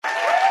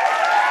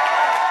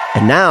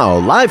And now,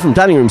 live from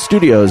Dining Room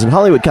Studios in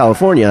Hollywood,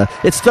 California,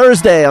 it's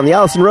Thursday on the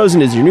Allison Rosen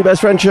is Your New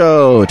Best Friend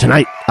show.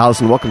 Tonight,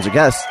 Allison welcomes her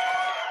guest.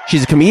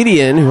 She's a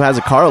comedian who has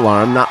a car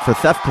alarm, not for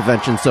theft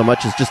prevention so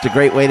much as just a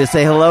great way to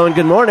say hello and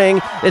good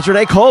morning. It's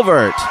Renee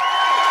Colbert.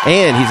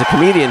 And he's a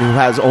comedian who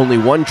has only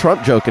one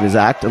Trump joke in his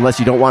act. Unless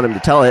you don't want him to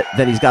tell it,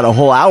 then he's got a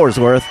whole hour's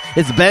worth.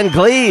 It's Ben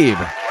Glebe.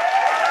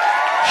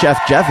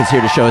 Chef Jeff is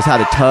here to show us how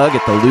to tug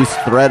at the loose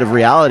thread of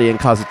reality and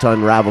cause it to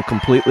unravel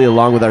completely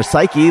along with our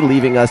psyche,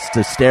 leaving us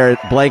to stare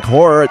at blank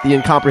horror at the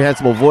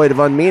incomprehensible void of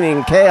unmeaning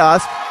and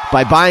chaos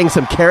by buying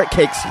some carrot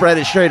cake spread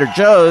at Trader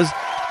Joe's.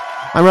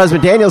 I'm her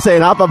husband Daniel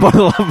saying hop up on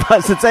the love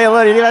bus and say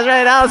hello to you guys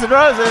right now, Allison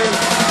Rosen.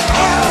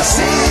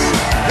 Allison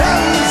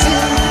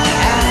Rosen,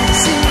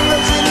 Allison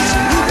Rosen is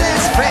your new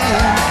best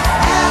friend.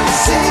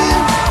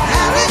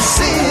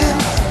 Allison,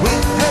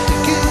 with her the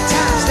good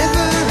times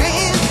never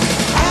end.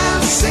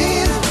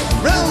 Allison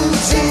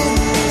Rosen,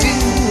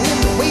 doing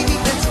the wavy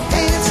pencil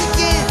dance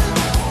again.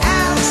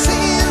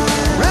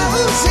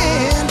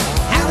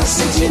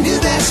 Allison's your new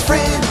best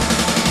friend.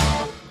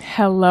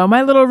 Hello,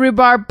 my little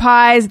rhubarb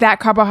pies. That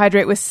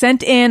carbohydrate was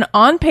sent in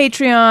on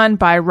Patreon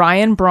by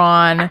Ryan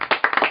Braun.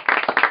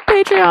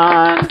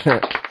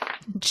 Patreon.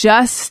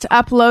 Just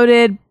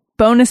uploaded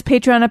bonus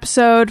Patreon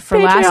episode for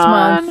last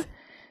month.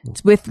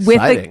 With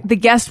the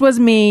guest was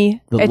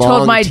me. I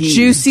told my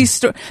juicy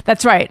story.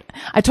 That's right.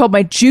 I told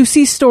my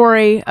juicy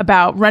story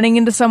about running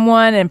into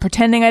someone and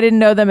pretending I didn't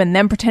know them, and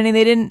them pretending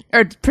I didn't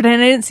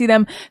see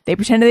them. They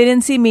pretended they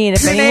didn't see me. And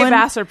if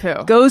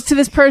anyone goes to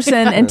this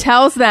person and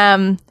tells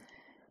them,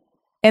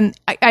 and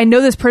I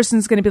know this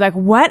person's going to be like,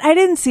 what? I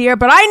didn't see her,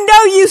 but I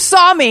know you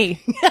saw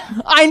me.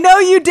 I know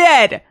you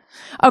did.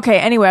 Okay,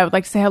 anyway, I would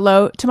like to say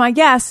hello to my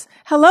guests.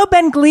 Hello,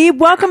 Ben Glebe.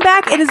 Welcome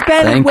back. It has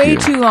been way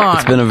too long.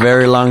 It's been a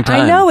very long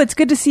time. I know. It's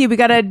good to see you. We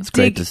got to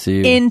dig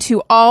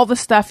into all the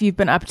stuff you've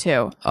been up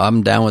to.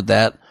 I'm down with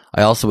that.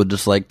 I also would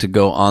just like to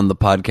go on the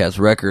podcast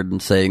record and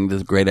saying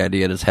this great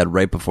idea is had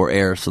right before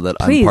air so that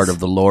I'm part of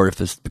the lore if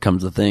this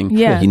becomes a thing.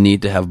 Yeah. You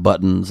need to have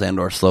buttons and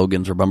or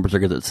slogans or bumper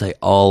stickers that say,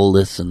 all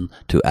listen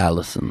to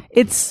Allison.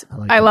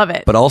 I love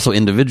it. But also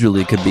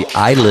individually could be,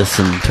 I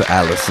listen to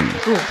Allison.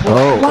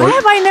 Why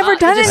have I never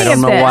done any of this? I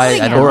don't know why.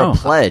 I don't know. A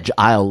pledge,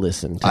 I'll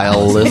listen to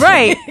I'll listen.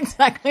 Right.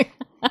 Exactly.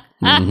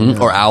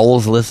 Mm-hmm. Or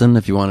owls listen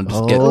if you want to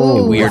just get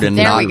weird and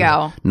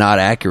not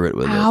accurate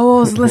with it.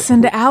 Owls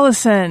listen to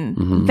Allison.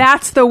 Mm-hmm.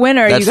 That's the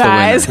winner, you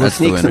guys. That's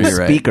the winner. Sneak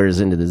some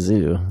speakers into the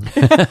zoo.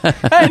 They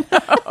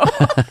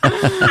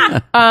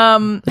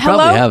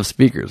probably have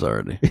speakers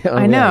already.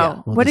 I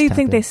know. Yeah. What do you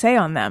think they say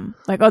on them?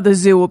 Like, the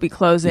zoo will be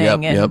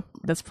closing. Yep.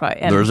 That's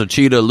probably. There's a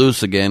cheetah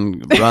loose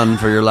again. Run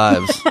for your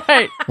lives.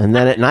 Right. And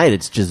then at night,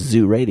 it's just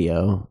zoo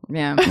radio.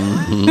 Yeah.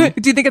 Mm-hmm.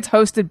 Do you think it's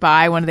hosted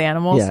by one of the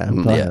animals? Yeah,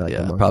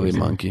 probably a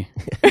monkey.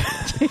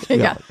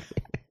 Yeah.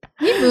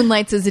 He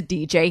moonlights as a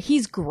DJ.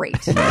 He's great.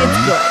 It's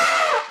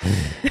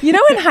good. You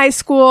know, in high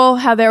school,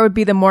 how there would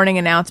be the morning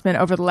announcement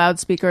over the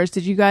loudspeakers.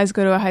 Did you guys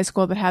go to a high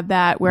school that had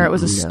that, where it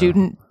was a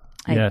student?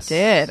 Yes. I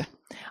did.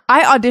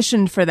 I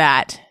auditioned for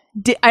that,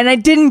 and I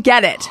didn't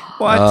get it.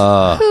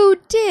 What? Who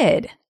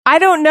did? I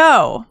don't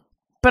know.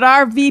 But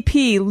our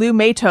VP, Lou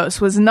Matos,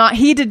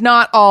 he did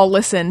not all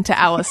listen to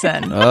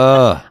Allison.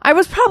 I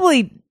was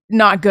probably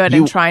not good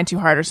and trying too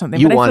hard or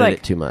something. You but wanted I feel like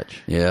it too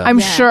much. Yeah. I'm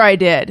sure I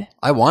did.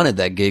 I wanted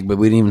that gig, but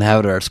we didn't even have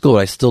it at our school.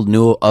 I still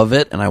knew of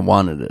it, and I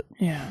wanted it.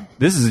 Yeah.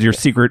 This is your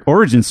secret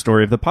origin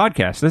story of the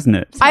podcast, isn't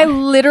it?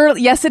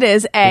 Yes, it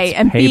is, A. It's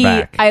and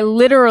payback. B, I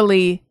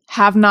literally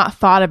have not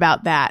thought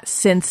about that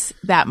since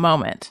that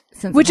moment.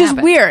 Which is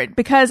weird,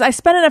 because I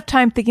spent enough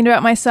time thinking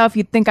about myself,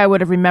 you'd think I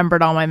would have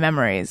remembered all my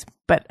memories.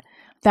 But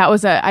that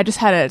was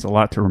it's a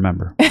lot to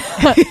remember.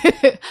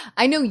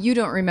 I know you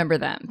don't remember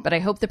them, but I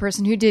hope the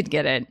person who did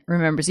get it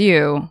remembers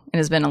you and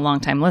has been a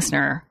long-time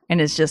listener and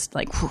is just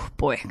like,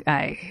 boy,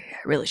 I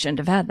really shouldn't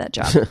have had that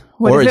job.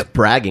 Or is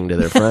bragging to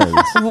their friends.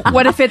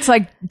 What if it's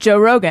like Joe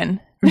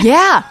Rogan?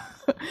 Yeah.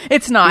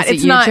 It's not.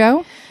 Is it you,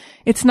 Joe?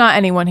 It's not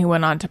anyone who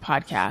went on to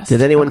podcast.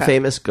 Did anyone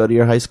famous go to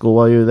your high school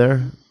while you were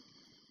there?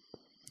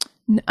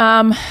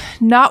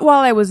 Not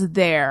while I was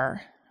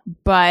there,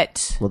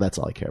 but... Well, that's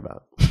all I care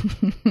about.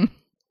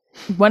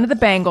 One of the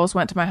Bengals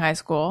went to my high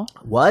school.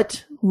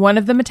 What? One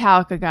of the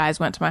Metallica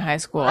guys went to my high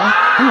school.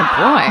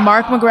 Oh, boy.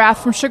 Mark McGrath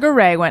from Sugar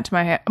Ray went to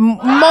my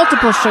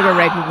multiple Sugar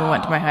Ray people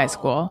went to my high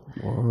school.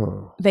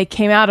 Whoa. They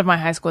came out of my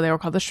high school. They were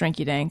called the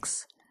Shrinky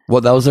Dinks.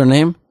 What, that was their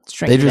name?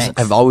 They just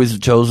Dinks. have always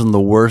chosen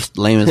the worst,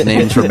 lamest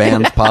names for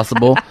bands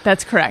possible.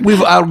 That's correct.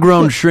 We've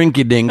outgrown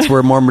Shrinky Dinks. We're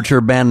a more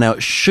mature band now.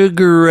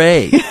 Sugar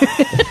Ray.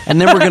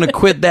 And then we're going to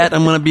quit that.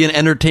 I'm going to be an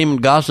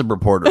entertainment gossip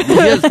reporter.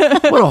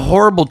 What a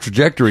horrible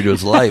trajectory to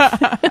his life.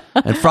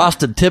 And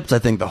Frosted Tips, I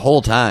think, the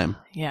whole time.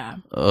 Yeah.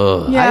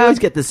 Ugh. Yeah. I always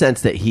get the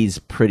sense that he's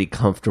pretty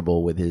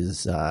comfortable with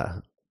his,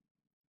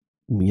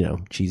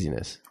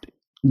 cheesiness.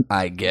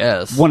 I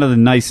guess. One of the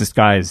nicest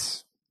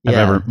guys I've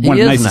ever. He One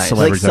of the is nicest nice.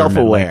 celebrities Like I've ever met.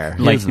 self-aware.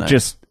 Like He is nice.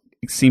 just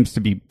seems to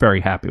be very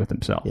happy with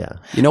himself. Yeah.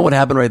 You know what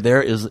happened right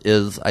there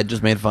is I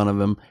just made fun of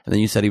him, and then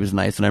you said he was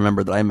nice, and I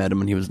remember that I met him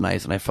and he was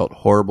nice, and I felt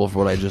horrible for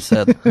what I just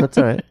said. That's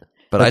all right.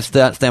 But I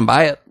stand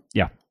by it.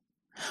 Yeah.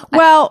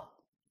 Well,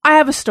 I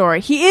have a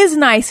story. He is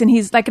nice, and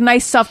he's like a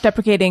nice,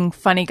 self-deprecating,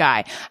 funny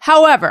guy.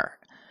 However,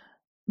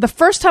 the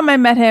first time I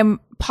met him,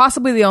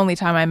 possibly the only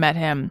time I met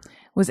him,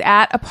 was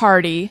at a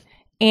party,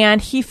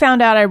 and he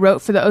found out I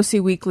wrote for the OC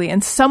Weekly,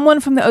 and someone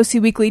from the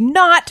OC Weekly,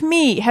 not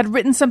me, had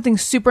written something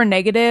super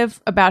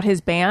negative about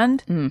his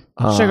band,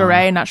 Sugar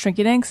Ray, not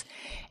Shrinky Dinks.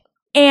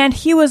 And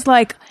he was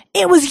like,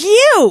 "It was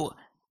you!"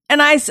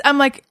 And I'm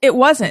like, "It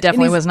wasn't."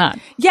 Definitely was not.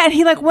 Yeah, and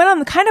he like went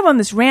on kind of on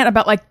this rant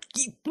about like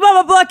blah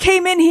blah blah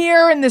came in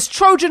here and this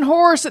Trojan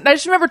horse. And I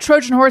just remember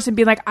Trojan horse and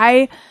being like,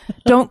 I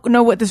don't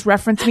know what this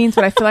reference means,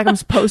 but I feel like I'm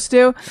supposed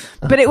to.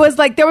 But it was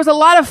like there was a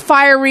lot of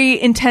fiery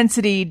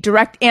intensity,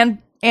 direct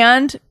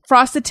and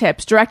frosted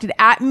tips directed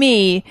at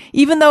me,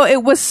 even though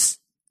it was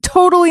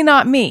totally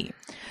not me.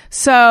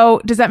 So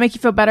does that make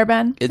you feel better,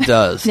 Ben? It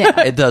does.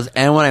 It does.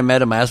 And when I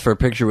met him, I asked for a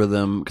picture with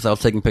him because I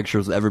was taking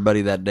pictures with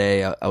everybody that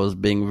day. I was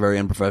being very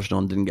unprofessional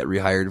and didn't get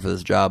rehired for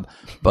this job.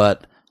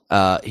 But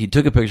he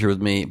took a picture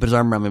with me, put his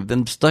arm around me, but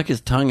then stuck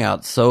his tongue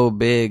out so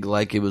big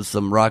like it was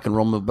some rock and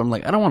roll move. But I'm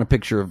like, I don't want a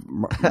picture of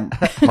Mark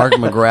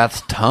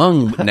McGrath's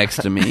tongue next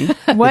to me.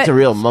 What? It's a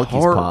real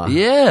monkey's paw.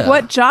 Yeah.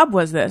 What job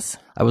was this?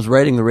 I was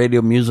writing the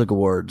Radio Music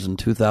Awards in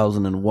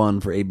 2001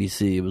 for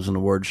ABC. It was an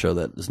award show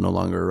that is no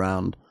longer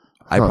around.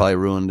 I probably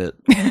ruined it.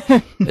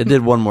 It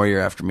did one more year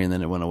after me, and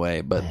then it went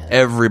away. But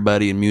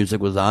everybody in music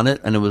was on it,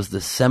 and it was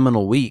the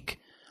seminal week.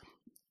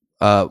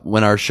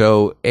 When our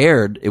show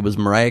aired, it was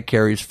Mariah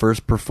Carey's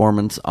first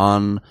performance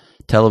on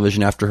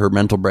television after her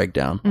mental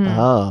breakdown,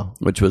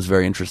 which was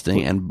very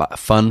interesting. And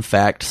fun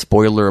fact,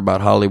 spoiler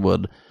about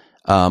Hollywood,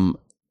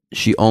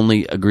 she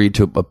only agreed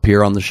to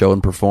appear on the show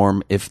and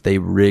perform if they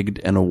rigged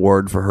an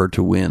award for her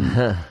to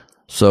win.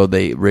 So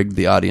they rigged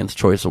the Audience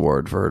Choice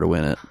Award for her to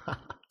win it.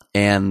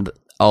 And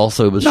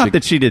also, it was not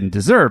that she didn't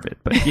deserve it,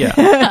 but yeah.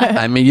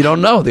 I mean, you don't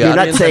know. You're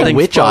not saying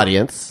which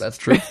audience. That's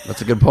true.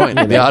 That's a good point.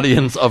 The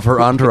audience of her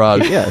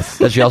entourage. Yes.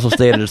 That she also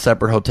stayed at a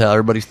separate hotel.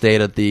 Everybody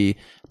stayed at the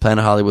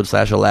Planet Hollywood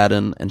 /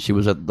 Aladdin, and she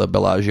was at the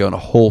Bellagio on a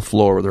whole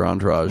floor with her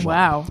entourage.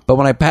 Wow. But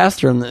when I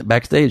passed her in the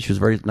backstage, she was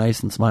very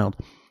nice and smiled.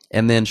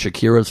 And then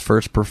Shakira's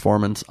first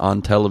performance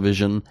on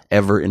television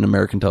ever in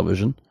American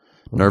television.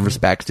 Nervous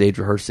backstage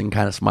rehearsing,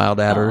 kind of smiled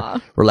at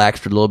her,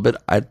 relaxed her a little bit.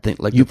 I think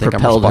You to think I'm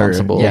propelled her.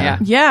 responsible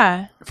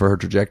Yeah. for her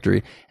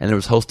trajectory. And it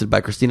was hosted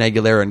by Christina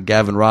Aguilera and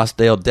Gavin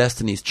Rossdale.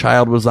 Destiny's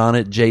Child was on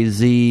it.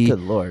 Jay-Z.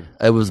 Good Lord.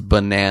 It was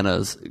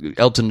bananas.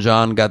 Elton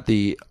John got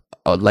the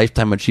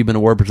Lifetime Achievement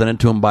Award presented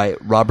to him by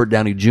Robert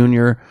Downey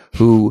Jr.,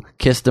 who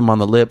kissed him on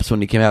the lips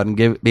when he came out and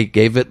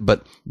gave it.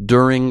 But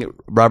during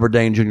Robert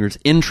Downey Jr.'s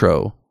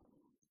intro,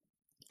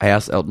 I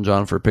asked Elton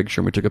John for a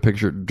picture, and we took a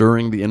picture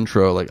during the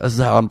intro. Like, this is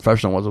how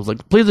unprofessional I was. I was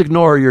like, please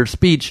ignore your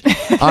speech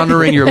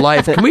honoring your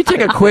life. Can we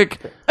take a quick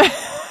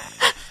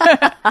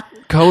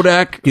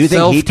Kodak Do you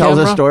think he tells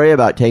a self-camera? story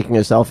about taking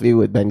a selfie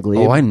with Ben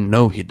Glebe? Oh, I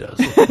know he does.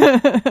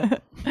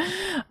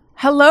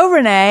 Hello,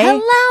 Renee.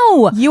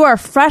 Hello. You are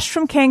fresh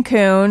from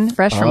Cancun.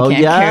 Fresh from Oh, Cancun.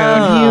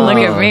 yeah. Look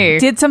at me.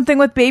 Did something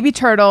with baby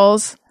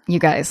turtles. You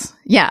guys.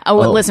 Yeah. Oh,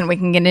 well, listen, we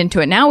can get into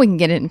it now. We can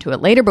get into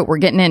it later, but we're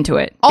getting into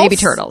it. Baby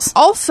turtles.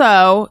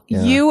 Also,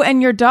 you and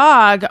your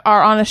dog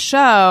are on a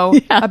show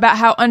about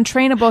how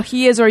untrainable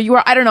he is, or you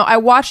are. I don't know. I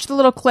watched the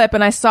little clip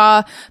and I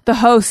saw the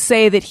host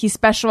say that he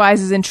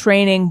specializes in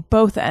training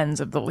both ends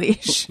of the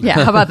leash.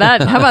 Yeah. How about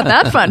that? How about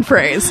that fun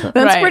phrase? That's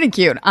Right. pretty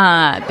cute. Ben,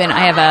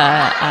 I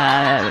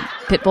have a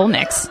pit bull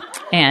mix.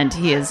 And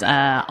he is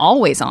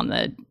always on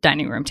the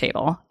dining room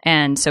table.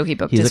 And so he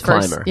booked He's his a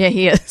first. climber. Yeah,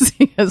 he is.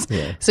 He is.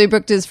 Yeah. So he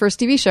booked his first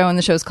TV show, and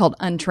the show's called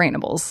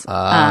Untrainables.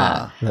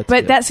 That's But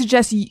good. that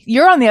suggests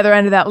you're on the other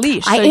end of that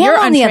leash. So I am you're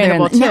on the other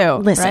untrainable end. Now,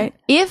 too. listen, right?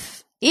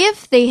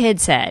 if they had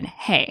said,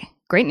 "Hey,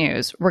 great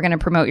news, we're going to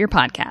promote your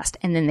podcast,"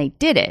 and then they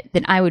did it,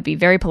 then I would be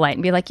very polite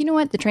and be like, "You know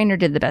what? The trainer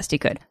did the best he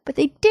could." But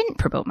they didn't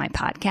promote my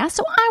podcast,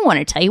 so I want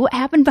to tell you what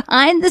happened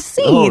behind the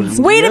scenes.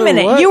 Oh, Wait a know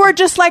minute. what? You were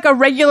just like a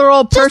regular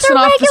old Just person a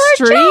off the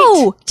regular street.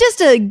 Joe.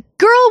 Just a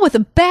girl with a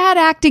bad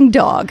acting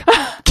dog.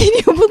 Can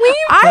you believe?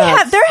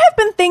 There have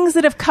been things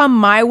that have come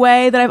my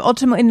way that I've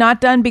ultimately not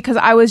done because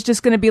I was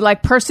just going to be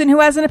like person who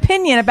has an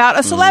opinion about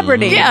a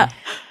celebrity. Yeah.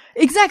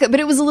 Exactly, but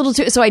it was a little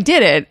too. So I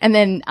did it, and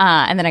then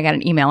I got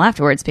an email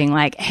afterwards being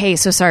like, "Hey,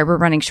 so sorry, we're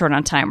running short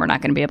on time. We're not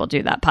going to be able to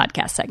do that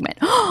podcast segment."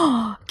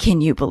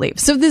 Can you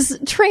believe? So this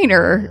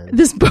trainer,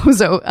 this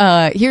bozo,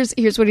 here's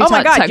what he Oh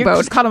my God, you about.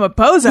 just called him a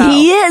bozo.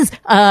 He is.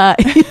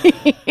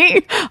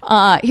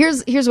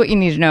 Here's what you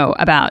need to know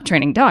about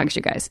training dogs,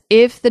 you guys.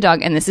 If the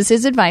dog, and this is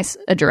his advice,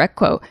 a direct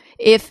quote,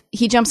 if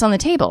he jumps on the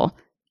table,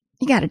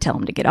 you got to tell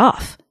him to get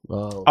off.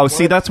 Oh,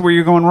 see, that's where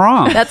you're going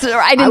wrong. That's I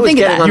I didn't was think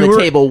of getting that. on the You were-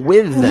 table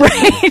with them.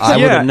 I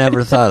would have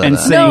never thought of and that.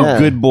 saying No.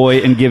 good boy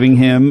and giving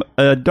him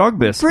a dog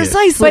biscuit.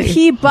 Precisely. But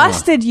he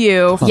busted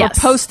you for Yes.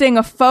 posting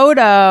a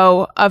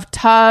photo of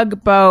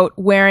Tugboat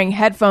wearing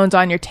headphones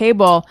on your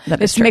table.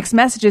 That It's is true. mixed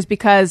messages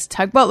because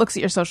Tugboat looks at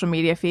your social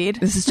media feed.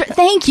 This is true.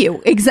 Thank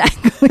you.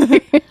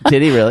 Exactly.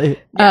 Did he really?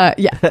 Yeah,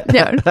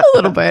 a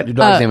little bit. Your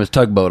dog's name was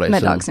Tugboat, I My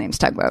assume. dog's name's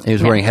Tugboat. He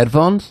was Yeah. wearing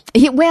headphones?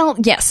 Well,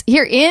 yes.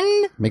 Here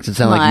in Makes it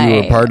sound like you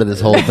were my part of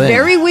this whole thing.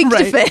 very weak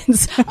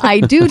defense, I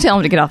do tell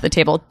him to get off the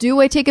table. Do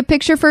I take a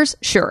picture first?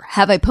 Sure.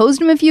 Have I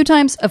posed him a few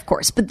times? Of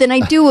course. But then I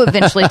do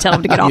eventually tell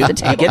him to get off the He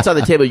table. gets on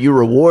the table, you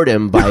reward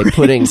him by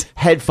putting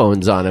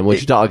headphones on him,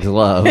 which dogs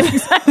love.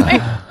 It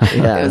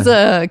Yeah. was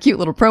a cute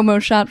little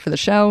promo shot for the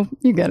show.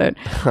 You get it.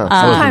 Was the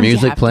Sometimes you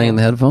music have playing to. in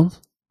the headphones?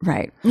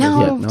 Right.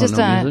 No, no just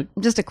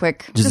music? a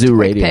quick Zoo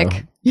radio.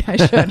 pick. Yeah, I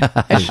should.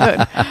 I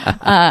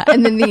should.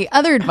 And then the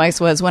other advice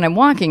was when I'm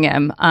walking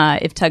him,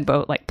 if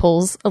Tugboat like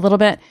pulls a little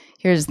bit,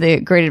 here's the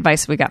great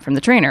advice we got from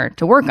the trainer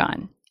to work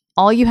on.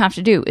 All you have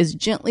to do is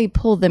gently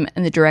pull them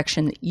in the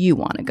direction that you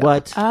want to go.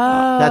 What?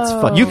 That's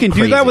fucking You can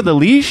do that crazy. with a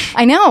leash?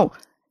 I know.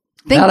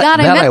 Thank God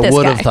I that met this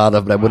would guy. have thought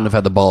of, but I wouldn't have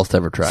had the balls to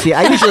ever try. See,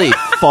 I usually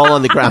fall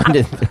on the ground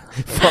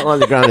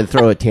and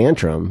throw a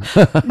tantrum.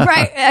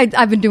 Right.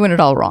 I've been doing it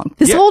all wrong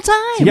this whole time.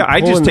 Yeah,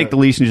 I just take the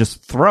leash and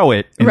just throw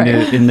it in, Right.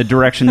 in the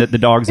direction that the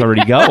dog's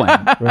already going.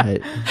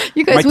 Right.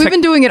 You guys, My we've tech-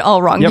 been doing it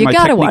all wrong. Yeah, You my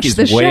got to technique watch is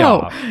the way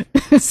show.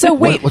 off. So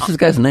wait, What's this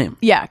guy's name?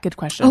 yeah, good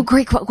question. Oh,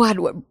 great.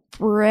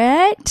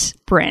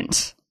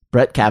 Brent.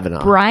 Brett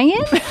Kavanaugh.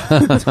 Brian?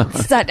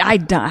 Is that, I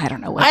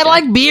don't know what I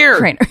like beer.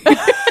 trainer.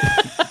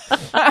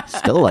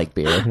 Still like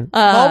beer.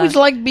 Always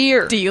like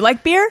beer. Do you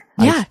like beer?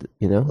 Yeah.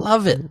 You know?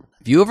 Love it.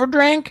 Have you ever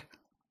drank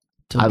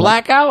to I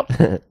like- blackout?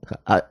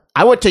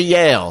 I went to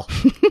Yale.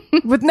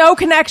 With no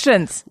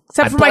connections,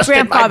 except for my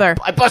grandfather.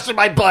 I busted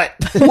my butt.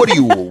 What are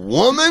you, a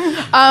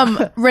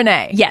woman?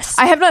 Renee. Yes.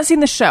 I have not seen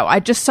the show. I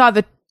just saw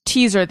the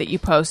teaser that you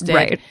posted.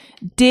 Right.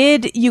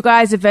 Did you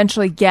guys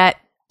eventually get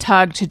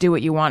Tug to do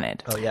what you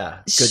wanted? Oh, yeah.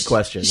 Good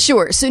question.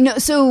 Sure.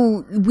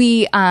 So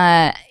we,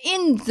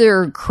 in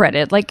their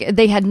credit, like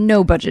they had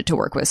no budget to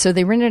work with. So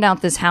they rented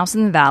out this house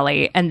in the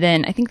valley, and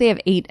then I think they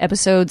have 8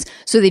 episodes.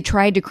 So they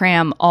tried to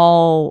cram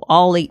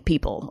all 8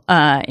 people,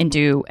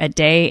 into a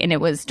day. And it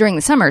was during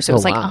the summer. So it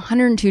was like wow.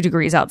 102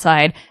 degrees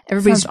outside.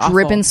 Everybody's Sounds awful.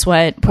 dripping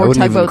sweat. Poor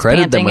wouldn't even Tugboat's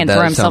credit them panting with and that.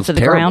 throw It himself sounds to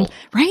the terrible. ground.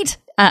 Right.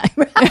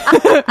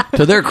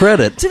 To their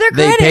credit, their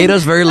they credit. paid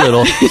us very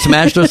little,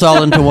 smashed us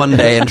all into one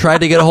day, and tried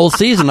to get a whole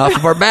season off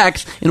of our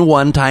backs in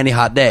one tiny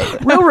hot day.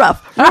 Real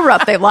rough.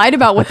 They lied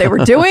about what they were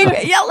doing.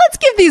 Yeah, let's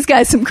give these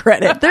guys some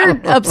credit.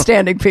 They're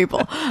upstanding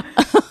people.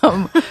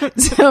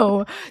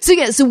 So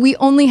we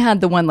only had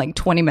the one like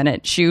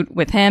 20-minute shoot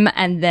with him,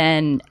 and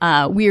then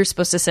we were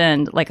supposed to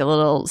send like a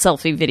little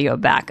selfie video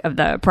back of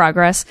the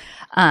progress.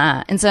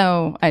 And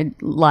so I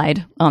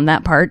lied on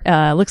that part.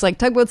 Looks like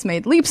Tugboat's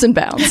made leaps and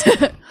bounds.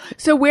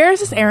 So where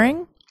is this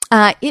airing?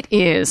 It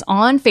is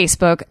on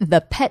Facebook,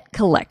 The Pet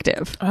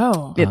Collective.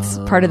 Oh. It's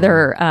part of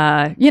their,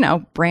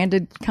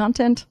 branded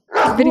content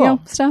video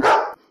stuff.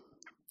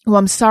 Well,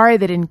 I'm sorry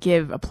they didn't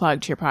give a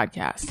plug to your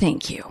podcast.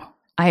 Thank you.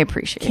 I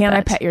appreciate it. Can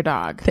I pet your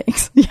dog?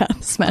 Thanks. Yeah.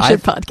 Smash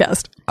It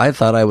podcast. I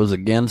thought I was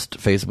against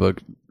Facebook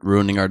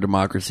ruining our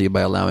democracy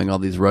by allowing all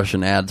these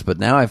Russian ads, but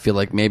now I feel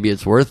like maybe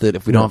it's worth it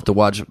if we don't have to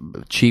watch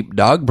cheap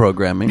dog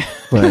programming.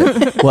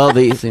 Right. Well,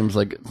 It seems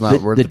like it's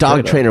not worth the the dog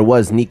trade-off. trainer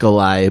was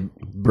Nikolai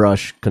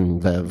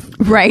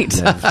Brushkonvev. Right.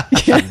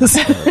 Yes.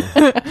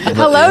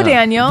 Hello,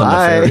 Daniel.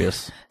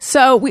 Nefarious.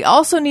 So we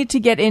also need to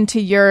get into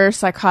your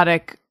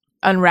psychotic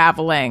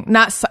unraveling,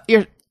 not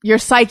your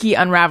psyche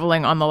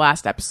unraveling on the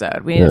last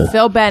episode. We need to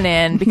fill Ben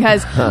in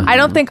because I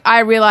don't think I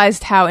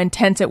realized how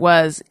intense it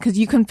was because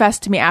you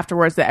confessed to me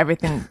afterwards that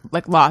everything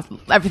lost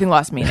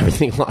meaning.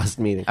 Everything lost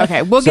meaning.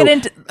 Okay, we'll get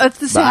into. Let's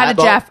just say hi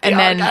to Jeff and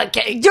then.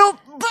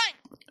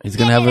 He's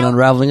going to have an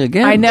unraveling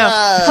again. I know.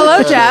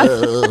 Hello, Jeff.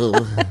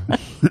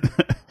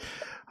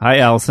 Hi,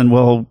 Allison.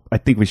 Well, I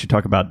think we should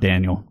talk about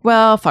Daniel.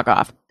 Well, fuck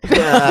off.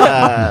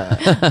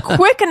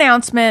 Quick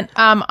announcement.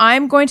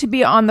 I'm going to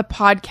be on the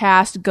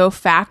podcast Go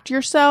Fact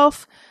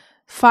Yourself,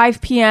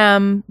 5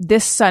 p.m.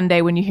 this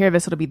Sunday. When you hear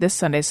this, it'll be this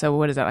Sunday. So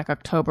what is that, like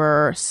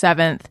October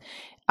 7th?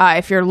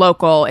 If you're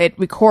local, it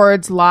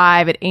records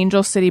live at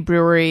Angel City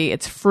Brewery.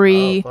 It's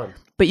free,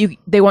 but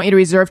they want you to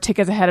reserve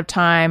tickets ahead of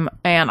time.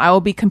 And I will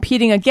be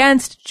competing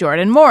against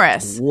Jordan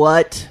Morris.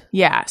 What?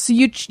 Yeah. So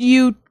you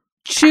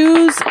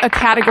choose a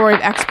category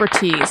of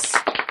expertise,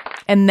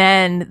 and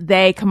then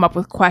they come up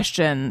with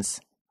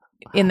questions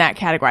in that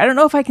category. I don't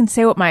know if I can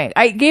say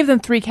I gave them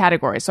 3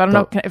 categories, so I don't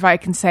know if I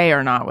can say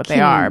or not what they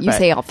are. You but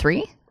say all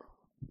 3?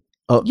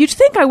 you'd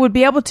think I would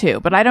be able to,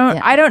 but I don't.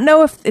 Yeah. I don't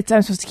know if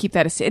I'm supposed to keep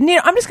that a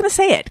secret. I'm just going to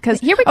say it because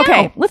Here we go.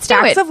 Okay, Let's do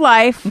facts it. of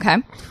life, Okay.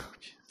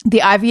 the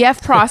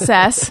IVF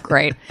process.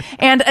 Great.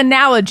 And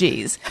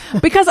analogies,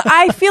 because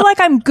I feel like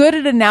I'm good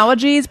at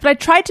analogies, but I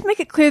tried to make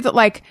it clear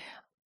that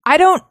I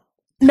don't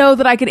know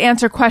that I could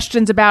answer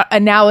questions about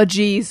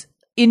analogies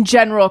in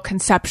general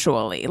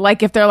conceptually.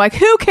 Like if they're like,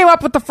 who came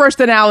up with the first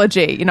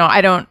analogy? You know,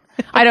 I don't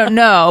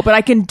know, but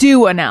I can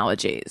do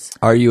analogies.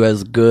 Are you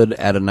as good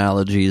at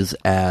analogies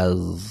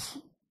as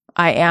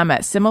I am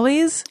at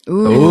similes?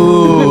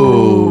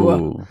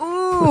 Ooh.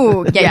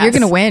 Ooh, yeah, Yes. you're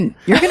gonna win.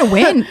 You're gonna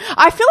win.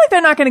 I feel like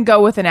they're not going to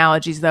go with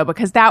analogies though,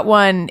 because that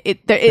one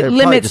it probably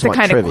limits just the want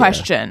kind trivia. of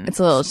question. It's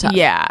a little tough.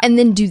 Yeah. And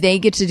then do they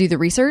get to do the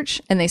research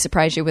and they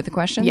surprise you with the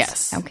questions?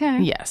 Yes.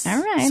 Okay. Yes.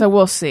 All right. So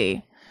we'll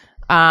see.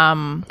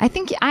 I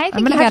think I'm you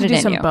gonna got have to it do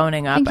in some you.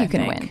 boning up. I think I you can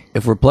think. win.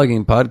 If we're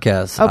plugging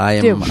podcasts, Oh, I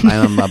do.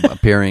 am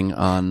appearing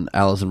on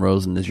Allison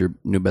Rosen as your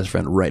new best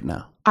friend right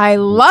now. I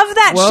love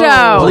that Whoa.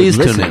 show. Please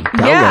listen, tune in.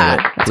 download Yeah. it.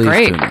 That's Please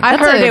great. tune in. I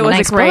That's heard it was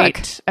nice a great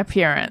book.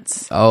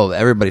 appearance. Oh,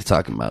 everybody's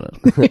talking about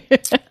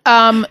it.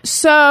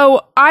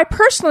 So I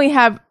personally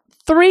have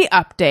 3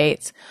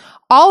 updates,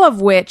 all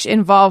of which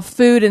involve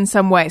food in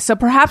some way. So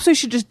perhaps we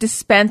should just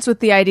dispense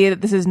with the idea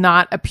that this is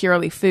not a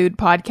purely food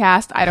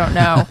podcast. I don't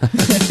know.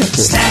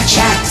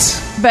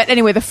 Snapchat. But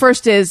anyway, the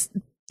first is,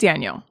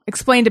 Daniel,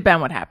 explain to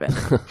Ben what happened.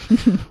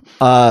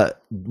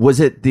 Was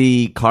it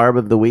the carb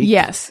of the week?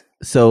 Yes.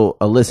 So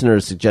a listener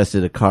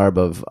suggested a carb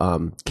of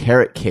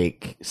carrot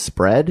cake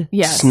spread.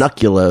 Yes.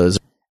 Snuckulos.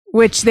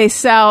 Which they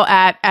sell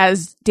at,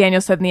 as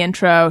Daniel said in the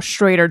intro,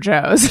 Schrader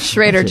Joe's.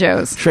 Trader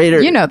Joe's.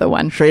 Schrader- You know the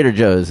one. Trader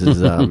Joe's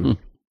is I don't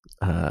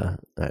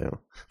know.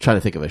 Trying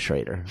to think of a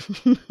Schrader.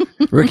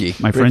 Ricky.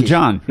 My friend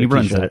John, he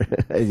runs it.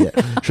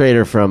 Yeah,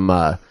 Schrader from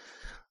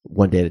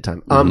One Day at a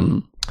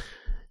Time.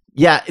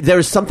 Yeah,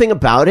 there's something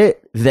about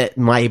it that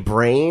my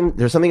brain.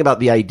 There's something about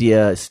the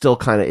idea still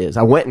kind of is.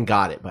 I went and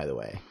got it, by the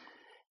way.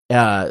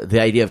 The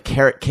idea of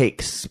carrot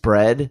cake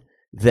spread,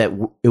 that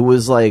it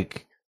was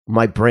like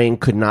my brain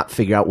could not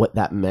figure out what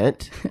that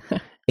meant.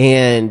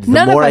 And the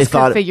None more of us I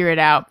thought, could figure it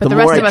out, but the the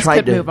rest more of I us tried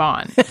could to- move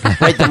on.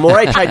 right, the more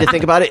I tried to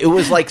think about it, it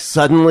was like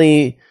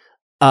suddenly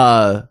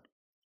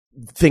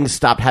things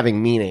stopped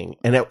having meaning.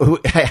 And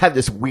I had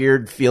this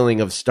weird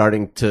feeling of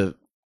starting to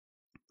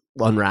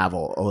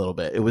unravel a little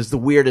bit. It was the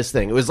weirdest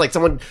thing. It was like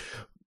someone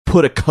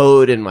put a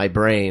code in my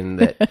brain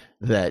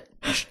that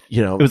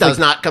you know was does like-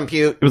 not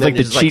compute. It was Then like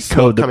the there's, cheat smoke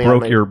code that coming out of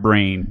broke my- your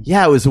brain.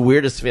 Yeah, it was the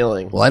weirdest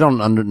feeling. Well, I don't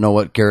know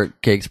what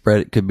carrot cake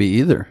spread it could be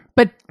either.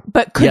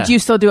 But could Yeah. you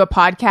still do a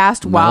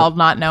podcast while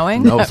not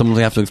knowing? No, someone's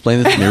gonna have to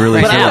explain this to me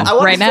really But soon. I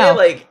want Right to say, now.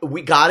 like,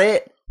 we got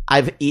it.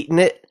 I've eaten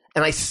it,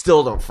 and I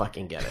still don't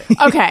fucking get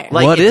it. Okay.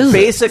 Like, What it's is it?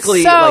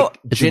 basically So- like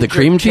Is it the ginger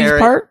cream cheese carrot-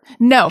 part?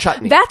 No,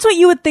 Chutney. that's what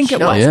you would think it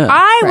No, was. yeah.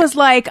 I was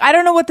like, I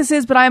don't know what this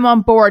is, but I'm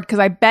on board because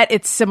I bet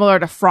it's similar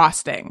to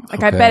frosting.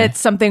 Like, I Okay. bet it's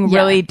something Yeah.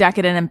 really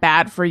decadent and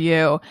bad for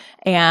you,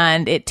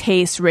 and it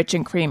tastes rich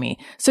and creamy.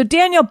 So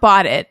Daniel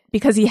bought it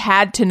because he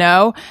had to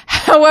know.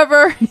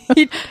 However,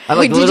 he, I, like,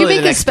 Wait, did you literally make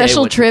the a next day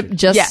special went to- trip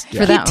just yeah,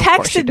 for that? he Of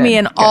course you texted me did.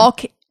 an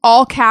Good.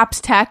 all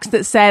caps text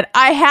that said,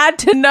 I had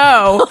to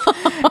know.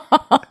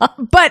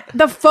 But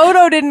the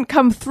photo didn't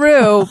come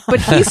through,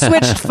 but he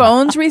switched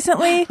phones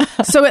recently.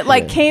 So it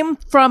like came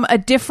from a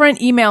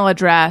different email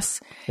address.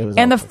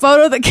 And the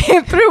photo that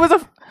came through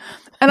was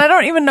and I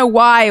don't even know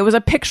why. It was a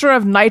picture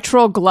of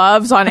nitrile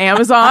gloves on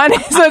Amazon.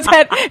 So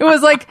it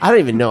was like I don't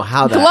even know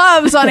how that.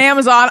 gloves on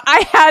Amazon.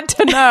 I had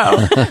to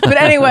know. But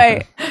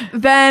anyway,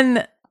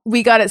 then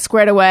we got it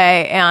squared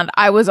away and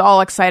I was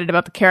all excited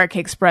about the carrot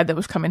cake spread that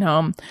was coming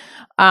home.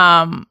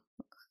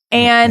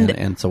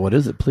 And so what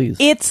is it, please?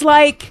 It's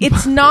like,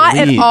 it's not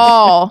at Please.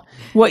 all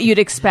what you'd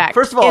expect.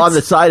 First of all, on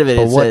the side of it,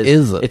 But it what says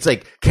is it? it's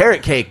like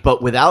carrot cake,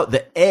 but without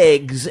the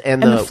eggs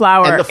and the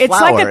flour. and the It's like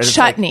flour. a And it's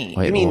chutney.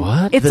 I mean,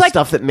 what? It's the like-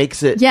 stuff that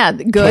makes it. Yeah,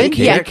 good. Cake,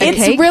 Yeah, carrot cake.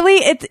 it's cake. really,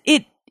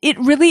 it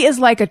really is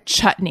like a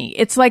chutney.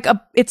 It's like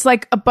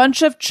a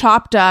bunch of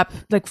chopped up,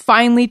 like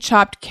finely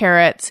chopped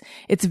carrots.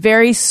 It's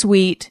very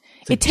sweet.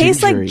 It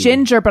tastes like gingery.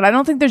 ginger, but I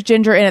don't think there's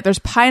ginger in it. There's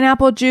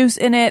pineapple juice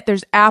in it.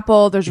 There's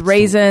apple, there's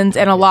raisins,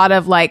 and a lot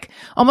of like,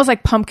 almost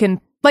like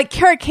pumpkin, like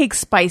carrot cake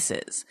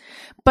spices.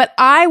 But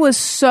I was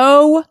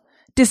so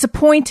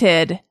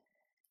disappointed.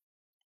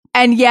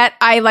 And yet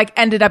I like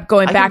ended up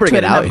going I can back bring to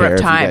it it a out number here of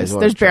if you guys times. wanna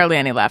There's try. barely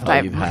any left. Oh,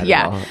 you've had it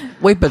all.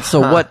 Wait, but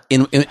so what?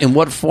 In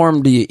what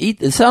form do you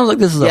eat? It sounds like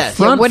this is a Yes.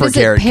 front Yeah, what for does it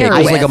carrot cake. pair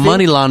It's with? like a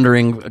money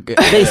laundering.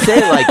 They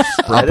say like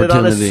spread it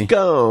on a Opportunity.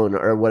 scone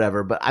or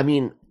whatever, but I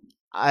mean,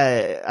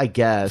 I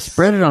guess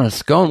Spread it on a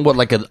scone. What,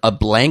 like a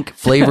blank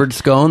flavored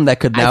scone that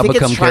could I now think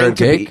become it's trying carrot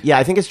to cake? be. Yeah,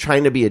 I think it's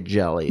trying to be a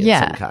jelly of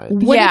Yeah. some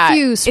kind. What if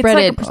you it's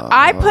spread like it?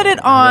 I put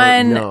it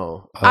on.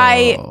 No,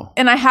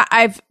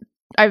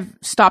 I've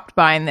stopped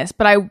buying this,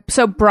 but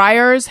so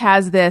Breyers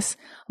has this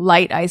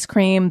light ice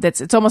cream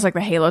it's almost like the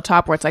Halo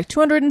Top where it's like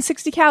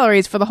 260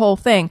 calories for the whole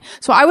thing.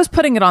 So I was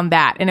putting it on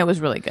that and it was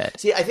really good.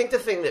 See, I think the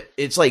thing that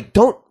it's like,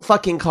 don't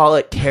fucking call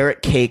it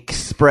carrot cake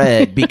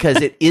spread because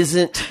it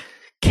isn't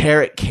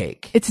carrot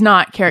cake. It's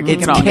not carrot cake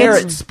It's at all.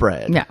 carrot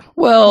spread. Yeah.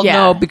 Well, Yeah.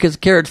 no, because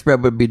carrot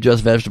spread would be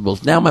just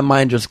vegetables. Now my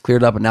mind just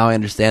cleared up, and now I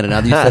understand it.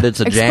 Now that you said it's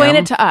a jam. Explain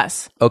it to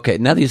us. Okay,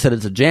 now that you said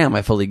it's a jam,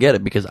 I fully get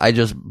it because I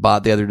just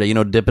bought the other day,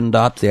 Dippin'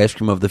 Dots, the ice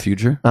cream of the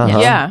future.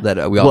 Yeah.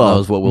 That we all know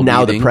is what we'll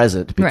now be the eating.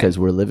 present because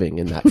we're living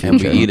in that future.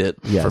 And we eat it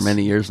Yes. for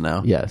many years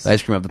now. Yes. The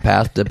ice cream of the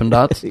past, Dippin'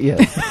 Dots.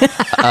 Yes,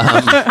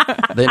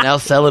 They now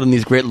sell it in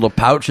these great little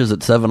pouches at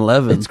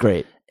 7-Eleven. it's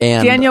great.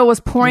 And Daniel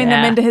was pouring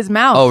them Yeah. into his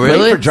mouth. Oh, really?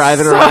 Great for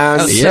driving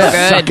around,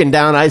 Yeah. sucking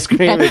down ice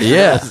cream.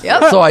 Yes.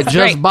 Yep. So I just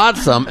Great. bought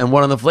some, and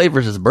one of the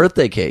flavors is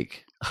birthday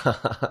cake.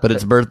 But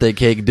it's birthday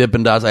cake,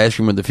 Dippin' Dots ice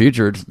cream of the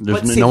future.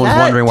 But see, No one's that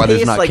wondering why there's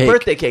tastes not like cake.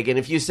 birthday cake. And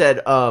if you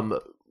said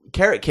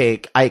carrot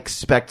cake, I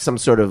expect some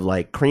sort of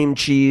like cream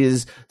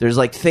cheese. There's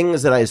like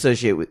things that I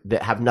associate with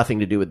that have nothing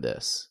to do with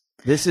this.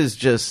 This is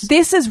just.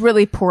 This is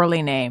really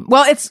poorly named.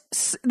 Well,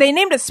 they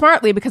named it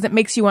smartly because it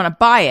makes you want to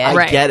buy it.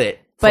 I get it.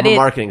 But From a it-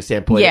 marketing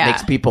standpoint, yeah. it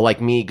makes people like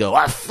me go,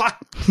 fuck,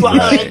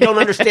 I don't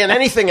understand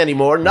anything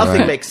anymore. Nothing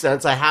Right. makes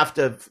sense. I have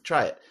to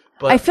try it.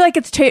 But I feel like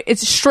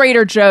it's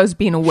Schrader Joe's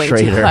being way too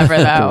Schrader, clever,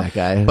 though. that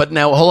guy. But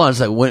now, hold on a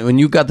second. When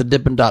you got the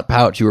Dippin' Dot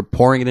pouch, you were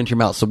pouring it into your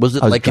mouth. So was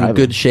it was like in driving.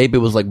 good shape? It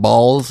was like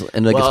balls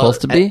and like it's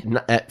supposed to be?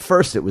 At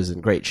first, it was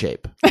in great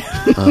shape.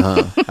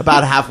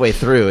 About halfway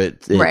through,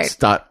 it Right.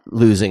 stopped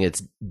losing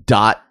its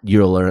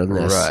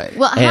dot-uralness. Right.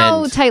 Well,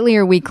 how And- tingly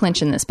are we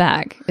clinching this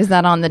bag? Is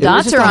that on the It was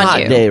dots just or a on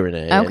hot you? day,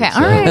 Renee. Okay, and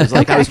all right, I was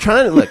like, I okay. was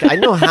trying to look. I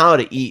know how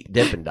to eat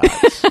Dippin'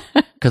 Dots.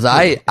 Because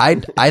I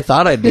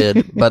thought I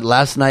did, but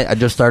last night I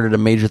just started a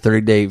major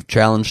 30-day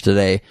challenge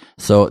today.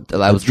 So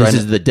I was trying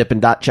This to. is the Dippin'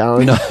 Dot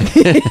challenge.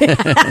 You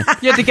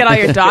have to get all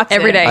your dots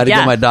Every in. day. I had to Yeah.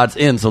 get my dots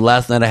in. So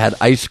last night I had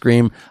ice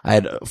cream. I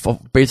had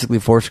basically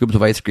 4 scoops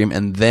of ice cream,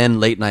 and then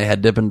late night I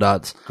had Dippin'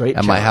 Dots Great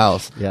at my challenge.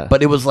 house. Yeah.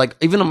 But it was like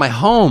even in my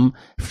home,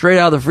 straight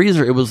out of the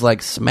freezer, it was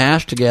like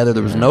smashed together.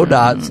 There was no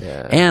dots,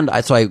 and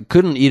so I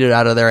couldn't eat it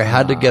out of there. I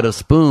had to get a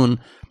spoon.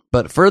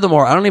 But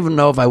furthermore, I don't even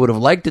know if I would have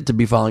liked it to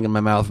be falling in my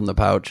mouth from the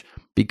pouch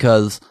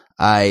because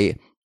I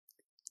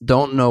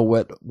don't know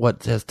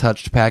what has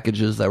touched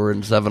packages that were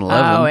in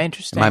 7-Eleven. Oh,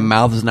 interesting. My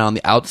mouth is now on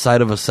the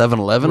outside of a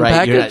 7-Eleven Right,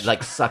 package. you're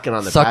like sucking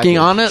on the Sucking package.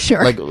 on it,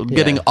 Sure. like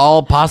getting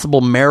all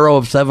possible marrow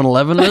of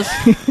 7-Elevenness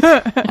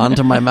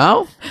onto my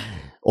mouth.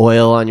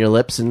 Oil on your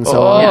lips and so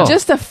Oh. on.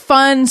 Just a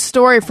fun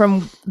story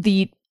from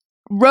the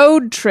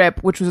road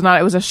trip, which was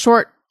not, it was a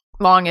short,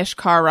 longish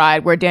car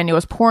ride where Daniel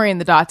was pouring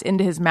the dots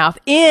into his mouth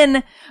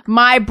in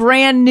my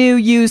brand new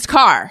used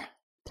car.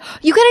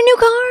 You got a new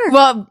car.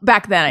 Well,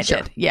 back then I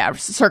did. Yeah,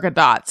 circa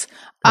dots.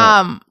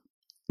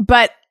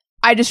 But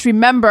I just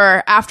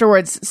remember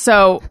afterwards,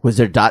 so Was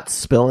there dots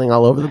spilling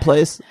all over the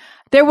place?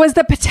 there was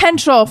the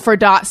potential for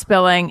dot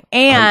spilling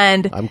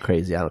and I'm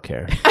crazy. I don't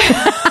care.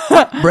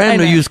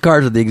 Brand new used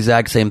cars are the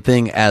exact same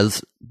thing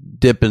as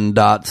Dippin'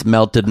 Dots,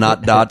 melted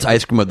not dots,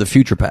 ice cream of the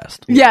future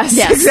past. yes,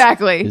 Yes.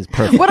 exactly. It's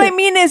perfect. What I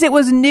mean is it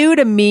was new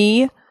to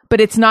me, but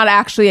it's not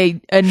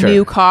actually a Sure.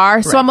 new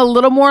car. So I'm a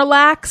little more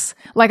lax.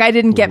 Like I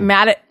didn't get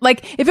mad at,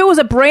 like if it was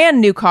a brand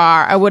new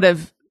car, I would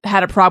have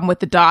had a problem with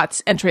the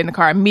dots entering the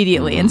car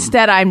immediately.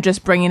 Instead, I'm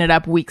just bringing it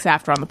up weeks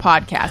after on the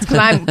podcast because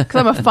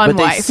I'm a fun But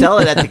they wife. sell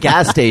it at the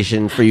gas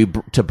station for you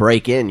to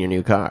break in your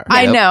new car.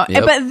 I Yep, know.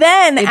 yep. But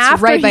then It's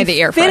after right by he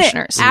the air fini-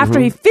 fresheners. After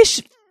he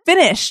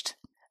finished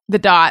the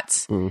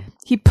dots,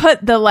 he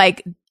put the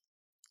like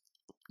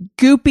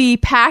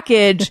goopy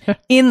package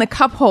in the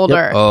cup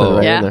holder. Oh. Put it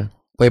right Yeah. in there.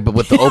 Wait, but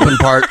with the open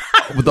part,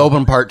 with the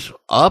open part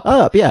up,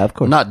 Up, yeah, of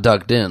course. not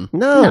ducked in.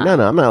 No, I'm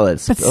not letting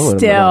it But spill in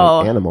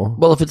still. an animal.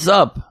 Well, if it's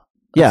up,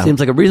 Yeah. it seems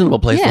like a reasonable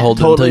place to Yeah. hold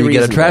it Totally until you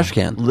get a reasonable. trash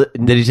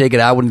can. Did he take it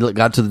out when he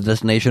got to the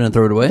destination and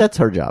throw it away? That's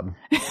her job.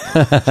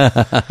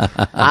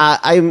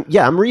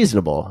 I'm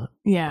reasonable,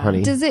 Yeah.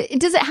 honey. Does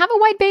it have a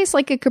wide base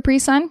like a Capri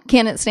Sun?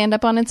 Can it stand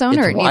up on its own,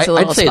 or it needs a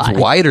little I'd say spot? it's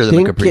wider I than a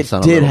think Capri it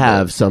Sun. a did little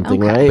have bit.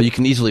 something, Okay. right? but you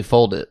can easily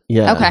fold it.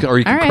 Yeah. Okay. Or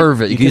you can All right.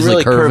 curve it. You, You can easily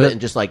really curve it. it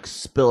and just like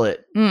spill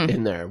it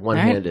in there,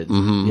 one-handed.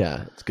 Mm-hmm.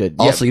 Yeah, it's good.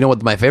 Also, you know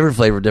what my favorite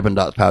flavor Dippin'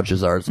 Dots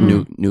pouches are? It's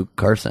new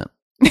car scent.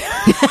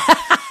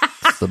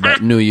 It's the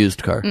new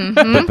used car.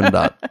 Dippin'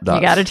 Dots.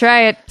 You got to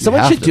try it.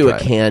 Someone have should to do a try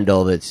it.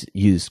 candle that's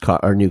used car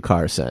or new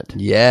car scent.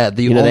 Yeah,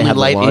 the You know, they only have the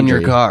light in your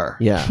laundry. car.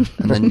 Yeah.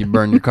 And then you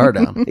burn your car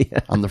down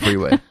on the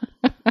freeway.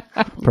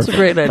 It's a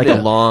great Like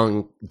idea. a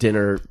long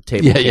dinner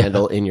table Yeah, yeah.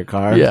 candle in your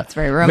car. Yeah. It's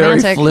very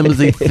romantic.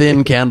 flimsy,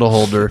 thin candle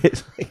holder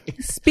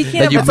Speaking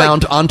that of you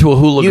mount onto a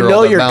hula You girl.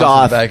 know that you're bounces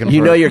goth. back and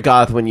You know forth. you're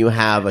goth when you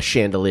have a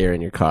chandelier in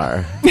your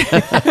car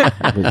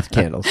with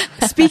candles.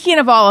 Speaking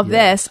of all of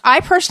this, I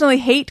personally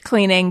hate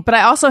cleaning, but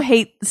I also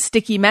hate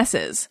sticky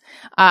messes.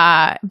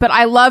 But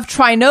I love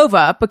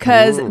Trinova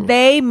because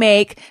they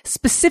make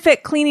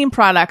specific cleaning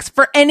products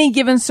for any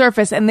given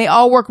surface, and they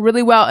all work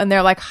really well, and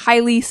they're like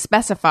highly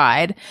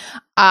specified.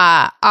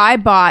 I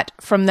bought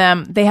from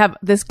them, they have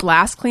this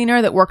glass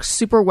cleaner that works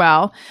super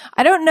well.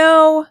 I don't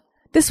know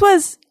if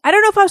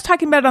I was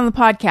talking about it on the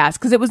podcast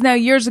because it was now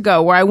years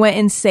ago where I went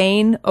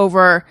insane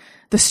over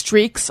the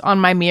streaks on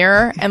my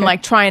mirror and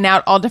like trying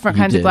out all different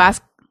kinds of did.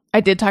 glass. I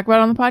did talk about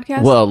it on the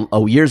podcast.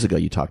 Well, years ago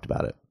you talked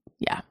about it.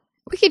 Yeah.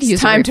 We could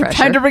use time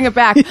to bring it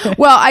back.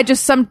 Well,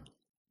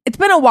 it's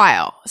been a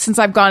while since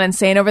I've gone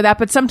insane over that,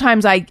 but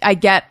sometimes I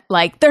get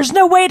like, there's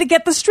no way to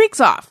get the streaks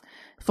off.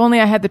 If only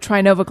I had the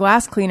Trinova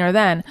glass cleaner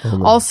then.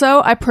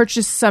 Also, I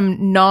purchased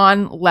some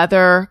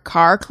non-leather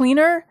car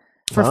cleaner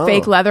for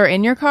fake leather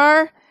in your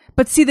car.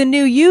 But see, the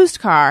new used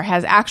car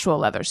has actual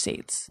leather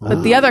seats.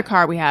 But the other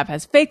car we have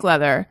has fake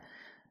leather,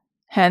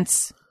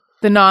 hence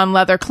the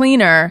non-leather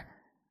cleaner.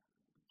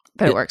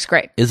 But it works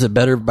great. Is it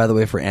better, by the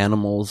way, for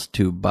animals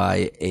to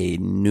buy a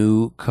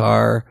new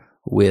car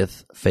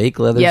with fake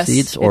leather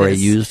seats or a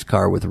used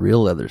car with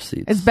real leather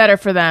seats? It's better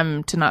for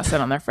them to not sit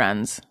on their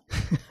friends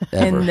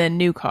in the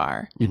new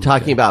car. You're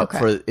talking about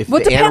for if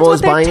Well, it the depends animal what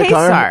is their buying a tastes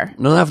car? are.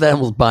 No, not if the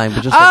animal's buying,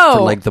 but just like,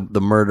 for like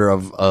the murder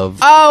of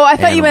Oh, I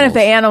thought you meant if animals.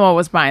 the animal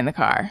was buying the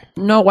car.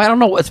 No, I don't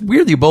know. It's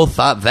weird you both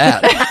thought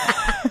that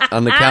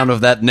on account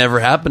of that never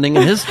happening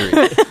in history.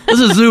 This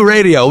is Zoo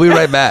Radio. We'll be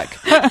right back.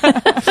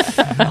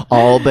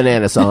 All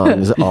banana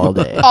songs all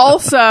day.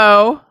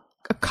 Also,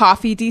 a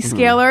coffee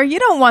descaler. You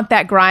don't want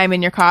that grime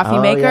in your coffee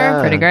maker. yeah.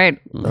 Pretty great.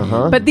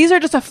 But these are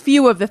just a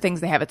few of the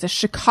things they have. It's a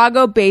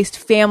Chicago-based,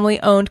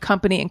 family-owned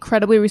company,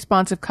 incredibly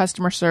responsive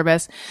customer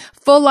service,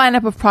 full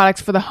lineup of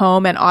products for the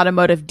home and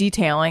automotive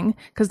detailing,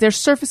 because they're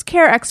surface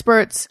care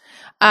experts,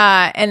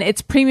 and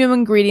it's premium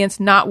ingredients,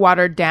 not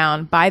watered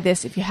down. Buy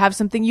this if you have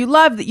something you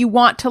love that you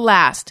want to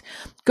last.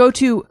 Go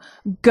to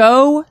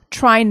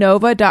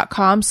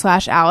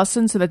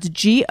gotrinova.com/Allison. So that's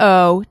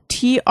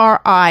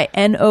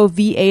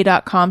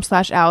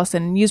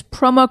GOTRINOVA.com/Allison, and use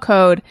promo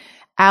code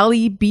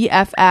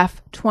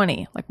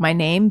AllieBFF20, like my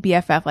name,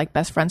 BFF, like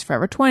best friends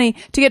forever 20,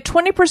 to get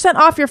 20%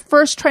 off your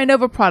first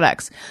Trinova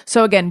products.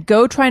 So again,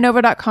 go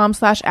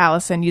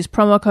trinova.com/Allison, use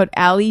promo code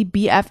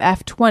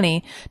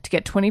AllieBFF20 to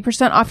get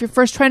 20% off your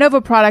first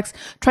Trinova products.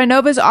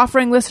 Trinova is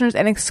offering listeners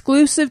an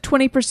exclusive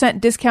 20%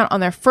 discount on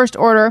their first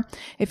order.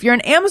 If you're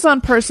an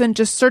Amazon person,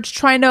 just search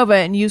Trinova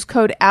and use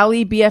code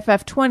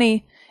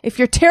AllieBFF20. If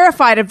you're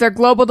terrified of their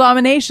global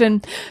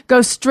domination,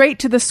 go straight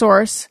to the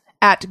source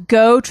at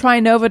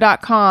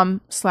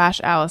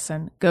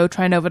gotrinova.com/Allison.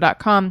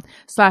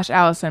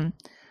 Gotrinova.com/Allison.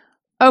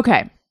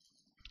 Okay.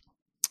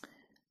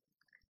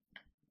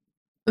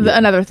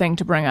 Another thing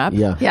to bring up.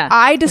 Yeah.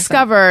 I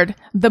discovered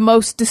the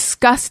most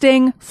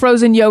disgusting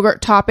frozen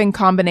yogurt topping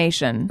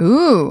combination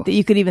Ooh. that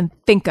you could even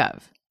think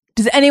of.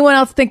 Does anyone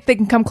else think they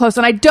can come close?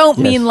 And I don't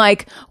mean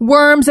like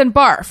worms and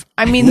barf.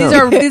 I mean,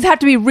 these have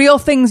to be real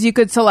things you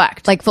could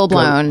select. Like full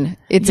blown.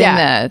 It's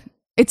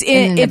It's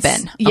in the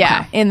bin.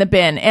 Yeah, Okay. in the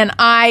bin. And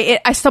I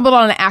stumbled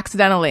on it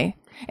accidentally.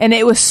 And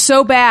it was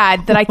so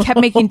bad that I kept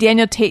making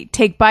Daniel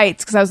take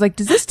bites because I was like,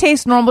 does this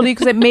taste normal to you?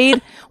 Because it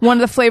made one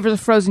of the flavors of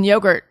frozen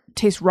yogurt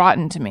taste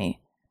rotten to me.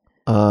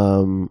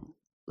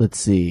 Let's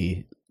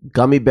see.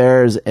 Gummy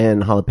bears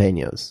and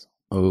jalapenos.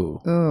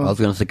 Ooh. I was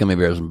going to say gummy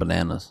bears and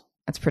bananas.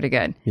 That's pretty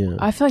good. Yeah.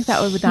 I feel like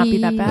that would not be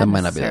that bad. That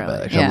might not be that bad.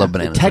 necessarily. Actually, I Yeah. love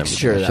bananas. The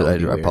texture, that would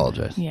be I weird.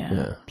 apologize.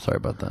 Yeah. Sorry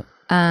about that.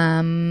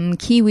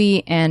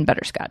 Kiwi and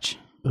butterscotch.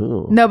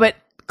 Ooh. No, but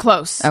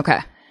close. Okay.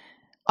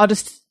 I'll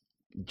just...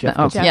 Jeff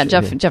Oh, was- yeah.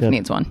 Jeff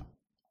needs one.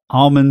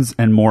 Almonds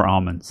and more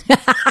almonds.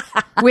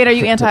 Wait, are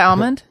you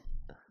anti-almond?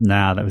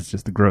 Nah, that was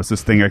just the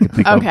grossest thing I could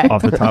think Okay. of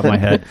off the top of my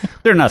head.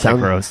 They're not that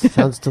gross.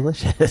 Sounds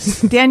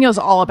delicious. Daniel's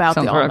all about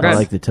Sounds the real almond. good. I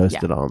like the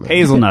toasted almond.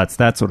 Hazelnuts,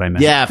 that's what I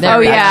meant. Yeah. There fuck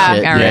we go. that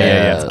shit. All right.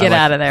 Yeah. Let's get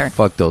out of there.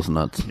 Fuck those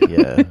nuts.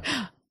 Yeah.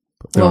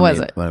 What was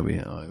it? What do we?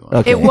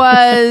 Okay. It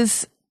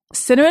was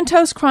Cinnamon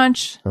Toast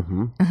Crunch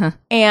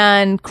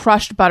and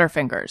crushed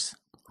Butterfingers.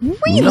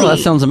 Really? No, that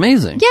sounds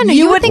amazing. Yeah, no,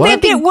 You would would think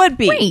think that'd be it would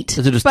be. great.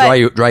 Does it just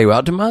But- dry you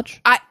out too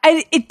much?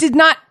 It did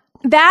not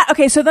that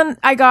okay. So then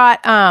I got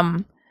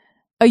a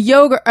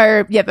yogurt,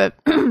 or the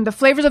the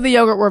flavors of the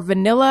yogurt were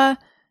vanilla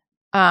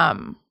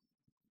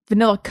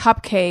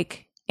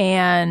cupcake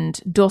and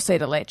dulce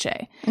de leche.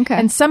 Okay.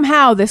 And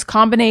somehow this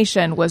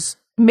combination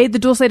made the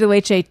dulce de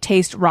leche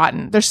taste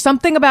rotten. There's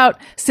something about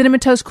Cinnamon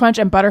Toast Crunch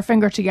and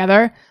Butterfinger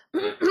together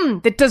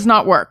that does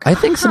not work. I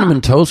think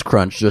Cinnamon Toast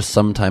Crunch just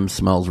sometimes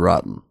smells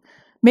rotten.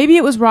 Maybe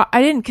it was raw.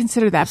 I didn't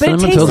consider that, but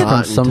Cinnamon it Toast tasted.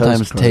 Crunch Rotten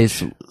sometimes Toast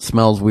Crunch.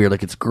 smells weird.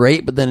 Like it's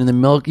great, but then in the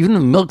milk, even in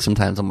the milk,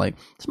 sometimes I'm like,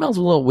 it smells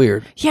a little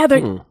weird. Yeah,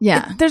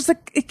 Yeah.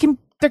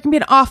 there can be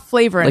an off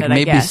flavor in Like it.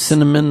 maybe I guess.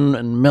 cinnamon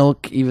and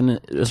milk, even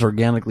as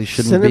organically,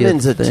 shouldn't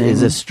Cinnamon's be a thing.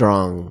 is a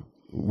strong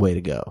way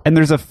to go. And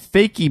there's a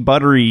fakey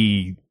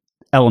buttery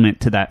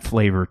element to that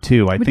flavor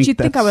too. I Which think you'd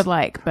think I that's- would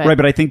like, but right,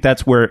 but I think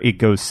that's where it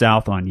goes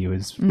south on you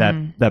is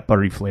that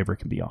buttery flavor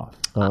can be off.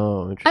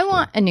 Oh, I interesting.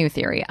 want a new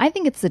theory. I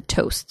think it's the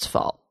toast's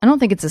fault. I don't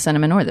think it's the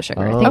cinnamon or the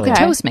sugar. I think the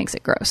Okay. toast makes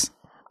it gross.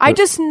 I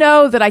just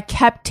know that I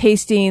kept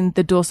tasting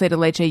the dulce de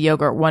leche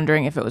yogurt,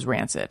 wondering if it was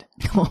rancid.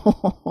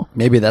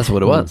 Maybe that's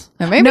what it was.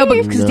 Or maybe No,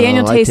 because No,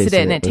 Daniel I tasted tasted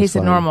it and it. it It was tasted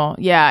fine. normal.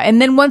 Yeah,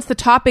 and then once the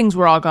toppings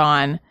were all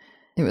gone,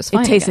 it was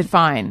fine. it tasted again.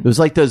 fine. It was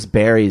like those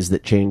berries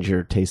that change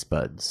your taste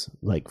buds,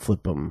 like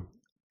flip them.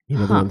 You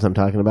know the ones I'm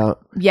talking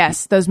about?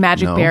 Yes, those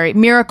magic No. berry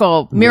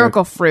miracle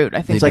fruit.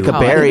 I think It's like they a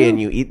call it. berry,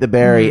 and you eat the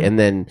berry, and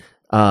then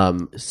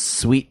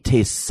Sweet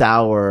tastes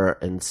sour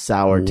and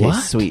sour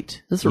tastes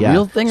sweet. This is a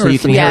real thing, so or you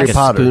is can it have Harry a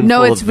Potter? spoonful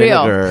No, it's of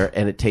real. vinegar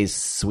and it tastes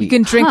sweet. You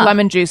can drink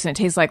lemon juice and it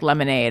tastes like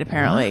lemonade.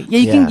 Apparently,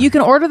 you can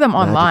order them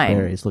Magic online.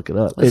 berries, look it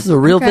up. This is a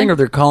real thing, or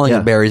they're calling Yeah.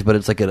 it berries, but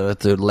it's like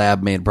it's a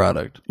lab made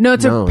product. No,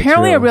 it's No, it's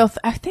apparently a real. real.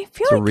 I think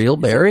feel It's a like real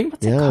berry.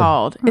 what's it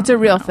called? It's a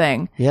real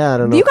thing. Yeah, I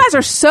don't know. You guys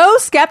are so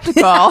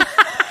skeptical.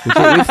 We've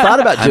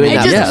thought about doing mean,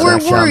 that. Just Yeah, we're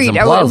that sounds worried.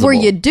 implausible. Were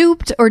you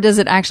duped, or does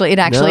it actually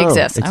No,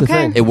 exists? it's a Okay.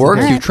 thing. It works.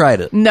 All right. You've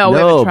tried it. No, we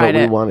No, haven't but tried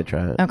we it. want to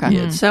try it. Okay.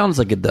 Yeah, it sounds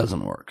like it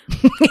doesn't work.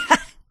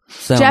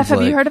 Sounds Jeff, have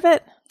you like- heard of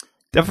it?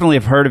 Definitely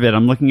have heard of it.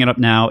 I'm looking it up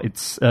now.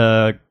 It's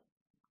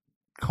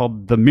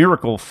called the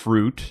miracle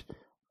fruit.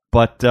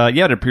 But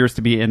yeah, it appears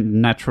to be a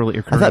naturally I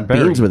occurring thought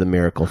berry. beans were the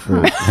miracle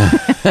fruit.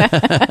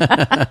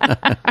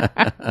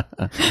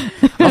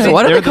 Also,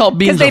 why do they call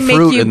beans they a make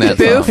fruit you in that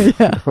boof?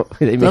 song?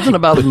 They make Nothing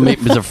about it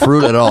is a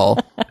fruit at all.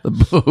 The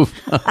boof.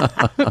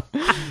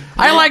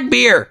 I like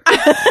beer.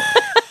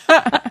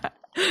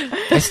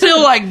 I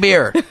still like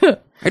beer.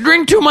 I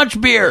drink too much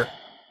beer.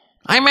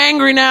 I'm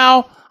angry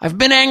now. I've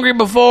been angry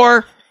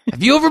before.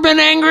 Have you ever been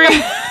angry?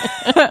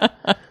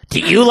 Do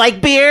you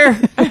like beer?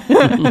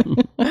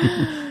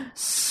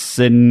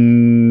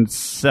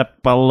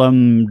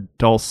 Syncephalum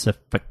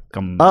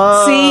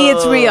dulcificum. See,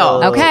 it's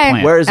real. Okay.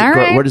 Plant. Where is it All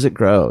grow? right. Where does it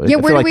grow? Yeah, I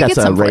where feel do like we that's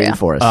get a some for you?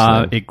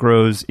 rainforest. It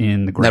grows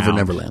in the ground.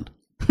 Neverland.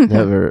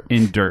 Never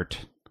In dirt.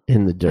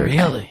 in the dirt.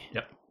 Really?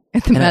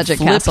 At the And it Magic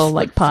flips Castle,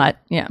 like like pot.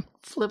 Yeah.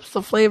 Flips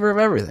the flavor of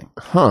everything.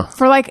 Huh.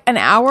 For like an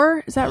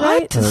hour, is that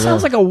right? It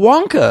sounds like a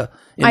Wonka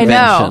I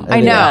know, invention. I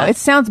know. Yeah. It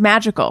sounds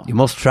magical. You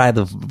must try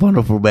the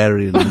wonderful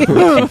berry.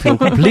 It's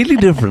completely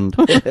different.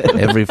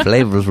 Every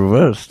flavor is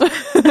reversed.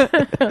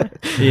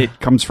 It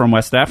comes from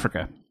West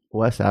Africa.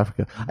 West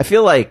Africa. I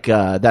feel like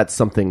that's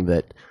something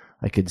that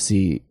I could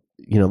see.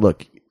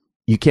 Look,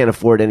 you can't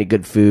afford any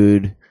good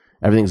food.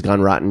 Everything's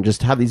gone rotten.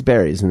 Just have these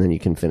berries, and then you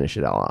can finish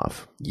it all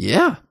off.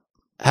 Yeah.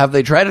 Have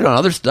they tried it on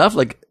other stuff?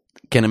 Like,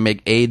 can it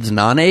make AIDS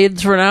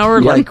non-AIDS for an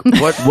hour? Like,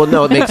 what? Well,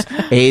 no, it makes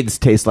AIDS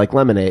taste like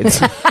lemonades.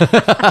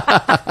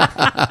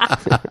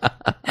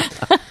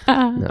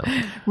 No,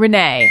 I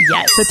Renee.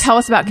 Yes. So tell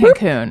us about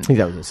Cancun. think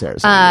that was a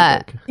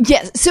Sarah.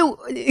 Yes. So,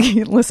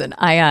 listen,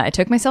 I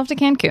took myself to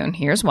Cancun.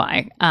 Here's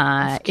why.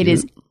 It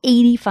is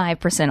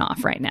 85%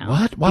 off right now.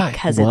 What? Why?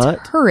 Because What?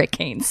 it's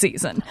hurricane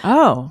season.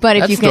 Oh. But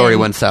if that you story can,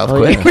 went south Oh,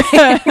 quick.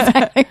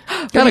 yeah.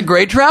 Got a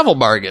great travel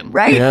bargain.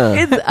 right? Yeah.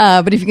 It's,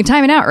 but if you can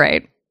time it out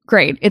right,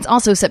 great. It's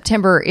also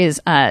September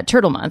is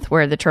Turtle Month,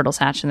 where the turtles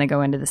hatch and they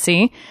go into the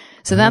sea.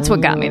 So that's what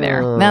got me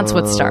there. That's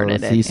what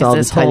started So it. you is saw the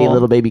this tiny whole-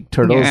 little baby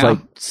turtles Yeah. like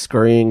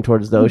scurrying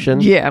towards the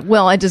ocean. Yeah,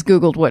 well, I just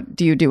Googled what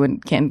do you do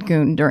in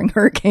Cancun during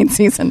hurricane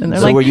season, and they're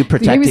So like, were you "Do ever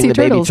protecting see the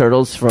baby turtles?"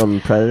 turtles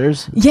from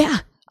predators? Yeah,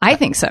 I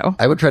think so.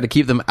 I would try to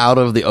keep them out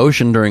of the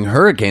ocean during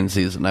hurricane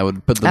season. I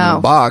would put them in Oh.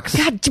 a box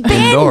God, Ben,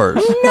 indoors.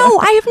 No,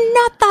 I have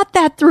not thought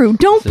that through.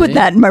 Don't put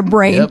that in my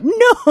brain. Yep.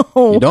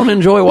 No. You don't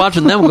enjoy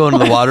watching them go into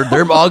the water.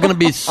 They're all going to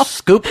be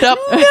scooped up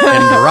and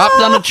dropped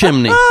on a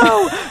chimney.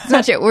 It's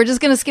not true. We're just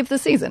going to skip the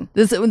season.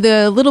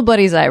 The little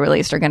buddies I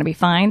released are going to be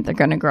fine. They're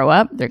going to grow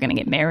up. They're going to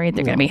get married.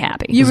 They're going to be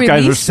happy. You These guys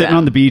are released sitting them.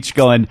 on the beach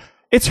going,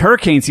 it's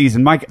hurricane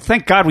season.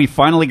 Thank God we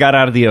finally got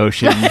out of the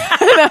ocean.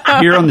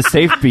 Here on the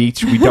safe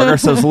beach, we dug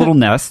ourselves little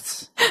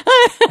nests.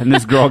 And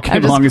this girl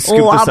came along and scooped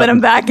us up. lobbing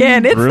them back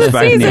in. It's threw us the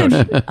back in the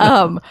season.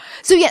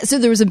 ocean. So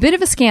there was a bit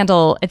of a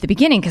scandal at the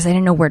beginning because I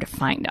didn't know where to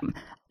find them.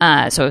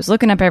 So I was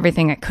looking up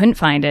everything. I couldn't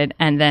find it.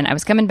 And then I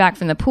was coming back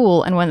from the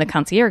pool and one of the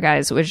concierge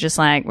guys was just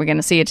like, we're going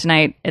to see you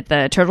tonight at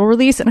the turtle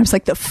release. And I was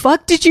like, the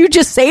fuck did you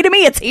just say to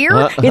me? It's here.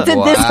 It's at this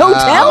Wow.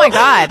 hotel. Oh my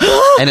God.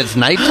 And it's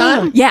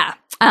nighttime? Yeah.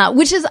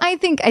 Which is, I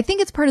think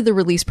it's part of the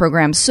release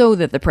program so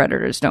that the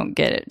predators don't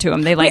get it to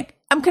them. They like,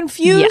 I'm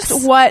confused.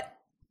 Yes.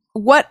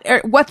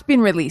 What's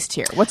been released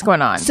here? What's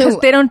going on? So-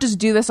 Because they don't just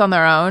do this on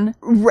their own.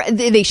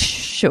 They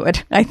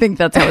should. I think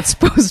that's how it's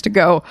supposed to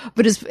go.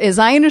 But as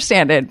I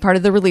understand it, part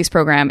of the release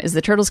program is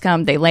the turtles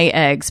come, they lay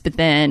eggs, but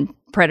then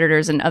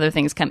predators and other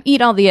things come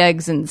eat all the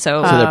eggs, and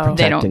so, they're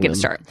they don't protecting get them. to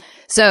start.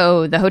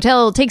 So the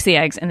hotel takes the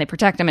eggs and they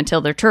protect them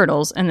until they're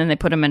turtles, and then they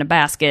put them in a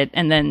basket,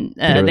 and then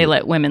they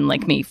let women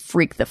like me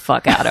freak the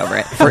fuck out over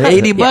it. For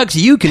 $80,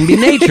 you can be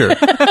nature.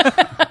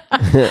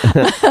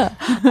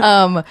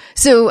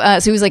 So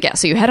he was like, yeah,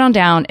 so you head on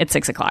down at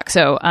 6:00.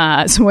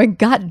 So I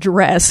got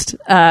dressed,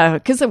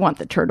 cause I want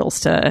the turtles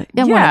to, I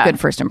want Yeah. a good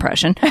first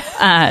impression.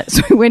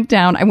 So I went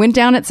down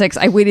at 6.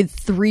 I waited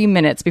 3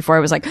 minutes before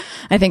I was like,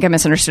 I think I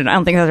misunderstood. I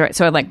don't think that's right.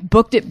 So I like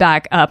booked it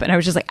back up and I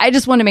was just like, I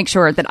just want to make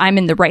sure that I'm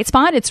in the right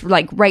spot. It's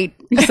like, right.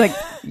 It's like,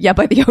 yeah,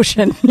 by the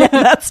ocean. Yeah,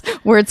 that's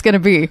where it's going to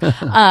be.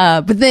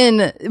 But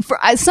then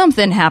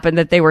something happened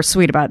that they were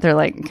sweet about. They're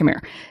like, come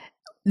here.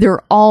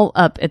 They're all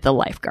up at the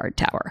lifeguard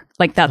tower.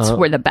 Like that's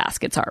where the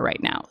baskets are right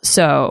now.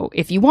 So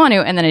if you want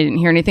to, and then I didn't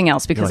hear anything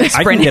else because I I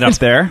can sprinted. get up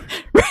there.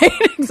 Right,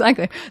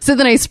 exactly. So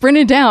then I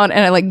sprinted down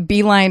and I like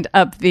beelined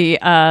up the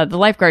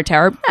lifeguard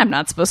tower. I'm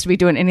not supposed to be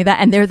doing any of that.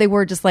 And there they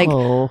were, just like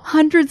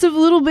hundreds of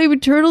little baby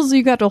turtles. So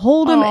you got to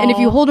hold them, and if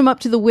you hold them up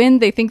to the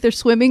wind, they think they're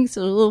swimming.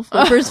 So the little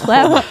flippers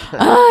flap.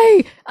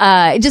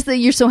 Just that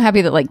you're so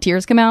happy that like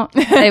tears come out.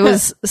 It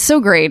was so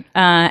great.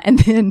 And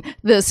then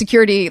the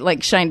security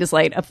like shined his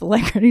light up the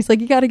lifeguard. He's like,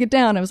 "You got to get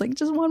down." I was like,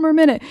 "Just one more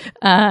minute."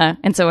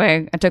 And so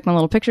I took my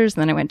little pictures,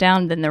 and then I went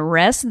down. Then the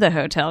rest of the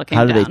hotel came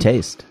How down. do they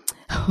taste?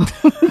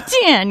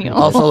 Daniel.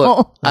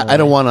 Also, I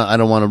don't want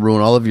to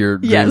ruin all of your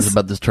dreams Yes.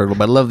 about this turtle,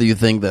 but I love that you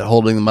think that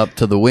holding them up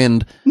to the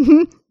wind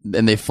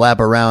and they flap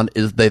around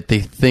is that they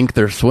think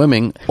they're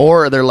swimming,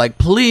 or they're like,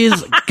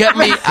 "Please get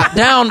me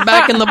down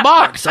back in the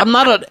box. I'm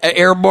not an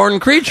airborne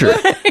creature."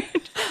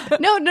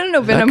 No,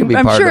 but That could be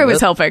I'm part sure of it was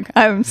it. helping.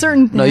 I'm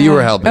certain. No, you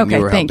were helping. Okay,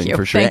 you were thank helping you.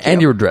 for sure, Thank and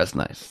you. you were dressed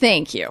nice.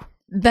 Thank you.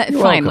 That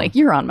You're finally, welcome.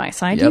 you're on my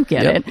side. Yep, you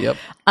get yep, it. yep.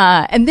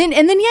 And then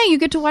yeah, you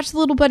get to watch the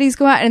little buddies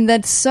go out, and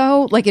that's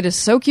so like it is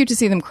so cute to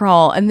see them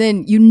crawl. And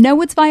then you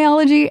know it's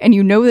biology, and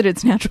you know that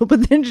it's natural,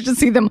 but then to just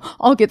see them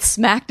all get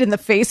smacked in the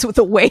face with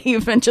a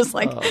wave and just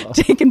like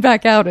taken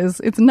back out is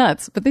it's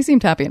nuts. But they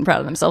seemed happy and proud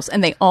of themselves,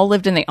 and they all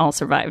lived and they all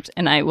survived.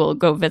 And I will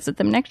go visit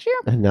them next year.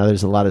 And now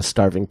there's a lot of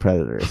starving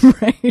predators.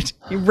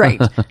 Right.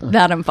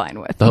 That I'm fine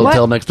with. The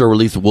hotel next door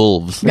released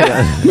wolves.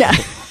 Yeah.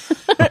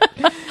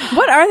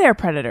 What are their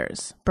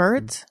predators?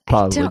 Birds?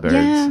 Probably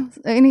birds.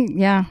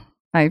 Yeah.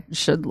 I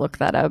should look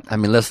that up. I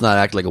mean, let's not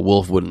act like a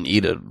wolf wouldn't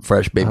eat a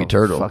fresh baby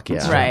turtle. Fuck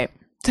yeah. Right.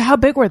 So how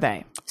big were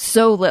they?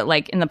 So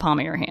like in the palm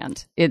of your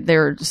hand.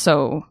 They're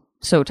so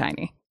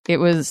tiny. It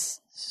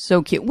was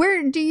so cute.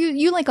 Where do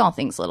you like all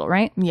things little,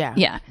 right? Yeah.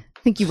 Yeah. I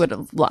think you would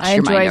have lost I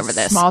your mind enjoy over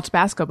this. small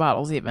Tabasco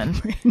bottles even.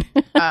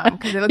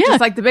 Because they look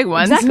just like the big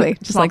ones. Exactly.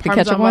 Just Small like the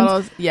Parmesan ketchup ones.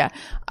 bottles. Yeah.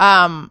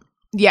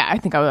 Yeah, I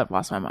think I would have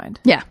lost my mind.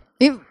 Yeah.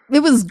 It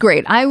was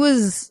great. I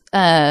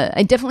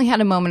definitely had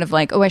a moment of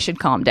like, oh, I should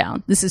calm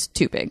down. This is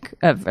too big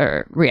of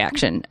a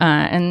reaction.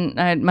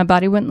 My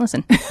body wouldn't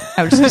listen.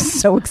 I was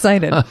just so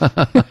excited.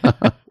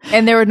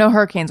 And there were no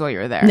hurricanes while you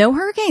were there. No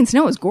hurricanes.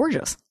 No, it was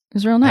gorgeous. It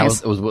was real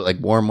nice. It was like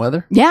warm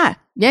weather. Yeah.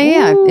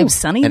 It was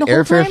sunny And the whole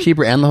airfare's time.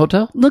 cheaper and the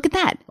hotel? Look at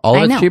that. All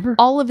of I it's know. cheaper?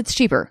 All of it's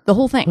cheaper. The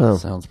whole thing.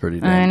 Sounds pretty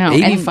good. I know.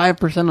 And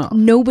 85% off.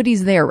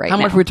 Nobody's there right How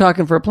now. much are we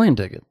talking for a plane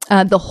ticket?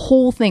 The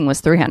whole thing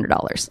was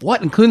 $300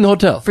 What, including the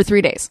hotel? for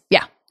 3 days.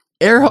 Yeah.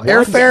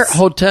 Airfare, Yes.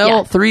 hotel,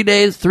 Yeah. 3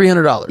 days,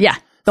 $300. Yeah.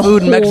 The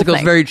Food in whole Mexico is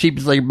thing. very cheap.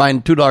 It's like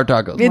buying $2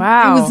 tacos. It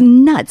Wow. was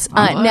nuts.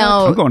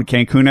 Now, I'm going to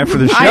Cancun after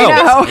the show. I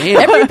know. Damn.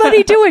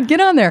 everybody do it. Get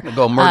on there.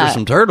 Go murder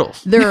some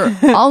turtles. They're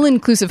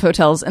all-inclusive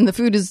hotels, and the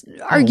food is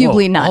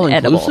arguably not All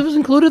edible. inclusive is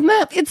included in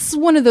that? It's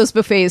one of those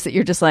buffets that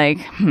you're just like,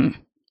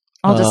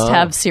 I'll just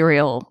have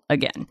cereal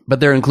again.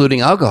 But they're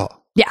including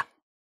alcohol. Yeah.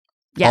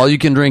 Yeah. All you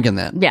can drink in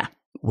that. Yeah.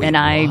 And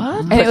I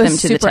And put it them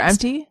was to the super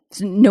test. empty?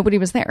 So nobody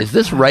was there. Is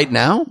this right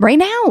now? Right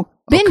now.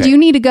 Ben, Okay. do you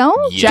need to go?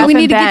 Jeff Do we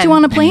and need to get Ben. you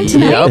on a plane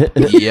tonight?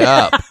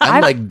 Yep.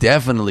 I'm like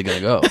definitely going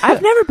to go.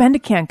 I've never been to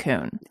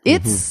Cancun.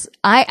 It's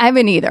I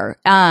haven't either.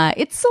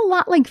 It's a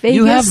lot like Vegas.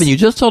 You haven't. You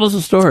just told us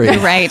a story. You're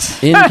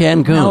right. In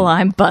Cancun. Oh,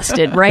 I'm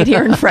busted right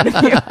here in front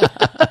of you.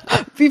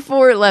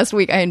 Before last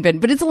week, I hadn't been,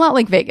 but it's a lot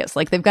like Vegas.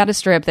 Like they've got a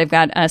strip, they've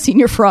got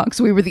Senior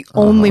Frogs. We were the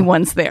only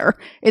ones there.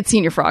 It's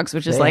Senior Frogs,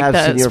 which is They like have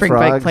the Senior spring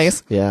break Frogs.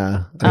 place,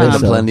 Yeah. There's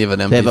plenty of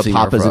an empty They have a Senior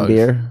Papa's and Frogs.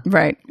 beer.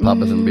 right?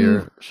 Papa's and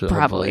beer. Sure,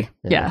 Probably,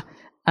 hopefully. yeah.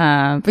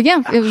 But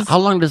yeah, it was. How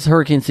long does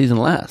hurricane season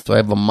last? Do I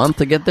have a month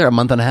to get there? A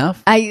month and a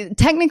half? I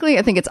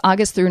think it's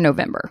August through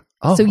November,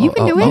 Oh, so you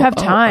can do it. You have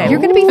time. You're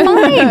going to be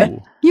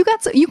fine.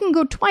 You can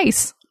go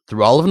twice.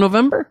 Through all of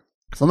November?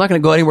 So I'm not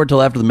going to go anywhere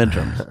till after the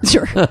midterms.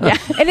 Sure. Yeah.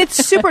 And it's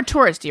super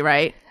touristy,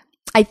 right?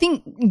 I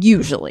think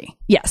usually,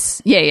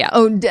 yes. Yeah.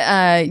 Oh,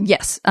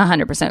 yes,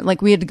 100%.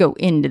 Like we had to go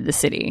into the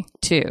city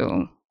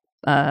to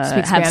Speak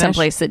have Spanish? some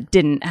place that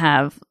didn't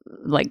have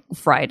like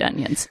fried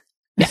onions.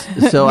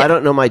 So I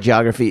don't know my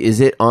geography. Is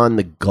it on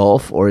the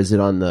Gulf or is it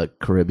on the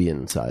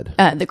Caribbean side?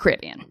 The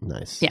Caribbean.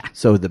 Nice. Yeah.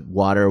 So the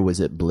water, was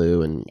it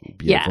blue and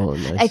beautiful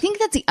and Yeah. nice? I think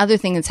that's the other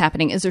thing that's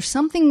happening is there's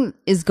something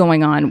is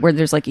going on where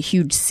there's like a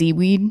huge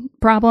seaweed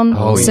problem.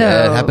 Oh, So-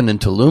 yeah. It happened in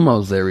Tulum. I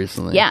was there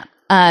recently. Yeah.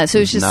 So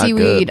it's just Not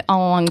seaweed good.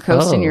 all along the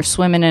coast and Oh. you're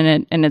swimming in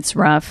it and it's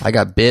rough. I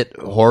got bit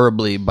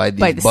horribly by these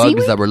By the bugs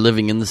seaweed? that were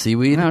living in the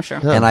seaweed. Oh, sure.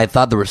 And I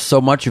thought there was so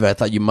much of it. I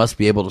thought you must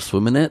be able to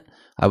swim in it.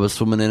 I was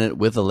swimming in it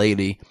with a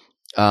lady,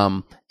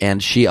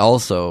 and she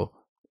also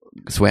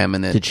swam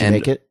in it. Did she and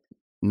make it?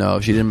 No,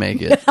 she didn't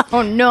make it.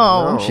 Oh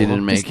no. She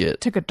didn't make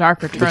it. Took a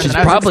darker turn. Which is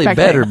than I was probably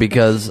expecting. better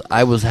because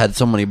I had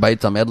so many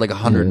bites on me. I had like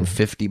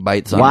 150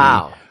 bites on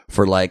Wow. me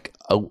for like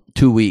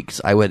 2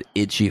 weeks. I had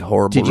itchy,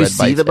 horrible Did you red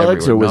see bites the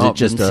bugs, everywhere. or was No, it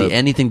just didn't a- see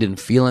anything, didn't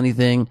feel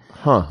anything.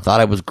 Huh. Thought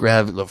I was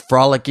having a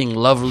frolicking,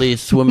 lovely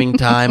swimming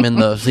time in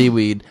the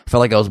seaweed. Felt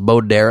like I was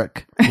Bo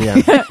Derek.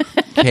 Yeah.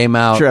 Came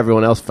out. I'm sure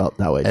everyone else felt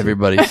that way. Too.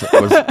 Everybody was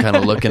kind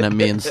of looking at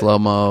me in slow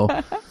mo,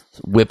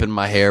 whipping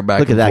my hair back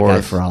Look at and that forth.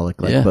 guy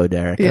frolic like Bo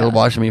Derek. They were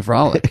watching me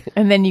frolic.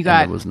 And then you And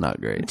got it was not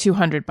great.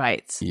 200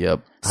 bites.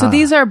 Yep. So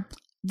these are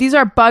these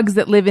are bugs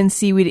that live in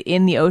seaweed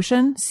in the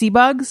ocean. Sea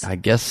bugs. I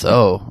guess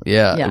so.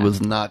 Yeah, Yeah. it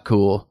was not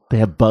cool. They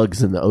have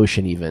bugs in the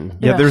ocean even.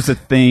 Yeah, there's a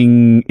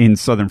thing in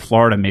southern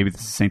Florida, maybe it's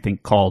the same thing,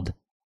 called,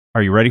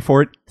 are you ready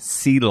for it?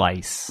 Sea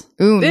lice.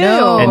 Ooh, Ew.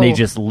 no. And they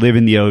just live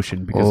in the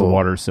ocean because the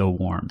water is so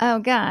warm. Oh,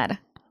 God.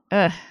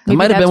 Ugh. That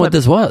might have that's been what what-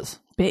 this was.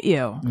 Bit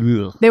you.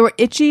 Ugh. They were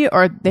itchy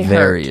or they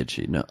Very hurt.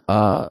 itchy. No,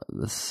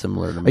 that's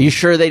similar to Are me. you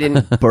sure they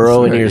didn't burrow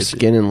into Very your itchy.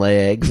 skin and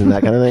lay eggs and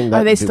that kind of thing? Are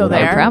That'd they be still what I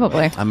there? would-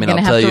 Probably. I mean, You're going I'll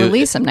to have tell to you-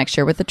 release them next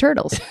year with the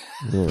turtles.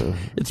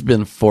 It's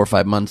been 4 or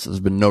 5 months. There's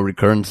been no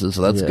recurrences,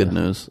 so that's Yeah. good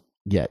news.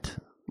 Yet.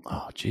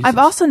 Oh, Jesus. I've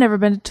also never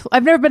been to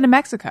I've never been to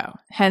Mexico.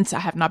 Hence, I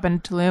have not been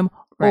to Tulum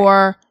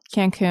or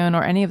Cancun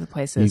or any of the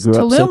places. You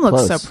grew up so Tulum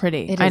looks close. so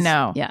pretty. It I is-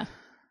 know. Yeah.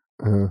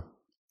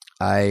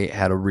 I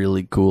had a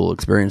really cool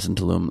experience in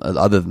Tulum.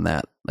 Other than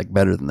that, like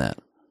better than that,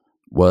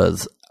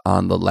 was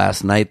on the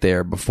last night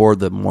there before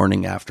the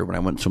morning after when I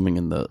went swimming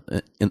in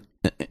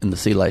the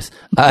sea lice.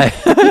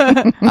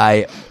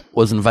 I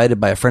was invited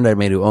by a friend I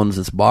made who owns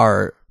this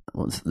bar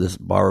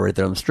right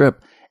there on the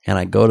strip, and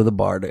I go to the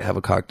bar to have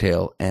a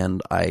cocktail,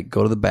 and I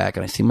go to the back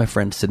and I see my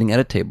friend sitting at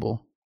a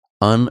table,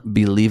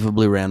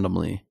 unbelievably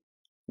randomly,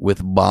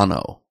 with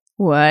Bono.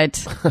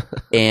 What?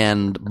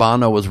 And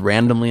Bono was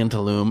randomly in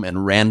Tulum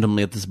and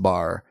randomly at this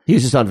bar. He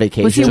was just on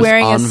vacation. Was he Just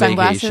wearing on his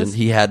sunglasses? vacation.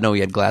 He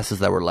had glasses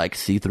that were like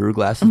see-through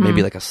glasses,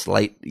 maybe like a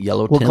slight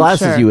yellow well, tint.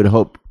 glasses Sure. you would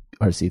hope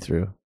are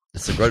see-through.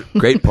 It's a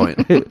great point.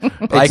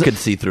 I could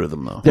see through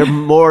them though. They're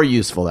more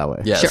useful that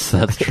way. Yes,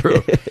 that's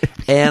true.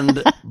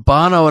 And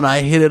Bono and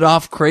I hit it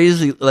off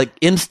crazy. Like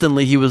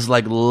instantly, he was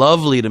like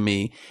lovely to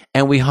me,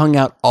 and we hung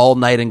out all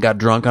night and got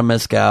drunk on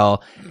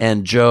mezcal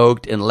and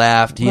joked and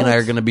laughed. He and I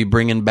are going to be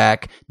bringing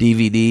back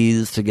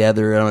DVDs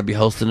together. I'm going to be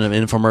hosting an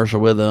infomercial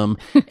with him,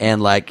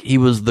 and like he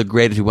was the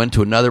greatest. We went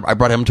to I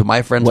brought him to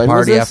my friend's When was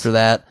party this? after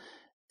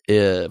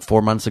that,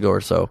 4 months ago or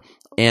so,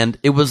 and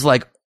it was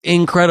like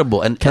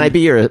incredible. And Can I be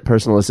your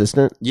personal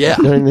assistant? Yeah.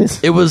 During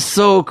this? It was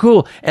so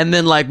cool. And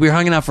then like we were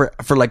hanging out for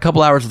like a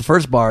couple hours at the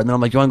first bar, and then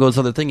I'm like, you want to go to this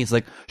other thing? He's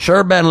like,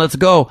 sure, Ben, let's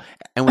go.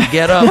 And we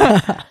get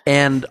up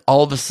and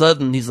all of a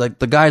sudden he's like,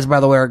 the guys, by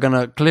the way, are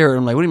gonna clear it.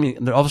 I'm like, what do you mean?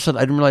 And then all of a sudden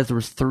I didn't realize there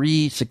was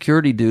 3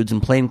 security dudes in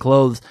plain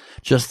clothes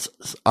just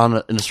in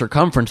a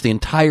circumference the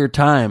entire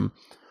time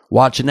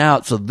watching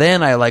out. So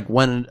then I like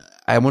once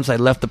I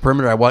left the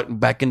perimeter, I walked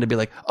back in to be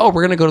like, oh,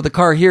 we're gonna go to the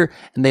car here,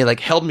 and they like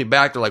held me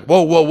back. They're like,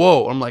 whoa, whoa,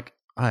 whoa. I'm like,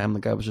 hi, I'm the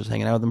guy who was just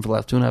hanging out with him for the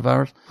last 2.5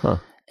 hours. Huh.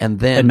 And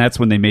then And that's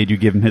when they made you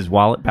give him his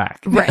wallet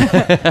back.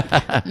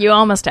 You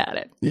almost had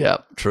it. yeah,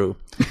 true.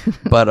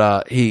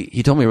 But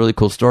he told me a really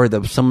cool story that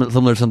was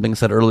similar to something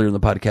said earlier in the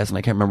podcast, and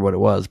I can't remember what it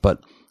was.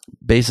 But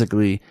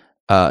basically,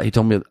 he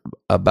told me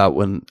about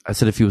when I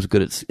said if he was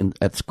good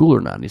at school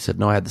or not. And he said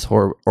no, I had this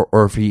horror,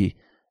 or if he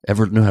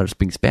ever knew how to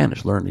speak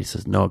Spanish, learned. He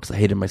says no, because I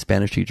hated my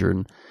Spanish teacher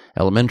in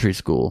elementary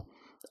school.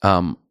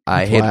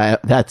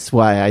 That's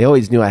why I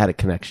always knew I had a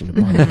connection to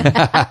Bono.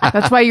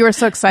 That's why you were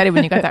so excited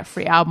when you got that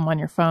free album on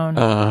your phone.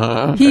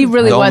 Uh-huh. He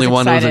really The was only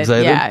one who was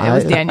excited. excited? Yeah, it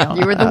was Daniel.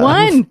 You were the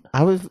one.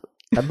 I'm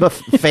a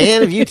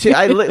fan of you too.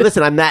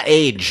 Listen, I'm that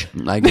age.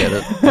 I get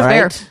it. All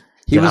right.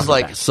 He was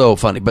like so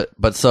funny,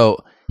 but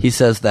so he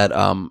says that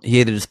he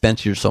hated his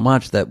Spanish teacher so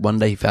much that one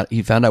day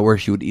he found out where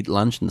she would eat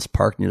lunch in this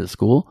park near the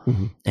school,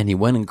 and he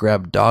went and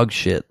grabbed dog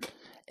shit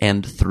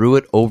and threw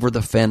it over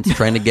the fence,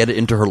 trying to get it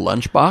into her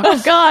lunchbox.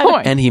 Oh,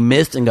 God. And he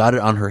missed and got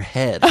it on her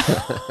head,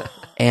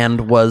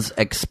 and was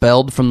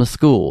expelled from the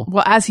school.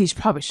 Well, as he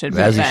probably should be.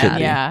 As he then, should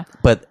be. Yeah.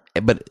 But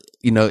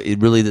you know, it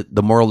really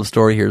the moral of the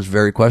story here is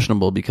very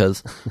questionable,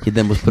 because he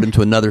then was put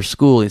into another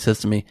school. He says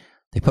to me,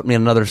 they put me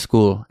in another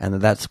school, and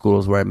that school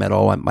is where I met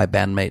all my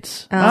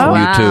bandmates. Oh, You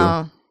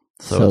wow. too.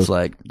 So it's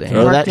like, damn,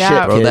 Throw that Worked shit.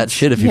 out. throw that kids.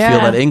 shit if you Yeah. feel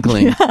that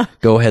inkling.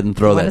 Go ahead and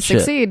throw Want to that shit.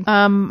 succeed.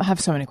 I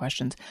have so many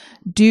questions.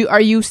 Are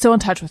you still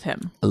in touch with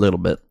him? A little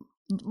bit.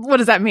 What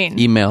does that mean?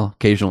 Email,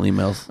 occasional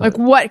emails. Like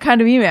what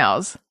kind of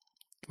emails?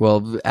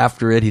 Well,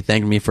 after it, he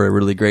thanked me for a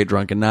really great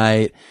drunken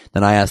night.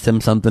 Then I asked him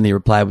something. He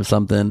replied with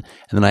something. And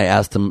then I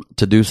asked him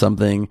to do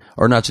something,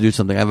 or not to do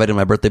something. I invited him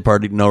to my birthday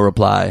party. No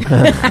reply.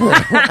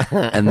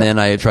 And then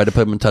I tried to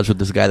put him in touch with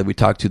this guy that we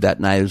talked to that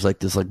night. It was like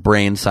this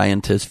brain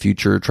scientist,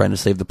 future, trying to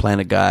save the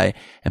planet guy,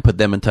 and put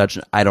them in touch.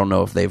 I don't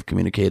know if they've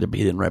communicated, but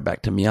he didn't write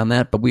back to me on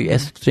that. But we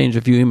exchanged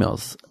a few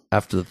emails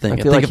after the thing. I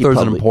feel think like if he there was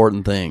an probably-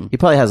 important thing, He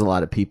probably has a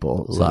lot of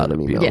people. a lot of sending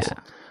him people. emails.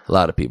 Yeah. A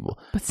lot of people.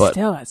 But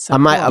still, that's so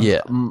I'm- cool.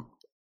 Yeah.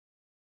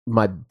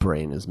 My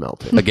brain is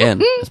melting. Again,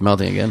 it's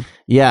melting again.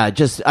 Yeah,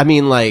 just I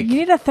mean, like, You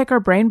need a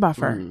thicker brain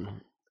buffer.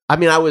 I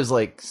mean, I was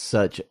like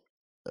such.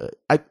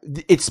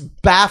 It's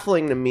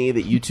baffling to me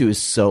that U2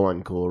 is so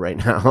uncool right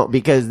now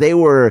because they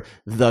were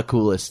the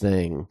coolest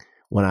thing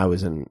when I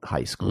was in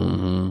high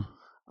school.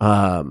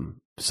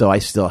 So I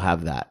still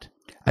have that.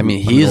 I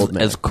mean, I'm an he's old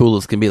man. as cool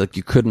as can be. Like,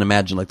 you couldn't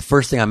imagine. Like, the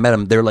first thing I met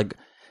him, they're like,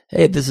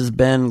 "Hey, this is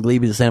Ben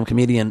Glebe, the stand-up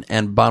comedian."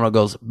 And Bono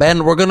goes,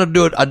 "Ben, we're gonna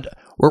do it.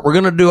 we're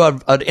going to do an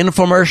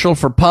infomercial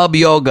for pub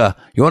yoga.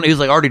 He's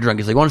like already drunk.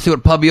 He's like, you want to see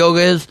what pub yoga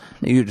is?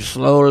 And you just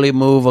slowly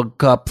move a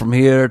cup from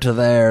here to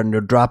there and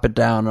you drop it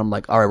down. And I'm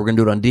like, all right, we're going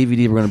to do it on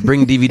DVD. We're going to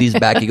bring DVDs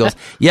back. He goes,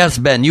 yes,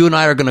 Ben, you and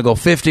I are going to go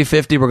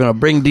 50-50. We're going to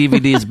bring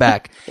DVDs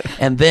back.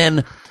 And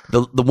then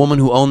the woman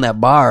who owned that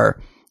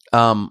bar,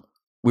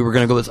 we were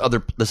going to go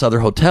to this other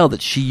hotel that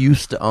she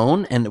used to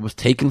own, and it was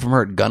taken from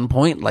her at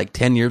gunpoint like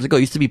 10 years ago. It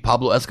used to be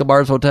Pablo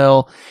Escobar's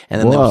hotel,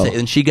 and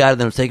then she got it,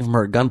 and it was taken from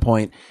her at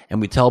gunpoint, and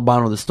we tell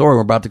Bono the story.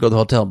 We're about to go to the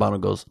hotel, and Bono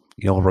goes,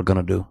 you know what we're going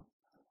to do?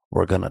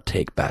 We're going to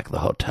take back the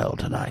hotel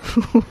tonight.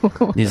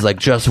 He's like,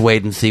 just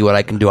wait and see what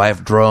I can do. I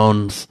have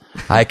drones.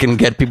 I can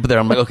get people there.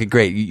 I'm like, okay,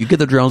 great. You get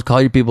the drones, call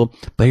your people.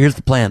 But here's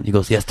the plan. He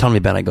goes, yes, tell me,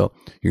 Ben. I go,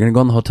 you're going to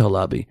go in the hotel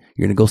lobby.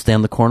 You're going to go stand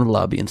in the corner of the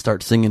lobby and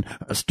start singing,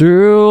 I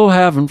still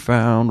haven't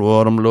found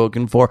what I'm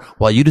looking for.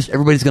 While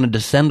everybody's going to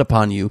descend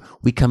upon you.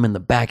 We come in the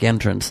back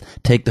entrance,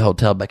 take the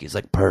hotel back. He's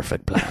like,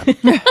 perfect plan.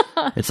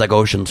 It's like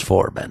Ocean's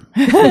 4, Ben.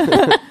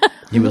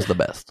 He was the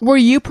best. Were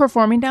you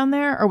performing down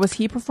there, or was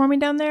he performing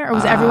down there, or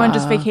was everyone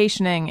just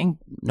vacationing? And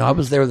no, I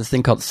was there with this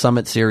thing called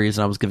Summit Series,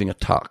 and I was giving a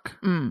talk.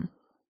 I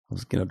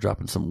was,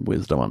 dropping some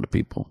wisdom onto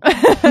people.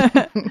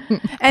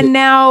 And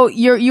now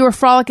you were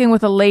frolicking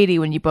with a lady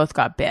when you both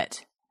got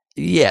bit.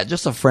 Yeah,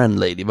 just a friend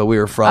lady, but we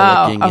were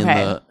frolicking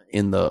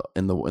in the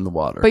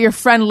water. But your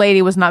friend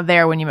lady was not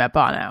there when you met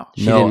Bono.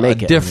 She didn't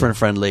make a different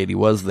friend lady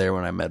was there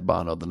when I met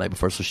Bono the night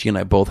before. So she and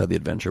I both had the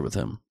adventure with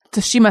him. So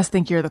she must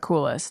think you're the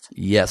coolest.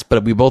 Yes,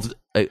 but we both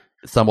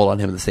stumbled on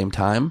him at the same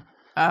time.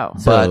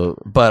 Oh.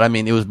 But I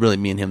mean, it was really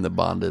me and him that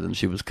bonded, and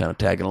she was kind of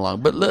tagging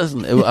along. But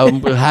listen,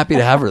 I'm happy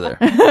to have her there.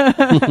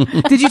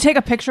 Did you take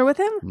a picture with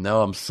him?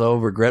 No, I'm so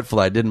regretful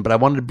I didn't, but I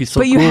wanted to be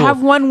so cool. But you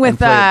have one with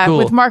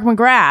Mark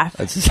McGrath.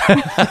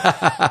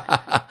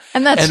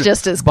 And that's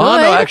just as good.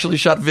 Bono actually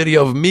shot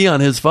video of me on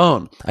his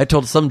phone. I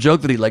told some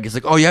joke that he liked. He's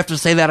like, oh, you have to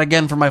say that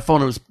again for my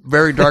phone. It was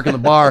very dark in the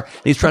bar.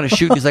 And he's trying to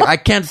shoot. And he's like, I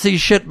can't see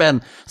shit,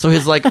 Ben. So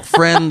his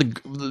friend,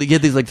 he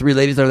had these 3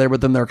 ladies that are there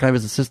with him. They were kind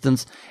of his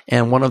assistants.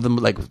 And one of them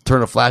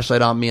turned a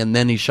flashlight on me, and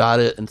then he shot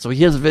it. And so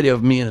he has a video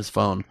of me and his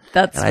phone.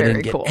 That's and very I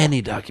didn't cool. get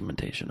any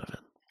documentation of it.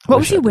 What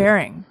was he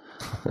wearing?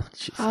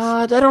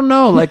 I don't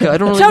know. I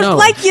don't really know.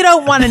 Like you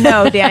don't want to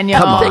know, Daniel.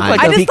 Come on,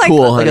 I just be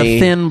cool, like honey. a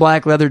thin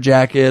black leather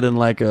jacket and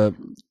a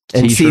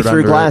and t-shirt see-through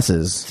under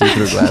glasses.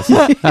 See-through glasses.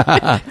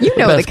 You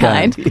know the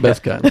kind. The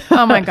best kind.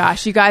 Oh my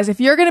gosh, you guys, if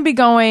you're going to be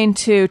going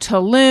to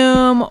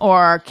Tulum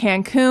or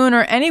Cancun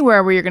or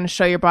anywhere where you're going to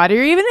show your body,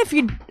 or even if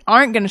you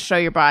aren't going to show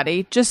your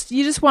body,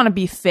 you just want to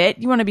be fit,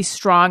 you want to be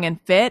strong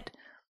and fit,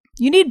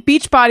 you need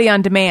Beachbody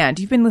On Demand.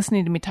 You've been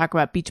listening to me talk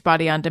about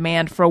Beachbody On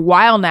Demand for a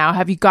while now.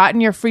 Have you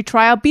gotten your free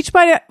trial?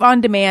 Beachbody On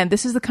Demand,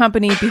 this is the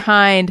company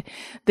behind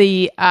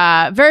the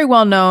very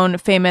well-known,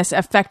 famous,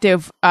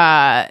 effective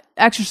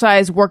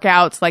exercise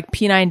workouts like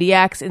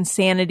P90X,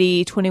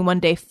 Insanity, 21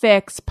 Day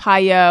Fix,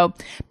 PiYo.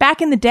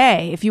 Back in the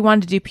day, if you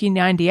wanted to do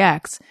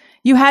P90X,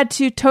 you had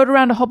to tote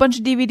around a whole bunch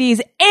of DVDs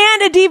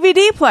and a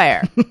DVD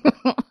player.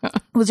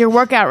 It was your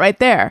workout right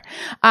there.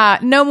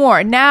 No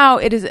more. Now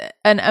it is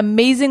an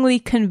amazingly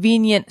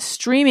convenient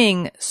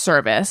streaming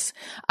service.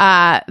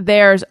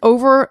 There's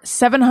over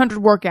 700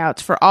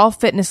 workouts for all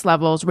fitness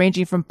levels,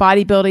 ranging from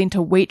bodybuilding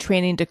to weight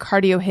training to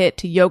cardio hit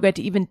to yoga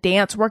to even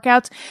dance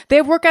workouts. They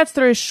have workouts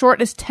that are as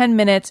short as 10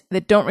 minutes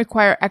that don't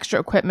require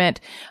extra equipment.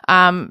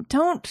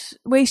 Don't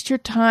waste your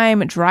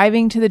time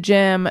driving to the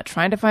gym,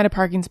 trying to find a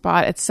parking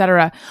spot,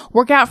 etc.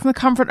 Work out from the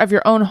comfort of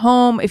your own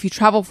home. If you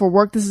travel for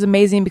work, this is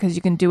amazing because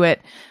you can do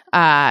it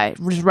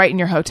just right in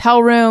your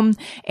hotel room.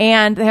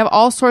 And they have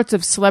all sorts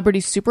of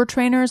celebrity super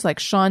trainers like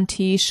Shaun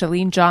T,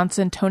 Chalene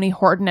Johnson, Tony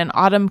Horton, and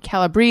Autumn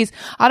Calabrese.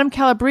 Autumn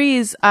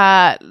Calabrese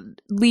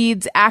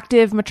leads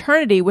Active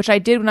Maternity, which I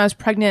did when I was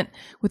pregnant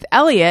with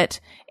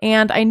Elliot,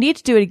 and I need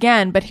to do it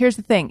again. But here's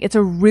the thing: it's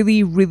a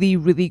really, really,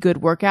 really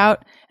good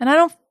workout, and I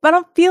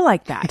don't feel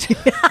like that.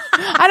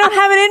 I don't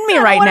have it in me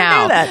right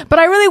now, but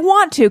I really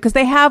want to because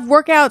they have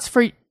workouts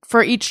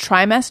for each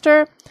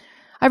trimester.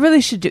 I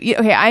really should do.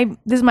 Okay,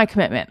 this is my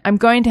commitment. I'm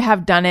going to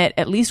have done it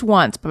at least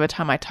once by the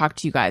time I talk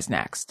to you guys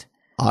next.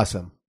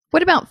 Awesome.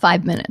 What about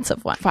 5 minutes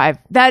of one? I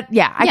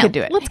could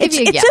do it. Let's give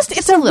you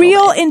It's a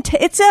real,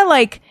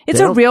 it's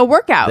a real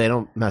workout. They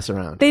don't mess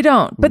around. They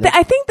don't. But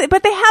I think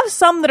but they have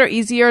some that are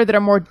easier, that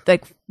are more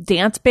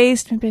dance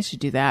based. Maybe I should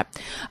do that.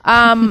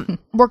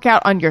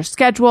 Workout on your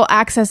schedule,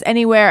 access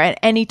anywhere at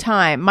any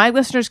time. My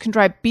listeners can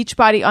try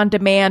Beachbody On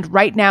Demand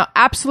right now,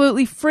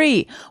 absolutely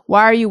free.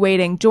 Why are you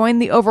waiting? Join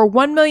the over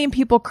 1 million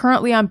people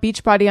currently on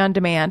Beachbody On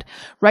Demand.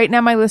 Right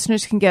now, my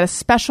listeners can get a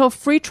special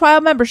free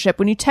trial membership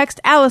when you text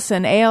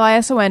Allison,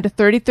 ALISON, to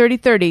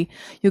 303030.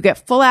 You'll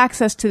get full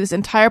access to this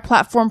entire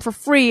platform for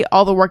free.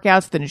 All the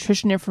workouts, the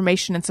nutrition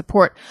information, and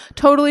support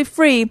totally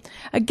free.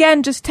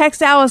 Again, just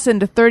text Allison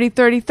to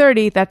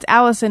 303030. That's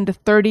Allison to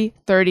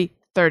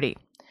 303030.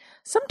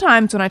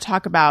 Sometimes when I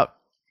talk about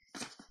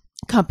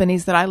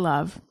companies that I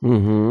love,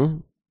 all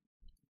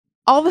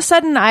of a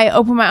sudden I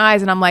open my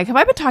eyes and I'm like, have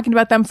I been talking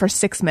about them for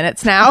 6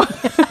 minutes now?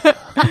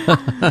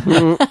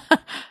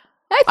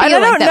 I feel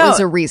like that know. was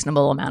a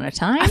reasonable amount of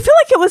time. I feel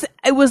like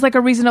it was like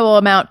a reasonable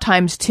amount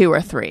times 2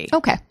 or 3.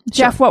 Okay.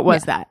 Jeff, what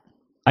was that?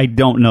 I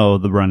don't know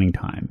the running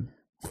time.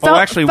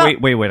 Actually,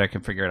 wait. I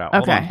can figure it out.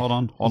 Okay. Hold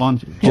on.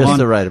 Just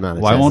the right amount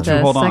of Why time. won't you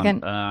Just hold a on?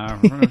 second.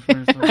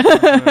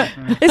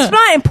 It's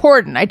not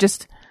important.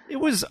 It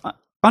was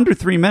under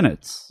 3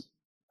 minutes.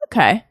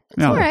 Okay.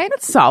 Yeah. All right.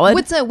 That's solid.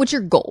 What's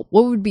your goal?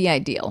 What would be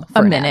ideal? For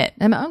A an minute.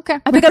 ad? Okay.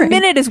 I think a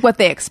minute is what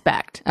they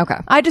expect. Okay.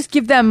 I just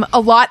give them a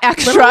lot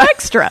extra. Little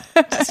extra.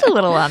 Just a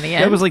little on the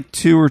end. It was like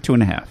 2 or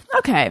 2.5.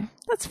 Okay.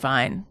 That's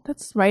fine.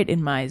 That's right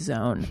in my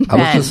zone. I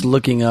was Ben, just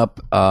looking up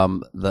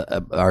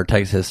our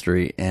text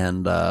history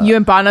and you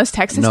and Bono's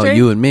text history? no,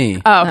 you and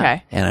me. Oh,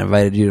 okay. And I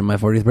invited you to my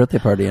 40th birthday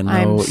party, and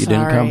I'm no, you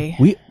didn't sorry.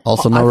 come. We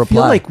Also, no I reply.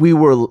 feel like we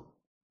were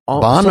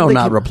Bono something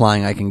not came-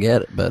 replying. I can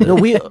get it, but No,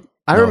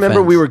 I No remember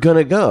offense. we were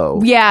gonna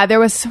go. Yeah, there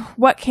was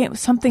something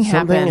Something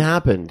happened.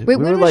 happened. Wait,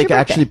 we when were was like your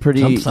actually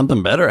pretty.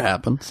 something better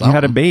happened. You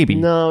had a baby.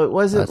 No, it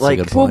wasn't That's a like.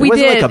 good point. Well, we it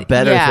wasn't did, like a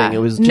better yeah. thing.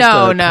 It was just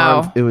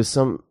No. it was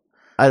some.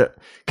 I don't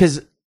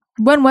because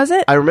When was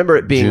it? I remember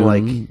it being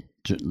like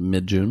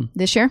mid-June.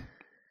 This year?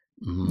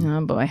 Mm-hmm.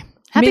 Oh, boy.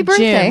 Happy Mid-June.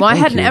 birthday. Well, I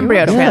had Thank an you. embryo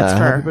Yeah,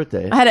 transfer. happy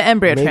birthday. I had an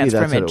embryo Maybe transfer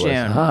that's what it was.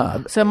 mid-June.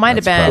 Ah, So it might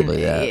have that's been,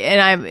 probably that.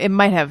 and it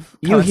might have.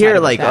 you hear coincided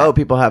with like that.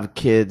 people have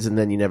kids and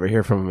then you never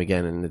hear from them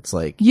again and it's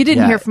like You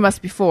didn't yeah. hear from us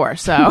before,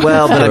 so.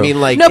 Well, but I mean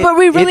like no, but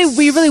we it's-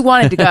 really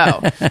wanted to go.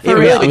 it Yeah,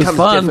 really it was becomes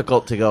fun.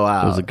 difficult to go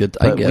out. was a good-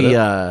 I but get we, it.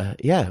 I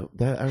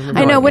remember.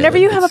 I know, get whenever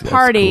it. you have a That's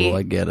party cool,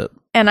 I get it.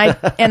 and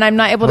I'm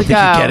not able to go.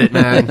 Get it,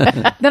 man.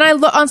 Then I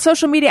look on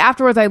social media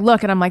afterwards. I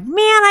look and I'm like, man,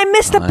 I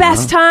missed the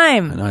best I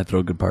time. know I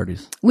throw good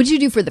parties. What'd you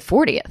do for the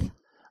 40th?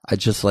 I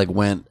just like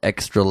went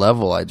extra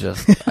level. I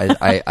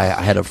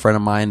had a friend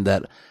of mine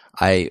that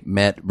I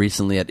met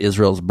recently at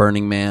Israel's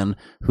Burning Man,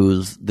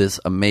 who's this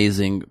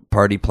amazing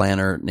party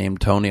planner named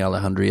Tony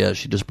Alejandria.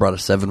 She just brought a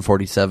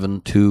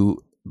 747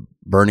 to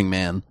Burning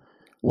Man.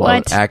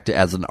 What? Act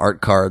as an art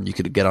card. You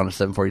could get on a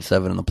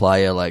 747 in the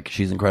playa. Like,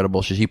 she's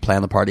incredible. She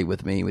planned the party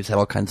with me. We just had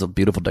all kinds of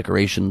beautiful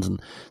decorations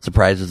and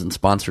surprises and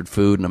sponsored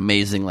food and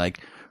amazing, like,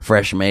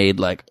 fresh made,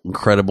 like,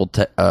 incredible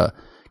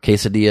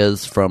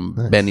quesadillas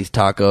from Benny's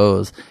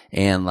Tacos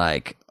and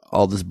like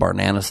all this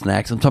Barnana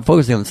snacks. I'm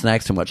focusing on the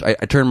snacks too much. I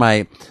turned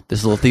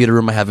this little theater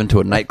room I have into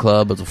a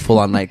nightclub. It was a full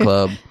on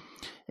nightclub.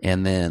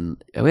 And then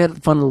we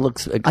had fun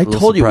looks. I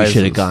told you we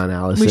should have gone,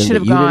 Allison. We should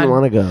have but you gone. didn't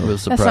want to go. It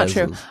was That's surprises.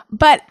 not true.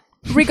 But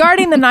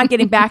regarding the not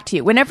getting back to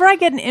you, whenever I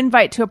get an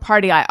invite to a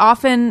party,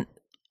 I'm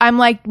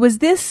like, was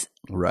it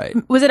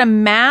a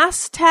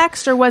mass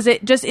text or was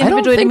it just I don't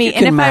individually think to me? you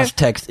can mass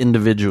text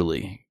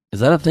individually. Is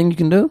that a thing you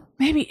can do?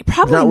 Maybe,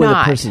 probably Not not. with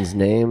a person's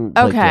name.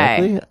 like, Okay.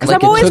 directly. Because Like,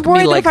 I'm it always took me,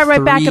 worried that like, if I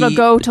write back, it'll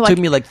go to It like. took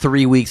me like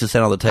 3 weeks to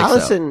send all the texts out.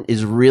 Allison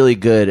is really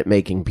good at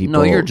making people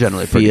No, you're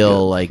generally pretty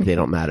feel good. like they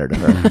don't matter to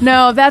her.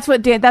 No, that's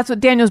what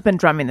Daniel's been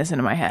drumming this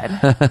into my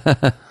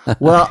head.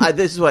 Well,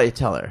 this is what I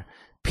tell her.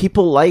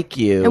 People like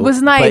you. It was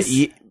nice.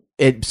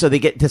 But so they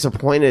get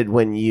disappointed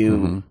when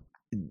you.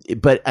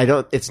 But I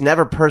don't. It's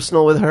never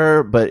personal with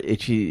her.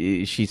 But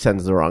she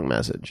sends the wrong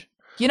message.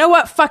 You know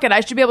what? Fuck it. I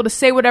should be able to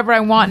say whatever I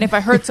want, and if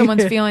I hurt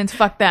someone's feelings,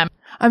 fuck them.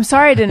 I'm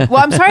sorry I didn't.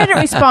 Well, I'm sorry I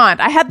didn't respond.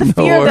 I had the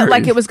fear that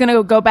like worries. it was going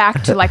to go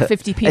back to like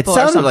 50 It people or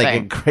sounded something.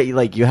 like a great.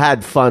 Like you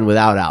had fun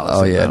without Allison.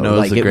 Oh yeah, though. no,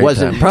 like it was a great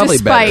wasn't time. Probably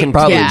Despite- better.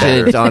 Probably yeah.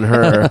 contingent better. on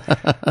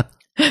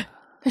her.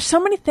 There's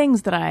so many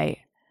things that I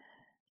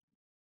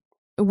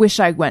wish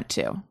I went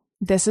to.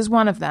 This is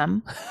one of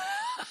them.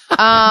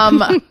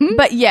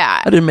 But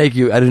yeah, I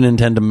didn't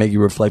intend to make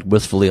you reflect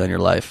wistfully on your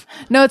life.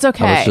 no, it's I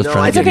okay. was just No,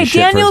 trying It's to give okay. you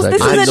shit for a Daniel's.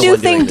 This second. I'm is a the new one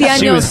thing doing this. She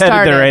Daniel was headed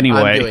started. there I'm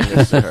anyway. doing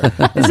this to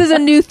her. This is a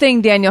new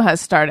thing Daniel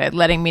has started,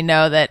 letting me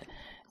know that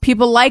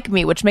people like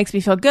me, which makes me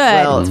feel good.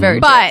 Well, it's very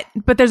but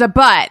there's a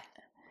but.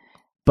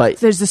 But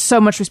There's just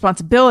so much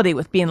responsibility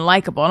with being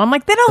likable, and I'm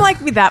like, they don't like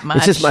me that much.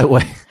 it's just my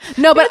way.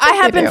 No, but I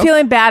have they been do.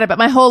 feeling bad about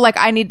my whole like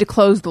I need to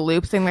close the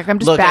loop thing. Like I'm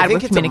just Look, I bad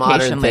think with it's a modern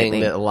communication thing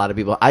lately. that a lot of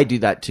people. I do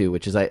that too,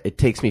 which is it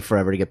takes me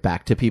forever to get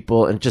back to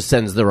people, and it just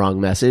sends the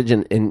wrong message.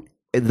 And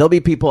there'll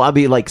be people I'll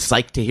be like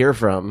psyched to hear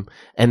from,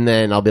 and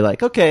then I'll be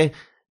like, okay,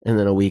 and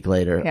then a week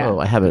later, Yeah. oh,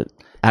 I haven't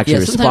actually Yeah,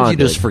 sometimes responded.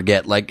 you just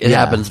forget. Like it Yeah.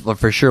 happens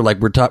for sure. Like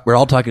we're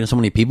all talking to so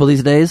many people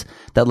these days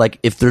that like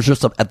if there's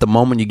just at the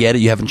moment you get it,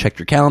 you haven't checked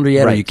your calendar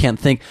yet, or Right. you can't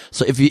think.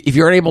 So if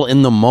you're unable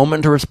in the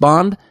moment to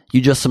respond, you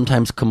just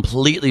sometimes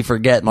completely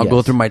forget. And I'll go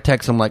Yes. through my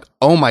text. I'm like,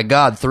 oh my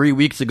god, 3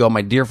 weeks ago,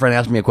 my dear friend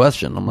asked me a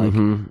question. I'm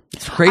like,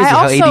 it's crazy I how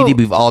also ADD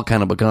we've all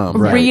kind of become.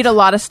 read a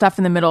lot of stuff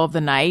in the middle of the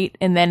night,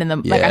 and then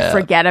like I Yeah.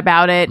 forget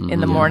about it in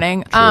the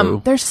morning.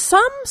 true. There's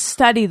some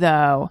study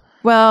though.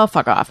 Well,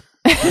 fuck off.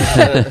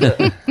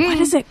 What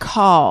is it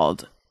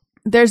called?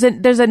 There's a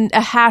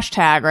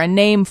hashtag or a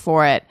name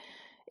for it.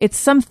 It's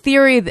some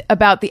theory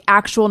about the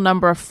actual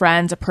number of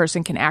friends a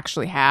person can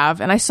actually have.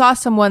 And I saw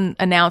someone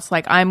announce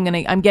like, I'm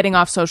getting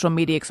off social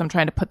media because I'm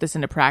trying to put this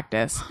into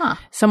practice. Huh.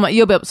 Someone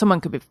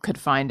could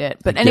find it.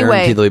 But anyway,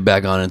 guarantee they'll be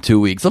back on in 2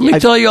 weeks. Let me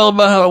tell you all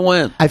about how it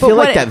went. I feel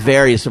like that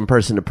varies from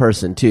person to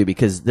person too,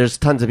 because there's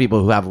tons of people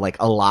who have like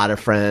a lot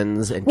of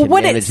friends and can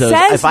manage those.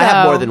 If I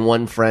have more than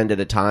one friend at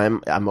a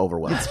time, I'm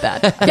overwhelmed. It's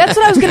bad. That's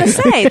what I was going to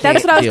say.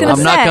 That's what I was going to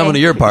say. I'm not coming to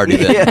your party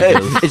then.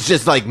 It's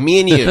just like me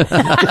and you.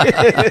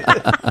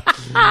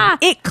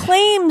 It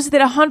claims that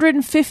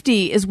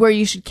 150 is where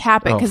you should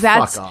cap it because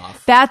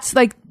fuck that's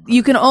like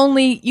you can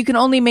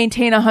only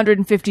maintain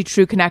 150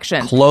 true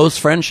connections. Close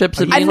friendships.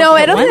 I know.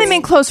 I don't think they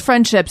mean close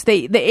friendships.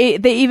 They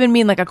even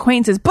mean like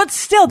acquaintances. But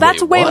still,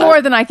 that's way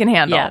more than I can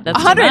handle. Yeah, that's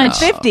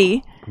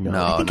 150.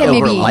 No, I think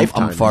over a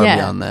lifetime. I'm far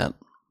beyond that.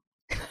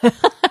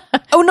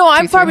 Oh no,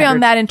 I'm far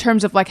beyond that in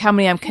terms of like how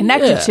many I'm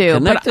connected to.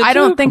 But I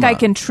don't think I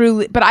can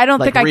truly. But I don't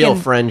like think I real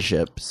can.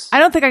 friendships. I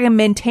don't think I can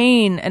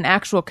maintain an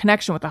actual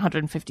connection with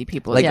 150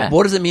 people. Like,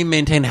 what does it mean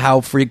maintain?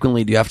 How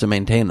frequently do you have to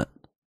maintain it?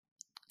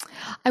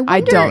 I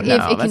wonder don't know.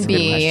 if it That's can a good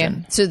be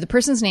question. so the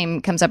person's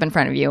name comes up in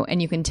front of you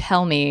and you can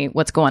tell me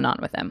what's going on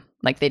with them.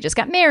 Like they just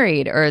got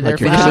married or they're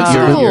finishing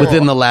school.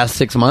 Within the last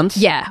 6 months?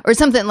 Yeah, or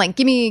something like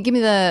give me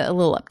a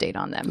little update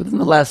on them. Within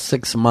the last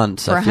 6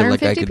 months, For I feel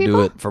like I 150 could people?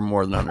 do it for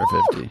more than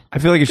 150. I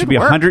feel like it should be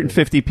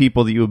 150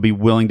 people that you would be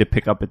willing to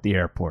pick up at the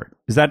airport.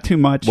 Is that too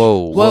much?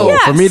 Whoa.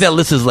 Yes. For me, that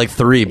list is like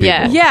 3 people.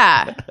 Yeah.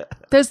 Yeah,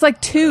 there's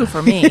like 2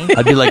 for me.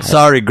 I'd be like,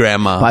 sorry,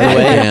 Grandma. By the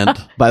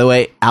I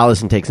way, can't.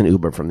 Allison takes an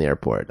Uber from the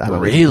airport. I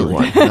don't Really? do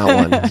one.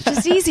 Not one. It's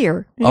just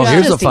easier. Oh, It's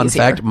here's a just fun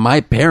easier. fact.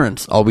 My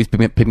parents always pick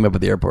me up at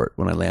the airport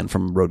when I land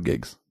from road gigs.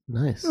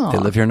 Nice. They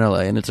live here in LA,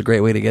 and it's a great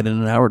way to get in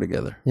an hour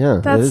together.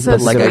 Yeah, That's it is so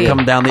nice. Like sweet. I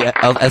come down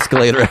the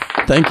escalator.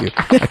 Thank you.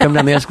 I come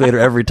down the escalator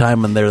every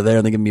time, and they're there,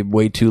 and they give me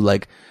way too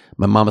like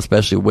my mom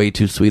especially way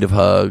too sweet of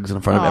hugs in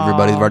front of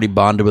everybody. They've already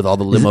bonded with all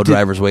the limo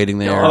drivers waiting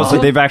there. Oh, so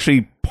they've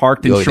actually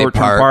parked in They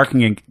short-term park.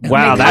 parking. And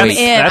wow, They come that's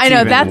in. I know,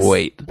 even that's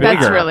wait.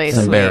 that's bigger. really It's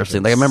sweet.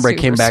 embarrassing. Like I remember I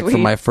came Super back sweet.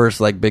 from my first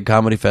like big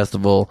comedy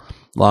festival,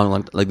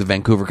 long like the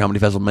Vancouver Comedy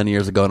Festival many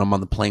years ago, and I'm on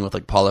the plane with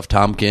like Paul F.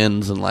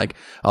 Tompkins and like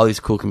all these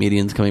cool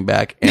comedians coming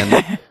back, and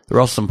there were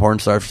also some porn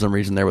stars for some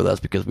reason there with us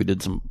because we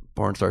did some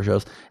porn star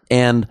shows,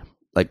 and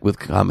like with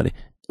comedy,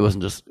 I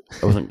wasn't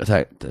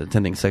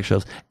attending sex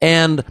shows,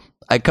 and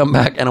I come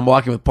back and I'm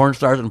walking with porn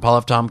stars and Paul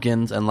F.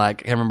 Tompkins and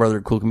like I can't remember other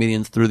cool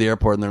comedians through the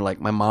airport, and they're like,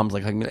 my mom's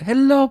like hugging me, like,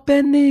 hello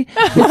Benny,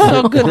 it's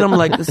so good, and I'm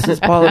like, this is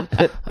Paul.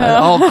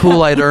 All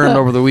cool I'd earned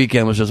over the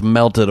weekend was just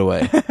melted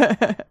away.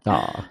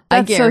 Aw.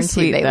 I That's so guarantee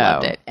sweet, they though.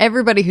 loved it.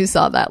 Everybody who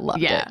saw that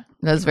loved Yeah. it.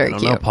 That was very I don't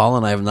cute. know. Paul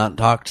and I have not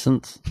talked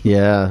since.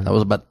 Yeah. That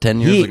was about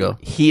 10 years ago.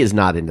 He is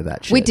not into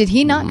that shit. Wait, did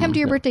he not come to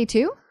your birthday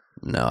too?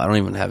 No, I don't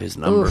even have his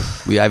number.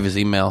 I have his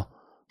email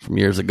from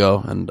years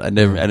ago, and I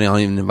don't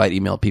even invite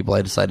email people.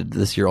 I decided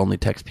this year only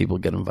text people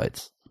get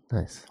invites.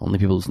 Nice. Only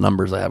people whose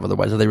numbers I have.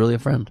 Otherwise, are they really a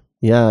friend?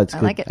 Yeah, it's I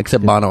good. like it.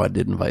 Except Bono, I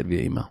did invite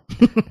via email.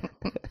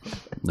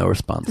 No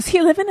response. Does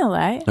he live in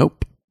LA?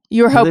 Nope.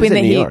 You were He lives hoping in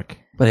that New he York.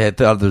 But I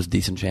thought there was a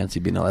decent chance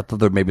he'd be in LA. I thought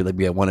there maybe like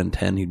be a 1 in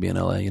 10 he'd be in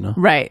LA. You know?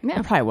 right. Yeah.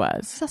 It probably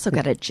was. He's also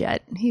got a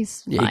jet.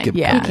 He's Yeah, he fine. could-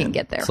 Yeah. He can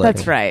get there. It's like-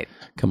 That's right.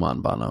 Come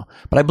on, Bono.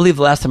 But I believe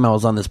the last time I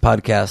was on this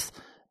podcast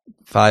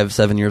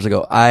 5-7 years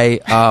ago,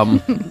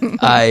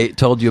 I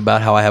told you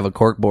about how I have a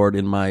corkboard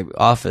in my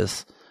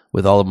office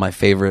with all of my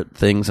favorite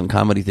things and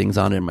comedy things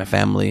on it in my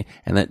family,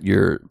 and that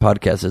your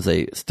podcast is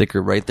a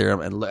sticker right there.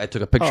 And look, I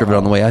took a picture of it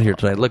on the way out here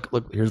tonight.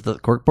 Look, here's the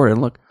corkboard,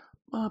 and look.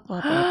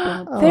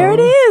 There it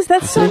is.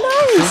 That's so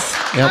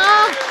nice. Yep.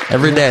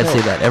 Every day I see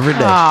that. Every day.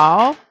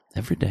 Oh,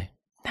 Every day.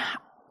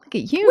 Look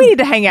at you. we need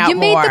to hang out You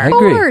more. made the I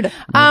agree. board.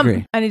 I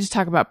agree. I need to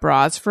talk about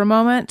bras for a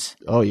moment.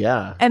 Oh,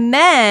 yeah. And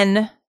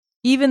then,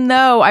 even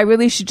though I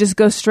really should just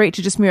go straight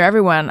to Just Mirror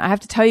Everyone, I have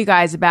to tell you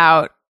guys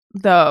about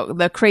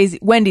the crazy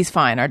Wendy's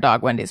fine. Our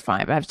dog Wendy's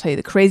fine. But I have to tell you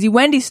the crazy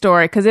Wendy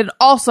story because it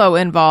also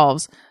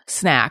involves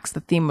snacks, the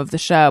theme of the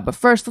show. But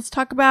first, let's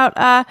talk about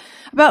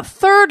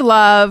Third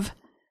Love.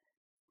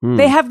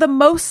 They have the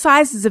most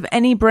sizes of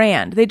any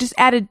brand. They just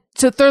added.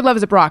 So Third Love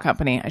is a bra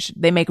company.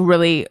 They make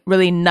really,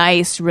 really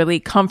nice,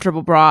 really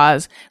comfortable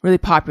bras, really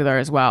popular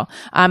as well.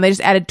 They just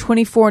added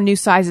 24 new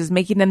sizes,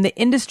 making them the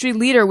industry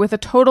leader with a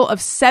total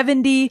of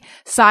 70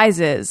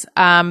 sizes.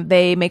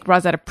 They make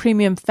bras out of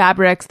premium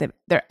fabrics.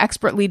 They're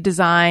expertly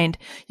designed.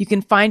 You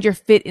can find your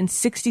fit in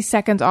 60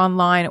 seconds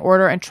online,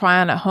 order and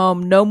try on at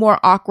home. No more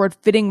awkward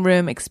fitting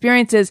room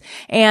experiences.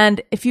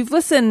 And if you've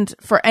listened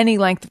for any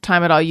length of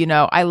time at all, you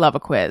know I love a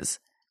quiz.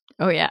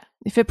 Oh, yeah.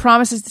 If it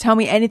promises to tell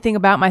me anything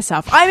about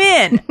myself, I'm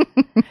in.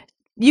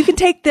 You can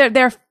take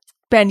their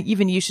Ben,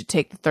 even you should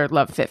take the Third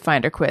Love Fit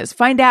Finder quiz.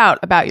 Find out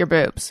about your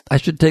boobs. I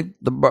should take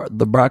the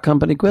bra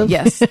company quiz?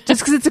 Yes,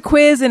 just because it's a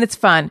quiz and it's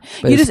fun.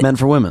 But You it's just meant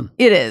for women.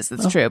 It is.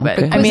 That's true. But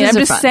okay. I mean, Quizzes I'm are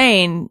just fun.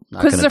 saying,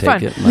 Not quizzes gonna are fun.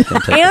 take it. I'm not gonna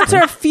take it. Answer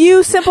a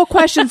few simple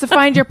questions to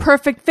find your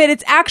perfect fit.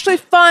 It's actually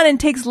fun and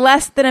takes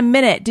less than a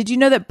minute. Did you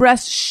know that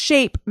breast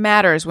shape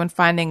matters when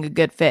finding a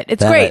good fit?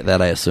 It's great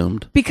That I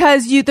assumed.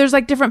 because there's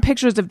like different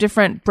pictures of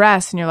different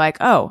breasts, and you're like,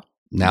 oh,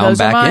 Now I'm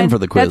back in for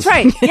the quiz. That's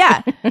right.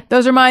 Yeah.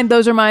 Those are mine.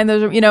 Those are mine.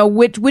 Those are,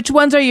 which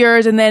ones are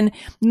yours? And then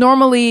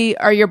normally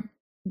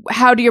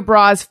how do your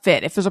bras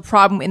fit? If there's a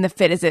problem in the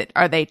fit,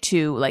 are they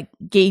too like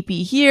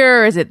gapy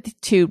here?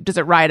 Does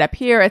it ride up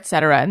here,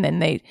 etc.? And then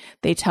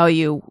they tell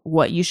you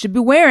what you should be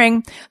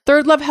wearing.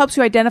 Third Love helps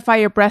you identify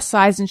your breast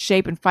size and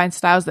shape and find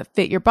styles that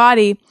fit your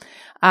body.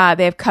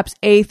 They have cups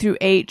A through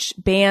H,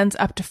 bands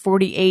up to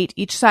 48.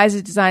 Each size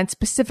is designed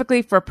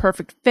specifically for a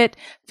perfect fit.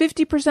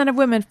 50% of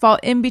women fall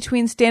in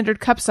between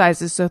standard cup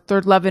sizes, so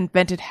Third Love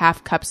invented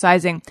half cup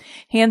sizing.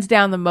 Hands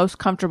down the most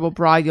comfortable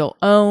bra you'll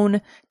own.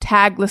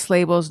 Tagless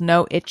labels,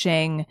 no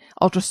itching,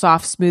 ultra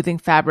soft smoothing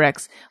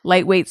fabrics,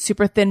 lightweight,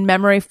 super thin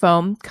memory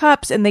foam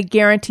cups, and they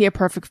guarantee a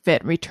perfect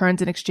fit.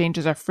 Returns and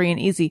exchanges are free and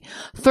easy.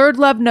 Third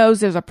Love knows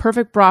there's a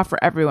perfect bra for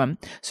everyone.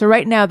 So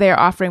right now they are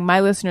offering my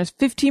listeners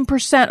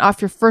 15%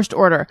 off your first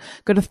order.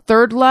 Go to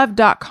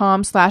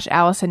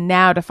thirdlove.com/Allison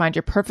now to find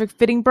your perfect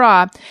fitting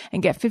bra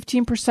and get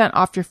 15%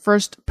 off your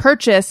first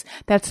purchase.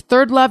 That's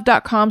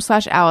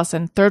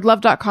thirdlove.com/Allison,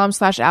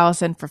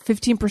 thirdlove.com/Allison for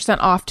 15%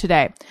 off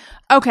today.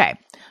 Okay.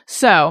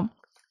 So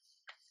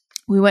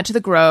we went to the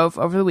Grove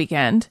over the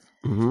weekend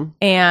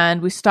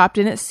and we stopped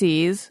in at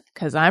C's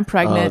because I'm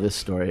pregnant. Oh, this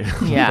story.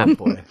 Yeah. Oh,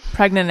 boy.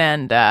 Pregnant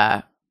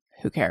and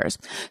who cares?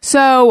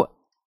 So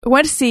I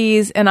went to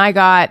C's and I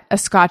got a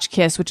Scotch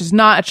Kiss, which is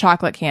not a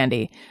chocolate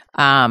candy.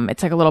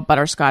 It's like a little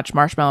butterscotch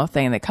marshmallow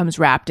thing that comes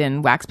wrapped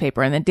in wax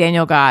paper. And then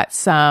Daniel got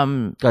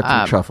some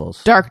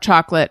truffles. Dark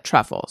chocolate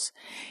truffles.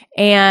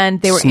 And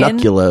they were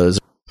Snucculos.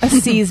 in a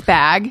C's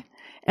bag.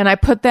 And I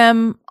put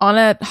them on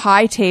a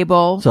high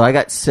table. So I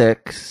got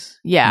 6.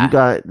 Yeah. You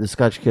got the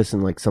Scotch Kiss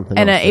and like something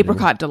and else. an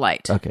apricot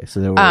delight. Okay, so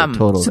there were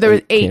total. So there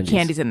was 8 candies.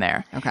 candies in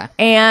there. Okay.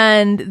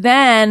 And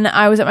then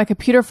I was at my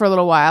computer for a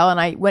little while and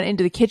I went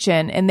into the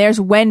kitchen and there's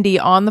Wendy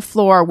on the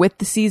floor with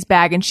the C's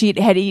bag and she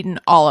had eaten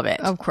all of it.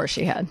 Of course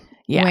she had.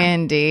 Yeah.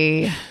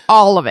 Wendy.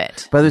 All of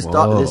it. But this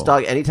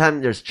dog,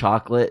 anytime there's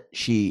chocolate,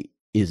 she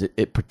is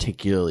it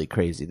particularly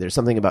crazy. There's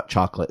something about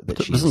chocolate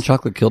that she's... Doesn't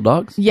chocolate kill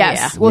dogs? Yes.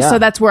 Yeah. Well, Yeah. so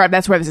that's where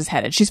this is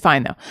headed. She's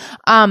fine though.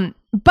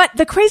 But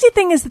the crazy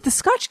thing is that the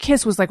Scotch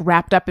Kiss was like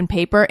wrapped up in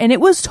paper and it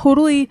was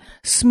totally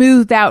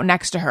smoothed out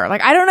next to her.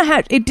 Like, I don't know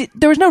how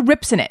there was no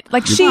rips in it.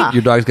 Like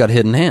Your dog's got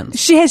hidden hands.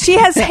 she has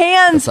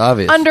hands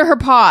obvious. under her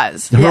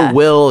paws. Her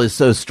will is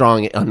so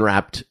strong it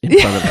unwrapped in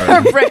front of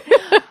her.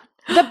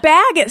 The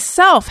bag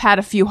itself had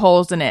a few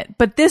holes in it,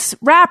 but this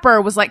wrapper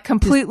was like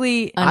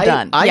completely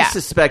undone. I Yeah.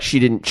 suspect she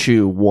didn't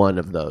chew one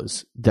of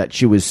those, that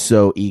she was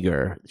so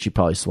eager. She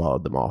probably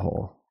swallowed them all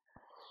whole.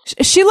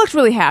 She looked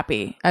really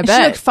happy. I She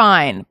bet. looked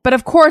fine. But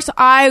of course,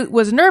 I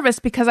was nervous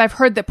because I've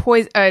heard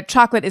that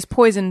chocolate is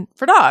poison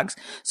for dogs.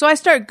 So I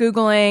start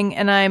Googling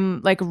and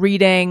I'm like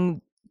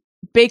reading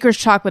Baker's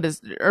chocolate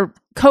or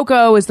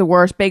cocoa is the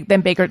worst. Then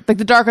Baker, like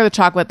the darker the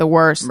chocolate, the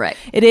worse. Right.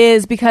 It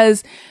is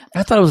because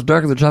I thought it was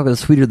darker the chocolate, the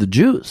sweeter the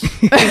juice.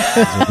 That's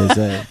what they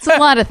say. It's a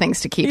lot of things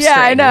to keep Yeah,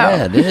 straight. I know.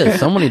 Yeah, it is.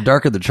 So many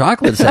darker the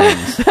chocolate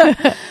sayings.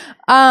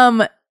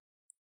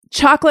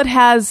 chocolate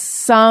has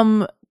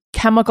some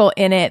chemical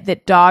in it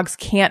that dogs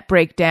can't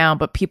break down,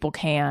 but people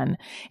can.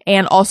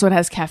 And also it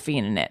has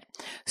caffeine in it.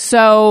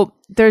 So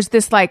there's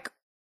this like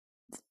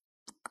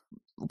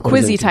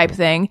quizzy type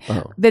thing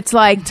that's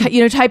like,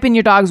 type in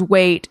your dog's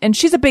weight. And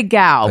she's a big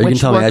gal. You can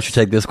which tell me I works- should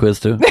take this quiz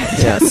too.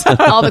 Yes,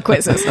 all the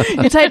quizzes.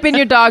 You type in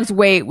your dog's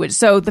weight,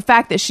 so the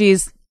fact that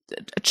she's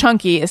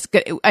chunky is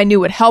good, I knew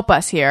would help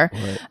us here.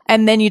 Right.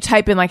 And then you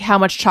type in like how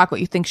much chocolate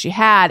you think she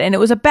had, and it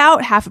was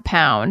about half a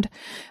pound.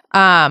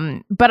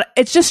 But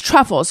it's just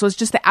truffles, so it's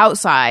just the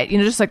outside,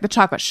 just like the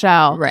chocolate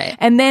shell. Right.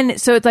 And then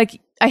so it's like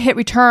I hit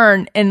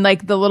return, and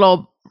like the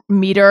little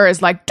meter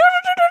is like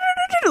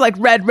like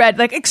red,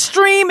 like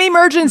extreme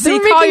emergency. They're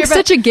Call making your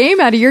such a game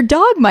out of your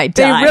dog might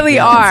They die. really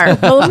are.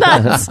 Well,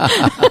 nuts.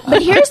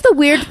 But here's the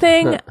weird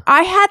thing.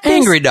 I had this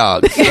Angry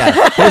dogs.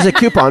 Yeah, there's a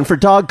coupon for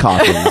dog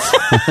coffins.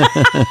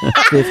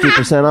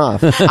 50%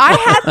 off. I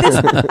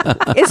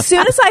had this as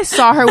soon as I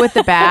saw her with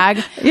the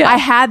bag, I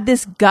had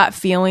this gut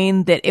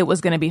feeling that it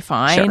was going to be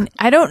fine. Sure.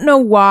 I don't know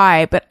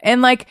why, but I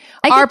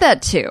get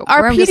that too.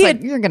 our Where I'm just pedi-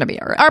 like, you're going to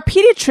be all right. Our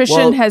pediatrician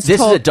Well, has this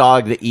told is a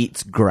dog that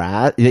eats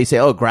grass. They say,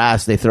 "Oh,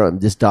 grass." They throw him.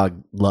 This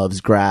dog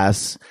loves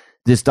grass.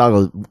 This dog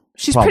will.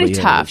 She's probably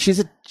pretty tough.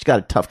 She's got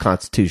a tough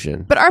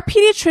constitution. but our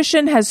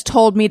pediatrician has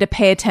told me to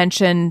pay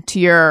attention to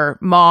your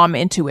mom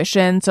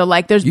intuition. So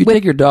like there's You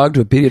take your dog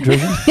to a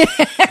pediatrician?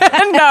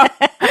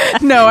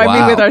 No, I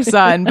mean Wow. with our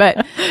son, but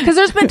because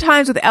there's been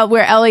times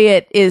where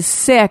Elliot is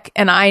sick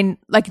and I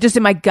like just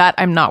in my gut,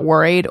 I'm not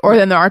worried. Or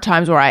then there are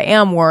times where I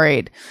am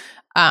worried.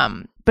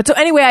 But so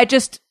anyway,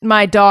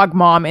 my dog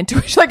mom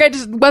intuition, like I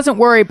just wasn't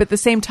worried, but at the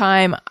same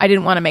time, I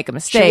didn't want to make a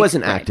mistake. She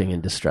wasn't acting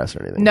in distress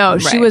or anything. No,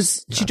 she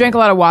was, she drank a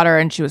lot of water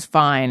and she was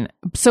fine.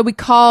 So we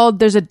called,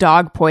 there's a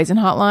dog poison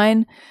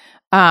hotline.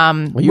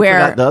 Well, you where,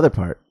 forgot the other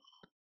part.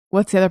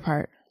 what's the other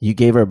part? You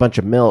gave her a bunch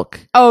of milk.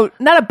 Oh,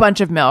 not a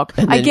bunch of milk.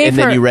 And I then, gave and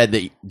her. then you read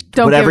that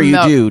Don't whatever give you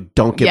milk. do,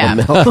 don't give Yeah.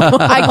 them milk.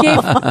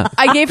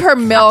 I gave her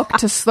milk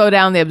to slow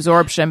down the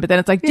absorption, but then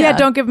it's like, yeah,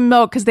 don't give them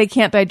milk because they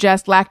can't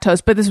digest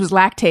lactose. But this was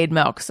lactate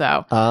milk,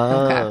 so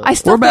I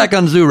still We're back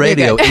on Zoo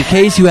Radio. In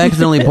case you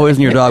accidentally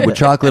poison your dog with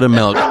chocolate and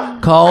milk,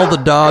 call the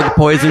dog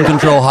poison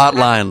control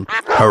hotline.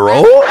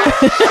 Hello?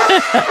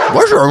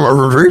 What's your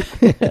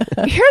emergency?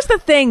 Here's the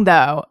thing,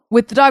 though,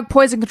 with the dog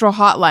poison control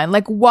hotline,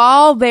 like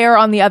while they're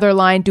on the other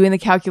line doing the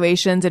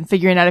calculations and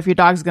figuring out if your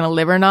dog's going to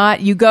live or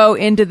not, you go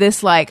into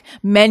this like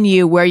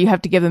menu where you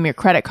have to give them your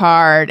credit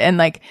card and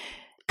like,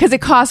 because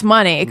it costs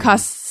money. It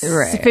costs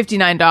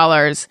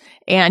 $59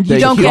 and you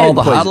don't call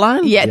get the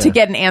hotline? Yeah, to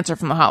get an answer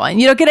from the hotline.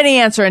 You don't get any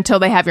answer until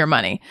they have your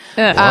money.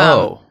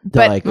 Oh.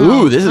 They're but like,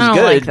 ooh, this is I don't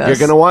good. like this. You're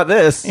going to want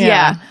this.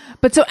 yeah.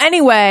 But so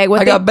anyway, what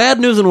I got bad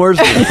news and worse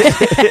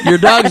news. Your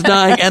dog's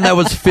dying, and that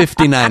was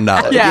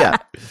 $59. Yeah.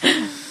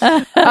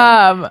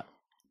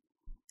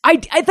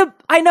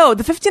 I know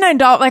the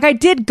 $59. Like I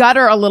did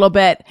gutter a little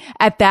bit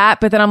at that,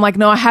 but then I'm like,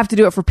 no, I have to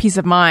do it for peace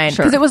of mind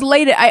because it was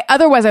late.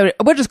 Otherwise I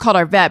would just called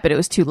our vet, but it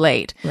was too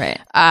late. Right.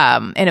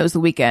 And it was the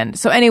weekend.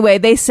 So anyway,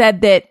 they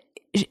said that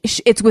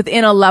it's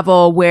within a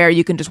level where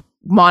you can just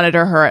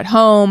monitor her at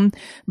home,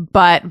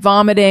 but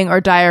vomiting or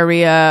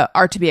diarrhea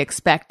are to be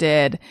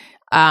expected.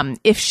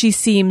 If she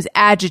seems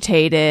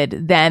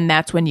agitated, then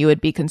that's when you would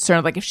be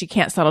concerned. Like if she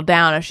can't settle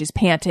down, if she's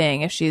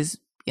panting, if she's,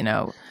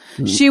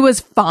 she was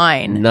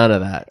fine. None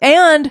of that.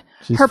 And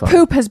her fine.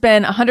 poop has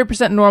been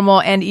 100%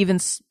 normal and even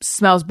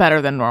smells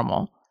better than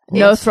normal.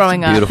 No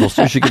throwing up. Beautiful.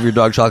 So you should give your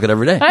dog chocolate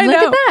every day. I Look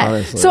know. at that.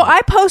 Honestly. So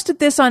I posted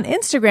this on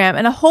Instagram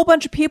and a whole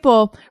bunch of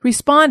people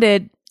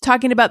responded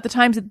talking about the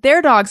times that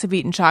their dogs have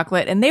eaten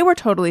chocolate and they were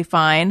totally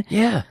fine.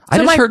 Yeah. I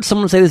So just my- heard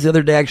someone say this the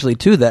other day, actually,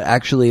 too, that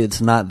actually it's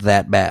not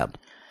that bad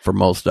for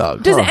most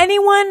dogs. Does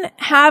anyone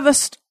have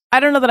I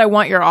don't know that I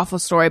want your awful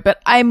story, but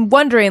I'm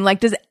wondering, like,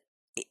 does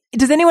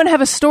anyone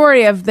have a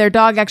story of their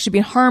dog actually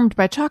being harmed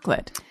by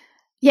chocolate?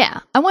 Yeah,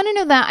 I want to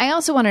know that. I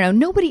also want to know,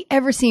 nobody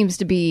ever seems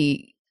to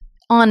be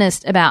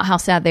honest about how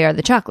sad they are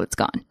the chocolate's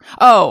gone.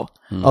 Oh,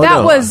 Oh, that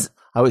no. was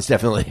I was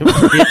definitely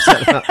pretty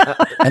upset about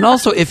that. And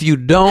also, if you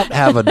don't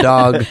have a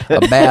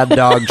bad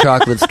dog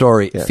chocolate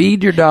story,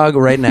 feed your dog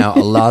right now a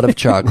lot of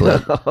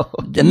chocolate.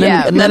 And then,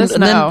 Yeah, and let then, us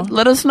and then know.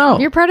 let us know.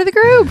 You're part of the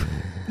group.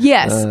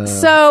 yes.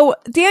 So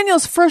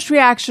Daniel's first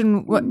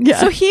reaction,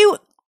 so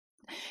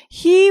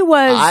he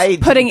was I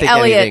didn't putting think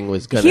Elliot. anything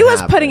was gonna He was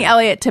happen. putting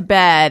Elliot to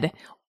bed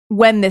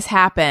when this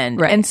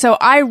happened, Right. and so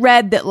I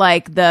read that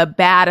like the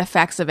bad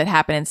effects of it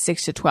happen in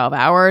 6 to 12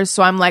 hours.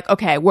 So I'm like,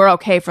 okay, we're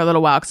okay for a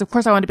little while because of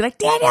course I wanted to be like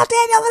Daniel,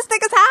 this thing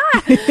is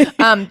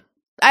hot.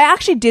 I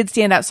actually did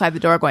stand outside the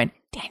door going,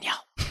 Daniel.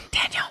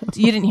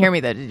 You didn't hear me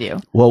though, did you?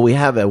 Well, we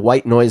have a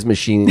white noise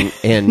machine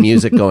and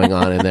music going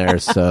on in there,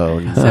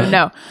 so So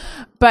no,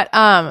 but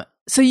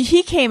so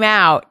he came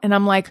out and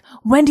I'm like,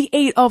 Wendy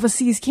ate all the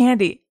C's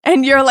candy,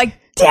 and you're like,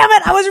 damn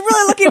it, I was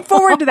really looking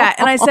forward to that.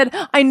 And I said,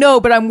 I know,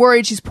 but I'm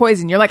worried she's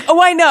poisoned. You're like,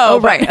 oh, I know. Oh,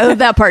 right.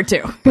 That part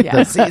too.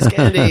 Yeah. C's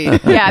candy.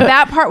 Yeah,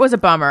 that part was a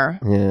bummer.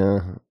 Yeah,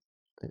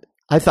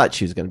 I thought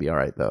she was going to be all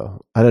right,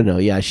 though. I don't know.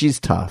 Yeah, she's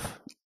tough.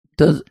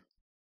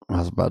 I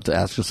was about to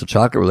ask just a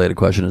chocolate-related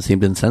question. It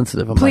seemed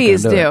insensitive. I'm not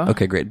Please gonna do. it.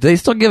 Okay, great. Do they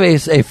still give a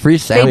free They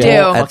sample do.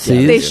 at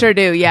C's? They sure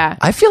do. Yeah.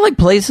 I feel like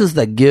places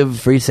that give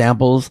free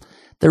samples,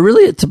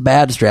 it's a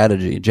bad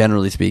strategy,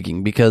 generally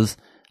speaking, because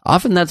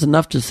often that's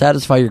enough to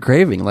satisfy your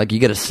craving. Like you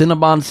get a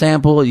Cinnabon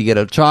sample, you get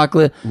a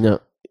chocolate. No,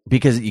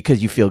 because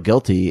you feel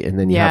guilty, and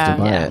then you have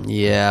to buy it.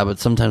 Yeah, but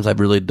sometimes I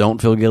really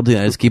don't feel guilty,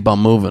 and I just keep on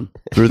moving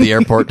through the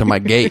airport to my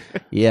gate.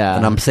 Yeah,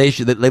 And I'm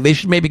satiated. Like, they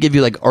should maybe give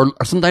you or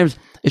sometimes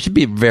it should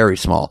be very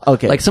small.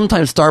 Okay. Like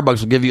sometimes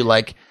Starbucks will give you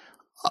like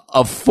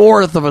a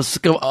fourth of a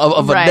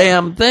Right.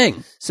 damn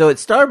thing. So at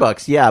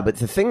Starbucks, yeah, but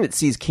the thing that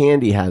C's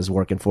Candy has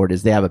working for it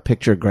is they have a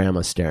picture of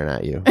grandma staring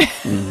at you.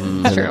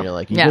 And then you're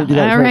like, you Yeah. gonna do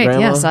that in All front of right.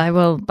 grandma? Yes, I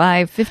will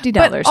buy $50.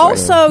 But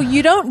also,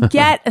 you don't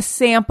get a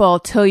sample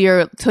till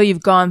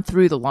you've gone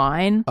through the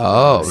line.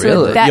 Oh,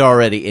 really? that- You're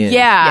already in.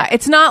 Yeah,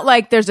 it's not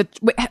like there's how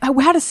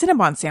do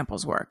Cinnabon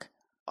samples work?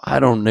 I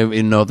don't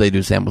even know if they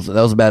do samples.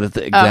 That was a bad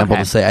example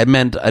okay. to say. I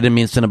didn't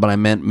mean Cinnabon. I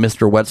meant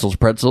Mr. Wetzel's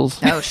Pretzels.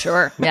 Oh,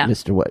 sure. Yeah.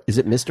 Mr. What? Is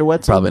it Mr.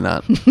 Wetzel? Probably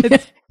not.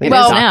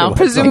 Well, now.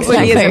 presumably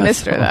he is a Exactly.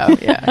 mister, though.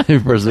 Yeah. I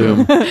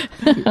presume.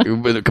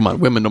 Come on,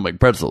 women don't make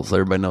pretzels.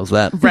 Everybody knows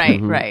that. Right,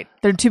 right.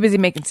 They're too busy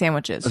making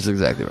sandwiches. That's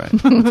exactly right.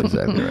 That's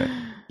exactly right.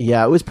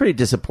 Yeah, it was pretty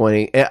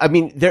disappointing. I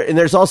mean,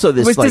 there's also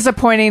this It was like,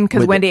 disappointing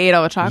because with Wendy ate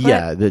all the chocolate.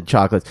 Yeah, the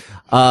chocolates.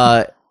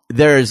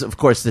 There's of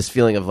course this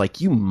feeling of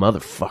like, you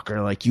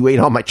motherfucker, like you ate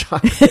all my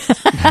chocolates.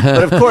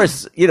 But of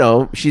course,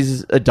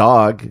 she's a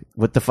dog.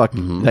 What the fuck?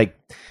 Like,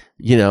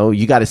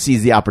 you got to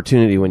seize the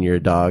opportunity when you're a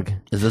dog.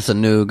 Is this a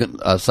new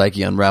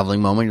psyche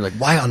unraveling moment? You're like,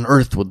 why on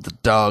earth would the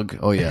dog?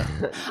 Oh yeah.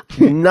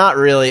 Not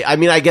really. I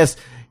mean, I guess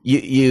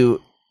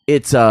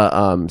it's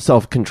a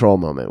self-control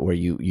moment where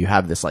you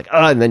have this like,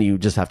 and then you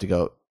just have to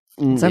go,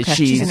 It's okay.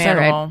 she's It's all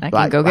right. I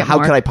can go get how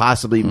more. could I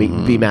possibly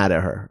be mad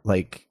at her?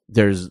 Like,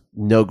 there's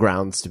no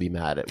grounds to be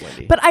mad at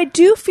Wendy. But I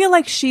do feel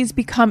like she's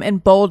become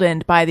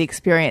emboldened by the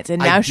experience,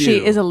 and I now do.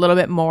 she is a little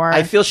bit more.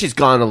 I feel she's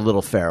gone a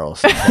little feral.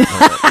 Since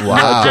that moment. Wow.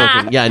 Not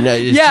joking. Yeah, no,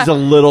 Yeah. she's a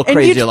little and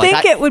crazier. you'd Like,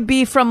 think it would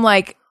be from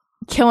like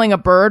killing a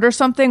bird or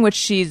something, which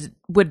she's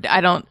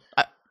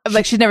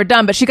never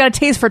done, but she got a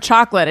taste for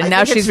chocolate, and I now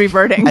think she's it's-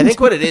 reverting. I think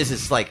what it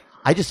is like,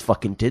 I just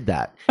fucking did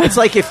that. It's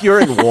like if you're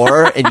in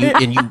war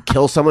and you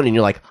kill someone and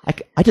you're like,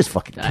 I just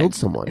fucking killed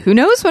someone. Who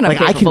knows what I'm Like,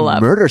 I can capable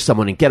of? murder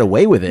someone and get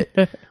away with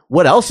it.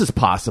 What else is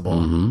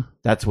possible?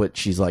 That's what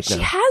she's like she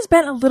now. has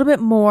been a little bit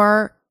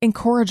more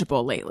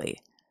incorrigible lately.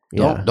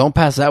 Yeah. Don't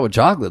pass out with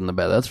chocolate in the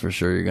bed. That's for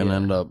sure. You're gonna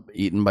end up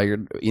eating by your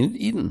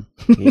eating.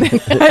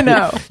 I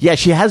know. Yeah,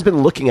 she has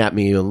been looking at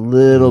me a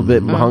little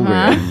bit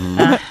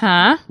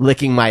hungrier.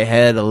 Licking my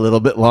head a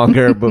little bit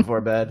longer before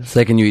bed.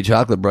 Second you eat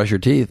chocolate, brush your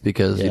teeth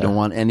because you don't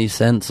want any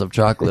sense of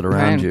chocolate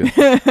around you.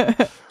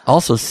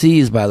 Also,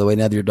 C's, by the way,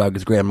 now that your dog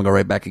is great, I'm going to go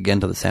right back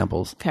again to the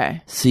samples.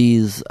 Okay.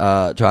 C's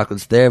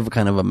chocolates, they have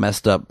kind of a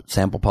messed up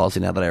sample policy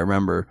now that I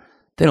remember.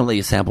 They don't let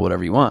you sample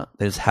whatever you want.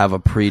 They just have a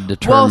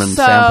predetermined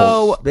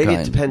sample. Maybe it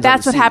kind. depends.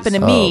 That's on what the happened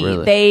to seeds. me.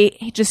 really?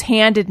 They just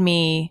handed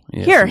me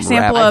Yeah, here some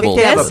sample wrap of I think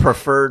they have this, a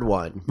preferred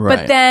one. Right.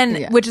 but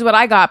then which is what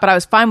I got, but I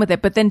was fine with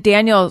it. But then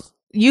Daniel,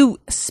 you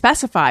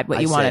specified what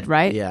I you said, wanted,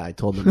 right? Yeah, I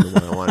told them the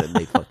one I wanted. And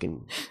they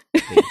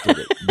did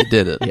it. You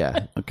did it.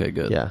 Yeah, Okay,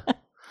 good. yeah,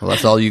 Well,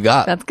 that's all you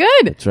got. That's good.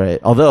 that's right.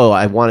 Although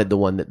I wanted the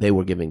one that they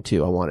were giving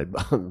too. I wanted,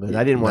 but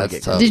I didn't want to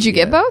That's get. tough. Did you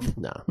get both?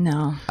 No.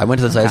 No. I went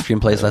to this ice cream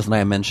place last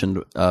night I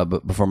mentioned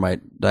before my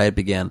diet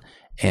began,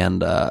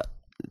 and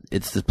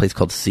it's this place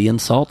called Sea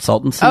and Salt,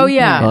 Salt and Sea. Oh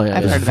yeah, Oh, yeah,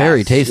 I've yeah. heard of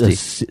very that. tasty.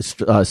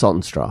 Salt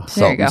and straw. There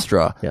Salt you go. and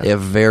straw. Yeah. They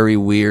have very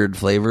weird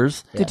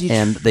flavors. Did you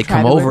and they try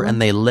come the weird over one?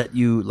 and they let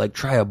you like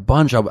try a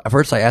bunch. At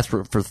first I asked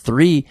for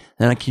 3,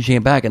 then she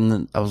came back and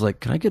then I was like,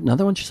 "Can I get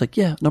another one?" She's like,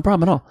 "Yeah, no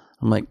problem at all."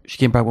 I'm like, she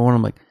came back with one.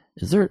 I'm like,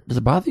 does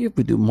it bother you if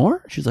we do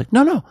more? She's like,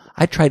 No.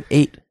 I tried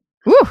 8.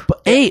 Woo.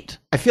 But 8.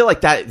 I feel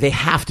like that they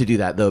have to do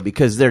that though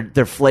because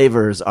their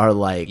flavors are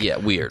like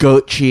Weird.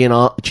 goat cheese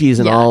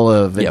and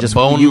olive and Yeah, just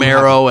bone you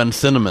marrow and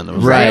cinnamon. It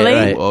was Right, like,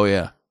 right. Oh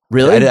yeah.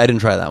 Really? I didn't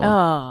try that one.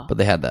 Oh. But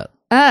they had that.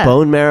 have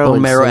bone marrow,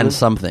 Bone marrow and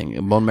cinnamon?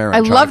 something. Bone marrow I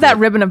and love that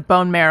chocolate. ribbon of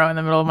bone marrow in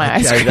the middle of my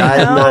ice Yeah, cream.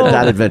 I'm not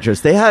that adventurous.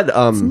 They had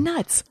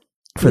Nuts.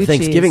 for Blue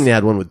Thanksgiving cheese. they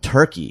had one with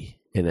turkey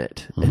in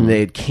it, and they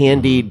had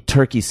candied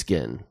turkey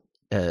skin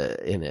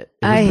in it.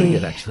 It was pretty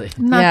good actually.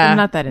 I'm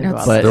not that into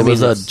It's- all But that. There I mean,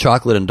 was a it's-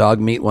 chocolate and dog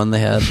meat one they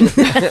had.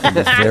 It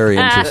was very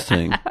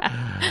interesting.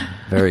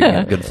 Very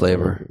good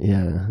flavor.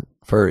 Yeah.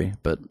 Furry,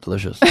 but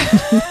delicious.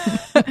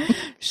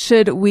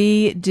 Should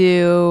we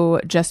do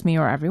just me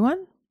or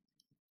everyone?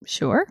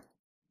 Sure.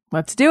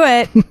 Let's do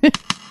it.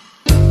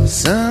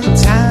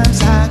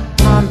 Sometimes I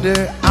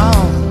ponder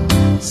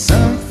on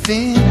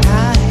something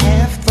I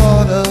have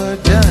thought or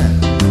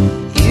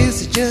done.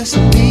 Is it just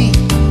me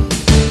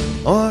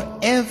or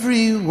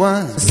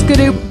everyone?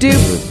 Skadoop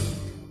doop.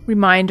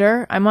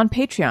 Reminder, I'm on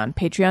Patreon.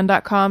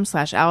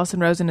 Patreon.com/Allison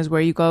Rosen is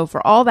where you go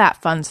for all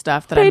that fun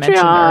stuff that I mentioned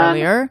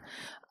earlier.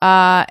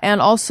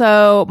 And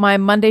also, my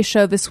Monday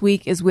show this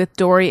week is with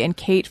Dory and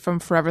Kate from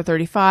Forever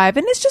 35,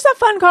 and it's just a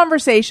fun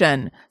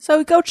conversation.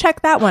 So go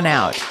check that one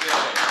out.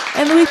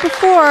 And the week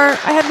before,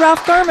 I had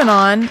Ralph Garman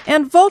on,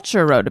 and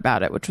Vulture wrote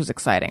about it, which was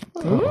exciting.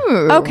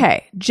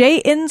 Okay,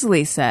 Jay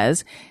Inslee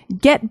says,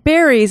 get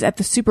berries at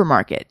the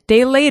supermarket.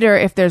 Day later,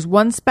 if there's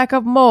one speck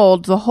of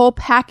mold, the whole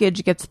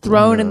package gets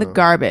thrown in the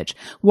garbage.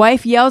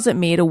 Wife yells at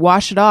me to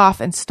wash it off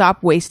and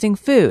stop wasting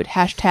food.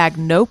 #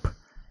 nope.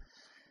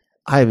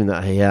 I'm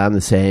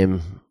the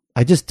same.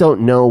 I just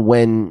don't know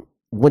when.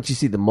 Once you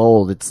see the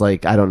mold, it's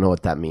like I don't know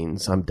what that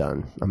means. I'm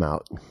done. I'm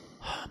out.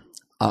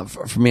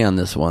 For me on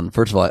this one,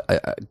 first of all,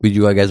 would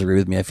you guys agree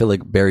with me? I feel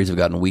like berries have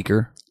gotten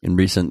weaker in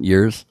recent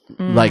years.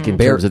 Like in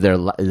terms of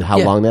how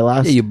long they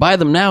last. Yeah, you buy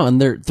them now and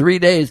they're 3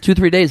 days,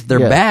 3 days. They're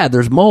Yeah. bad.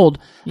 There's mold.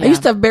 I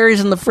used to have berries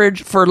in the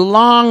fridge for a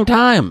long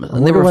time and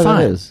they wonder were what that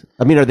fine. is.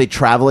 I mean, are they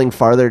traveling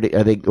farther? Are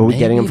we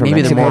getting them from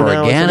maybe they're Mexico more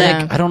now or organic.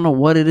 something? I don't know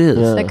what it is.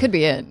 That could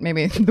be it.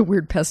 Maybe the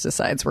weird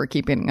pesticides were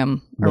keeping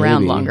them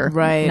around Maybe. longer.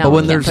 Right. Now But we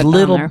when can't there's put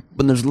them there.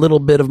 little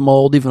bit of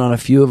mold, even on a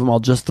few of them, I'll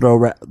just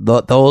throw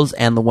those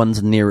and the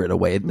ones near it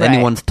away. Right.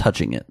 Anyone's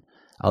touching it,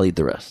 I'll eat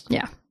the rest.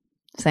 Yeah.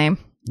 Same.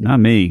 Not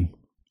me.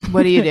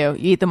 What do? You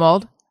eat the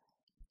mold?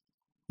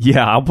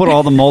 Yeah, I'll put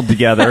all the mold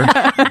together,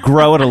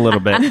 grow it a little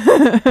bit,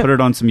 put it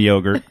on some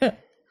yogurt.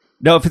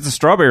 No, if it's a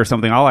strawberry or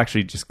something, I'll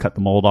actually just cut the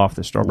mold off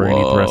the strawberry and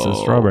eat the rest of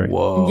the strawberry.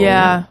 Whoa.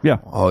 Yeah. Yeah.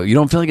 Oh, you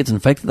don't feel like it's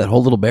infected, that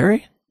whole little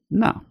berry?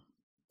 No.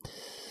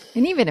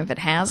 And even if it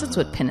has, it's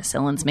what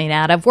penicillin's made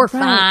out of. We're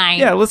fine.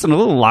 Yeah, listen, a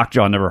little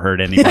lockjaw never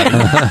hurt anybody.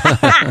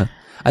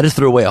 I just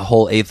threw away a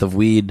whole eighth of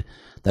weed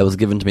that was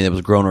given to me that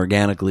was grown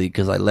organically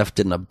because I left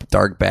it in a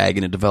dark bag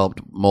and it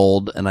developed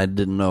mold, and I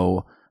didn't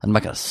know. I'm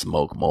not going to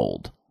smoke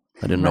mold.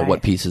 I didn't know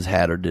what pieces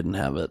had or didn't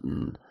have it,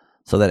 and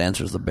so that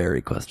answers the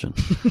berry question.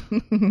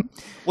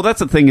 Well, that's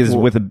the thing is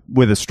with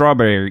a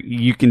strawberry,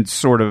 you can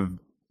sort of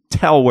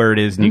tell where it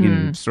is, and you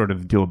can sort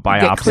of do a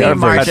biopsy. clear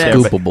margins.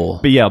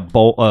 Scoopable. But yeah,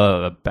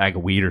 a bag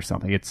of wheat or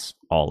something. It's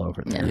all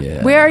over there.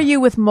 Yeah. Where are you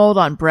with mold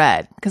on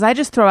bread? Because I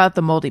just throw out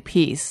the moldy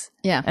piece.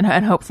 Yeah.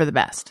 And hope for the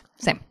best.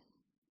 Same.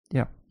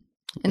 Yeah.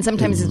 And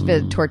sometimes it's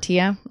a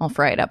tortilla. I'll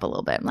fry it up a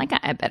little bit. I'm like,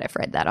 I bet I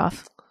fried that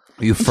off.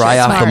 You fry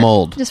Just off the smart.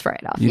 mold. Just fry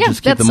it off. You Yeah,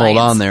 just keep the that's mold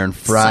science. on there and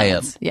fry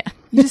Science. it. Yeah.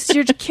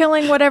 You're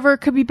killing whatever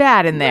could be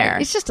bad in there.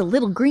 It's just a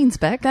little green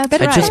speck. That's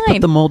But right. I just put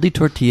the moldy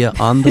tortilla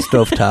on the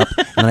stovetop,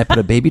 and I put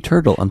a baby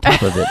turtle on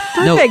top of it.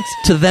 No, Perfect.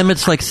 to them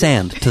it's like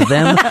sand. To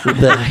them,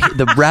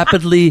 the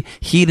rapidly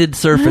heated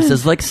surface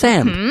is like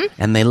sand,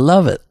 and they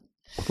love it.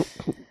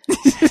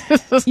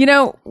 You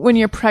know, when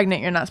you're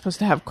pregnant, you're not supposed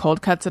to have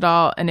cold cuts at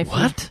all. And if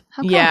What?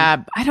 How come?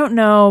 Yeah, I don't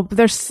know. But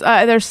there's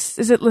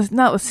is it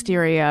not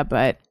listeria,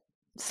 but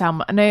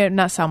not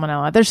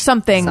salmonella. There's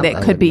something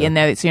that could be in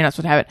there, so you're not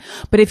supposed to have it.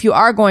 But if you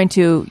are going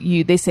to,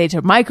 they say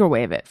to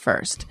microwave it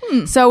first.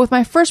 So with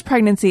my first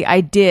pregnancy,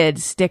 I did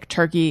stick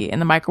turkey in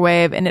the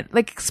microwave, and it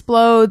like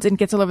explodes and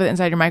gets all over the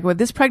inside of your microwave.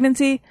 This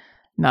pregnancy,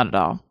 not at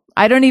all.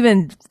 I don't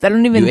even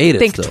You ate it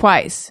think still.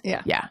 twice.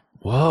 Yeah. Yeah.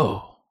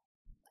 Whoa.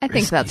 I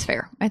think that's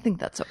fair. I think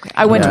that's okay.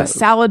 I went to a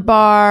salad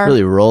bar.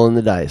 Really rolling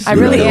the dice. I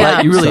really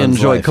am. You really Sounds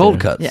enjoy life, cold yeah.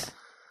 cuts. Yeah.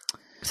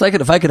 It's like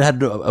if I could have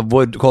to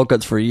avoid cold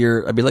cuts for a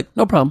year, I'd be like,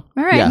 no problem.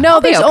 All right. Yeah. No,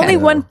 I'll be there's okay. only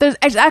one.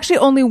 There's actually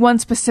only one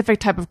specific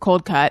type of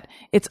cold cut.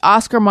 It's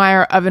Oscar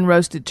Mayer oven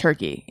roasted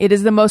turkey. It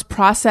is the most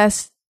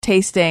processed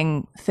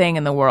tasting thing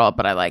in the world,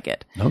 but I like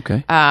it.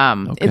 Okay.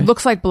 It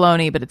looks like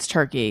bologna, but it's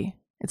turkey.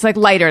 It's like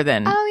lighter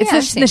than. Oh, yeah, I've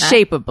it's seen the that.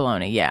 shape of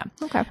bologna. Yeah.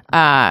 Okay.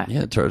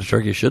 Yeah,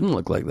 turkey shouldn't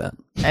look like that.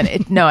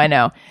 And no, I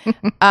know.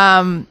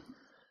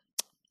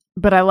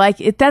 But I like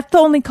it. That's the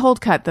only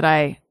cold cut that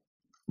I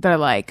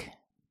like.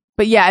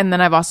 But yeah, and then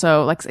I've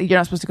also you're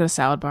not supposed to go to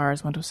salad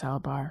bars. Went to a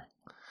salad bar.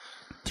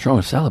 What's wrong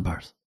with salad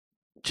bars?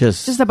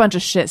 Just a bunch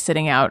of shit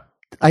sitting out.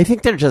 I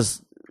think they're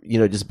just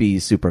be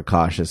super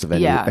cautious of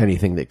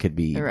anything that could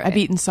be Right. I've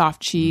eaten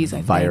soft cheese. I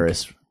think.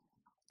 virus.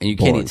 And you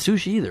can't Born. eat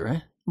sushi either,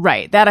 right?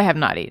 Right, that I have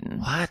not eaten.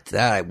 What?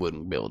 That I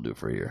wouldn't be able to do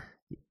for a year.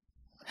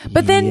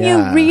 But then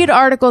Yeah. you read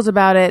articles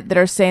about it that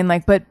are saying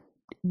but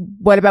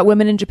what about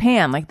women in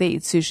Japan? Like they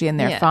eat sushi and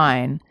they're Yeah.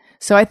 fine.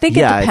 So I think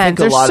Yeah, it depends. I think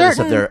a There's lot of certain this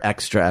stuff they're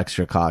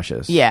extra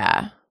cautious.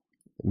 yeah.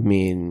 I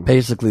mean,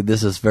 Basically,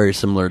 this is very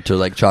similar to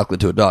like chocolate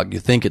to a dog. You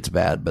think it's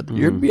bad, but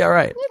you'll be all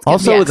right.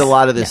 also Yes. with a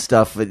lot of this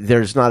stuff,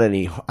 there's not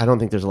any. I don't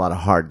think there's a lot of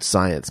hard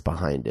science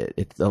behind it.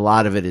 It's a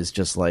lot of it is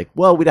just like,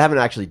 well, we haven't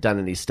actually done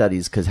any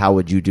studies because how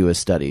would you do a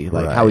study?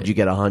 Like, how would you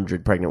get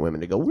 100 pregnant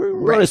women to go?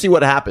 We're going to see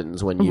what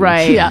happens when you,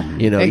 Right. Yeah.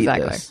 eat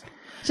Exactly. this.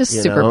 Just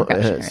You super know?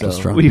 precautionary. So-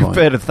 Strong We point.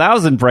 fed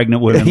 1,000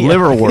 pregnant women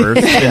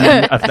liverwurst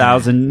and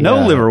 1,000 no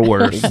Yeah,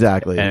 liverwurst.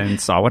 exactly.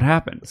 And saw what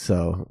happened.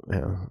 So,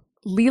 yeah.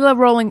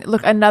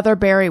 Look, another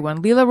berry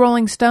one. Leela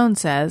Rolling Stone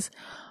says,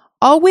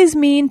 always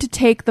mean to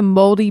take the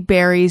moldy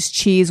berries,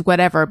 cheese,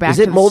 whatever back Is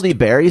to it the moldy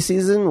berry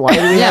season? Why do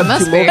we Yeah, have it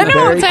must two be. moldy I know,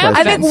 berry it's- I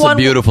questions? think It's one- a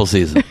beautiful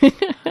season. I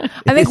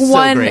think It's so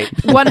one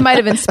great. one might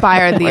have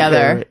inspired the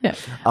other.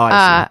 Oh,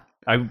 I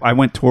see. I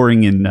went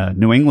touring in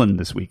New England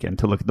this weekend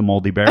to look at the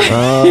moldy berry.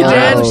 Oh,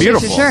 did?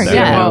 beautiful. Sure, Very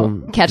yeah.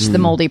 well. Catch the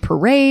moldy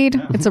parade.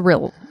 It's a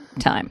real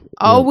time.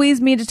 Always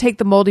mean to take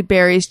the moldy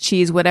berries,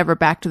 cheese, whatever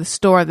back to the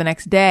store the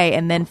next day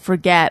and then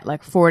forget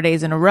 4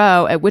 days in a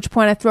row, at which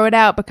point I throw it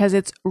out because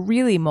it's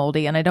really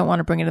moldy and I don't want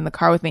to bring it in the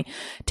car with me.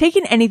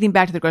 Taking anything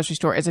back to the grocery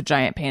store is a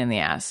giant pain in the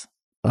ass.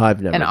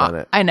 I've never And done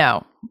it. I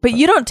know. But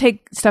you don't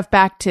take stuff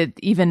back to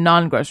even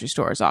non-grocery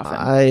stores often.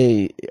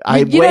 I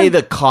You weigh don't-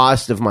 the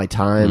cost of my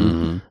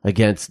time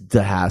against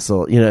the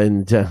hassle,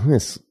 and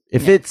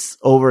if it's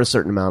over a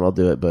certain amount, I'll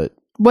do it. But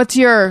What's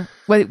the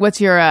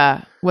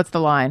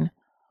line?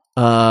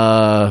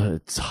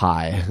 it's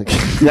high.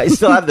 I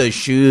still have those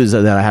shoes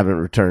that I haven't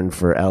returned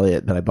for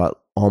Elliot that I bought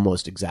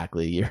almost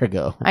exactly a year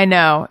ago. I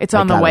know. It's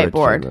on the I gotta return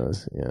whiteboard.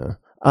 those, yeah.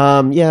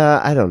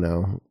 Yeah, I don't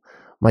know.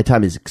 My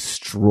time is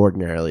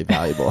extraordinarily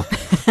valuable.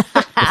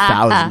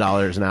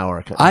 $1,000 an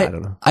hour. I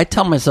don't know. I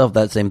tell myself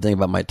that same thing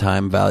about my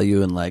time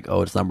value and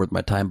it's not worth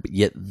my time, but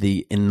yet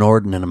the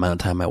inordinate amount of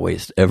time I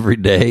waste every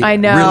day I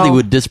know. really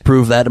would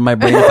disprove that in my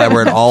brain if I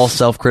were at all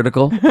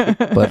self-critical.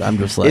 But I'm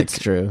just like, It's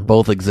true.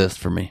 Both exist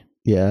for me.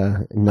 Yeah.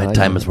 No, My I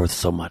time know. is worth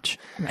so much,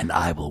 and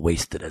I will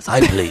waste it as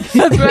I please.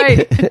 That's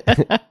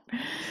right.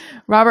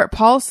 Robert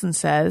Paulson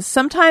says,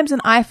 sometimes an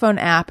iPhone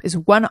app is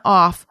one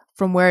off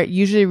from where it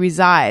usually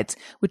resides,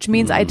 which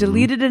means I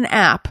deleted an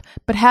app,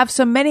 but have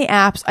so many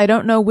apps I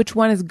don't know which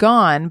one is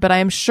gone, but I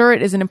am sure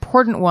it is an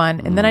important one,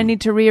 and then I need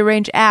to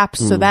rearrange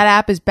apps so that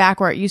app is back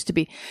where it used to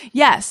be.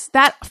 Yes,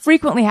 that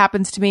frequently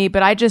happens to me,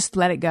 but I just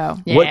let it go.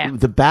 Yeah.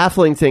 What the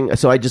baffling thing?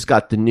 So I just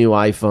got the new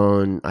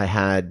iPhone. I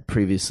had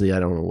previously, I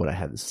don't know what I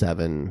had,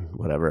 7,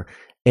 whatever.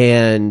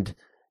 And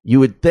you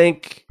would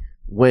think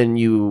when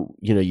you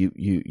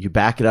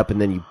back it up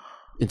and then you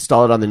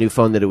install it on the new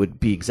phone that it would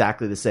be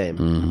exactly the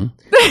same.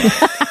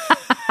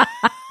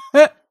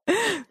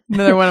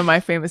 Another one of my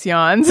famous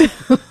yawns.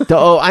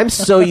 Oh, I'm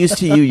so used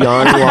to you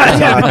yawning while I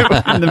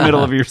talk. In the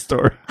middle of your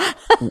story.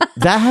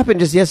 That happened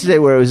just yesterday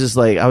where it was just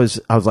like, I was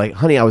like,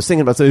 honey, I was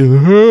thinking about saying,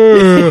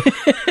 like,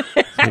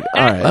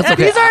 all right. That's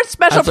okay. These are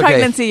special That's okay.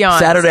 pregnancy yawns.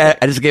 Saturday,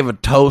 I just gave a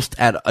toast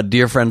at a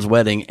dear friend's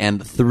wedding,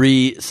 and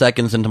 3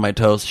 seconds into my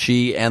toast,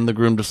 she and the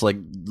groom just like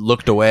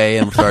looked away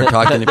and started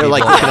talking to They're people.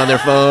 like looking on their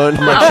phone.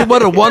 I'm like,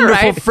 what a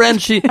wonderful right.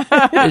 friend she's.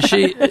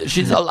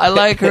 I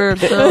like her.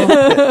 So.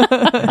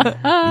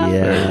 Yeah.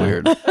 Very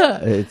weird.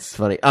 It's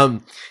funny.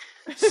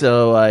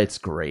 So it's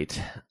great.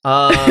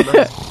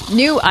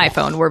 New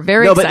iPhone. We're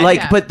very No,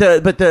 excited. but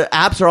but the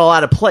apps are all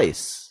out of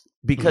place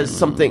because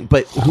something.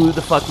 But who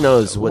the fuck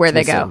knows what's Where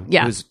they missing. go.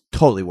 Yeah. It was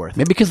totally worth it.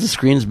 Maybe because the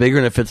screen's bigger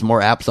and it fits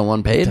more apps on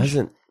one page.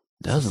 Doesn't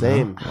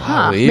same.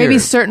 Huh. Weird. Maybe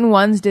certain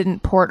ones didn't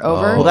port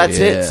over. Well, that's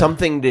yeah. it.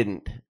 Something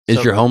didn't. Is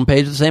So- your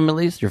homepage the same at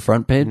least? Your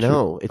front page?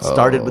 No, it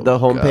started with the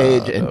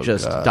homepage and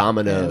just God.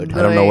 dominoed.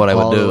 I don't know what I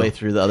would all do. the way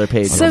through the other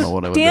pages. don't know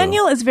what I So would do.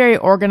 Daniel is very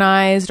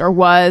organized, or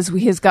was.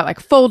 He's got like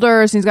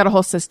folders, and he's got a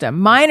whole system.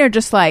 Mine are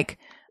just like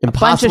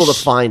Impossible a bunch to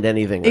of find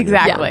anything. on your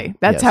Exactly. phone.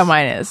 That's Yes. how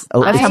mine is.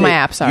 Oh, That's how actually, my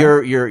apps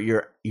are.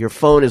 Your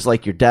phone is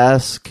like your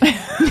desk,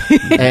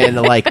 and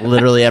like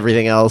literally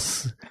everything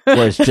else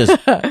was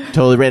just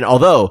totally random.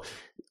 Although,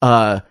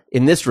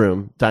 in this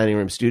room, dining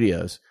room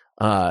studios,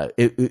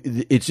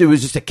 it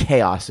was just a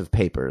chaos of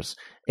papers,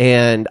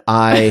 and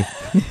I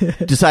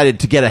decided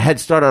to get a head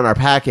start on our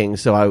packing.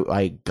 So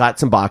I got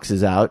some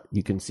boxes out.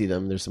 You can see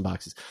them. There's some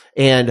boxes,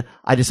 and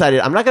I decided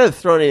I'm not going to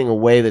throw anything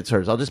away that's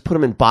hers. I'll just put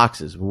them in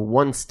boxes,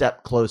 one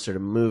step closer to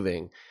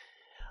moving.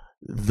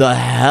 The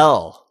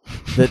hell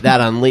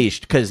that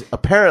unleashed, because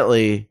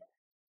apparently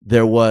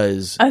there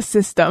was a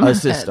system. a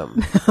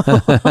system.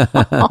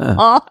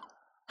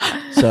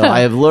 So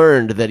I have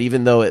learned that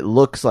even though it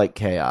looks like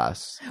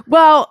chaos,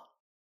 Well,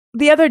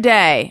 the other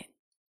day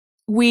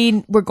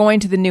we were going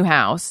to the new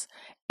house,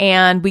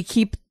 and we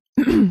keep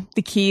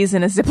the keys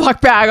in a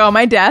Ziploc bag on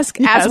my desk,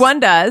 as one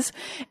does.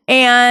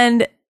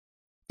 And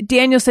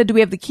Daniel said, "Do we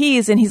have the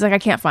keys?" And he's like, "I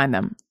can't find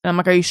them." And I'm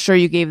like, "Are you sure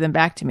you gave them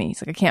back to me?"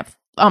 He's like, "I can't."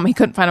 He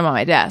couldn't find them on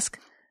my desk.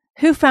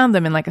 Who found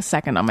them in like a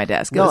second on my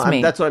desk? It was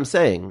me. that's what I'm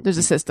saying. There's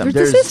a system.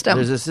 There's a system.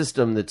 There's a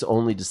system that's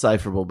only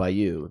decipherable by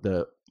you.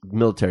 The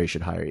military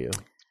should hire you.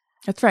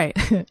 That's right.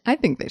 I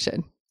think they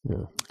should.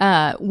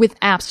 With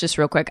apps, just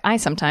real quick, I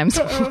sometimes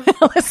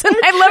listen.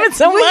 I love it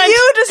so Well, much.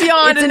 you just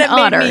yawned It's and an it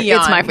made honor. me yawn.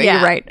 It's my fault. Yeah.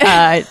 You're right.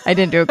 I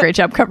didn't do a great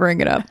job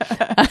covering it up.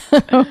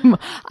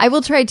 I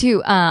will try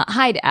to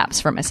hide apps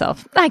from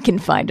myself. I can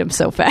find them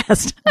so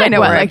fast. I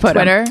know where I like put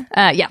 'em. Twitter?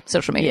 Yeah,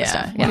 social media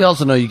stuff. Yeah. You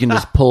also know you can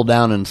just pull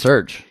down and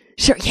search.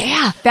 Sure.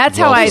 Yeah. That's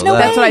how There's also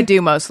that's that. what I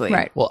do mostly.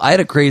 Right. Well, I had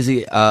a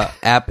crazy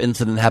app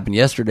incident happen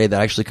yesterday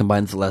that actually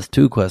combines the last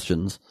 2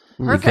 questions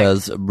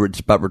because it's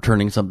about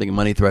returning something,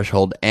 money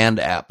threshold, and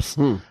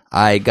apps.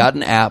 I got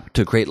an app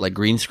to create like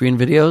green screen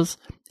videos,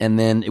 and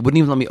then it wouldn't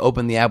even let me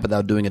open the app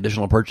without doing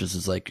additional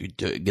purchases. Like,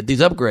 get these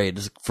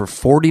upgrades for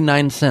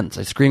 49 cents.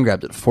 I screen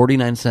grabbed it,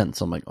 49 cents.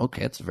 So I'm like,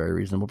 okay, that's a very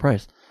reasonable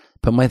price.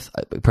 Put my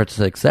purchase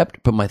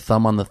accept, put my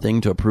thumb on the thing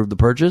to approve the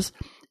purchase.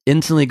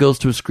 Instantly goes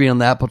to a screen on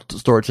the Apple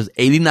Store. It says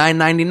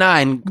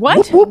 $89.99. What?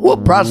 Whoop, whoop,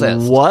 whoop,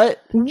 processed.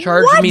 What?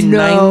 Charged me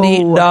No.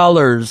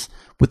 $90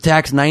 with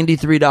tax,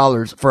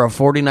 $93 for a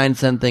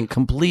 49-cent thing.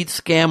 Complete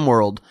scam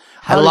world.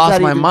 How I does lost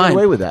that my even get mind.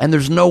 away with that? And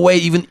there's no way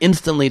even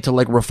instantly to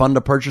like refund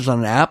a purchase on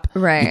an app.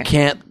 Right. You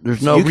can't.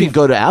 There's no. You could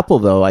go to Apple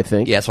though. I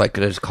think. Yeah, so I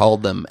could have just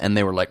called them, and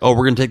they were like, "Oh,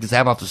 we're gonna take this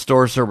app off the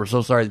store, sir. We're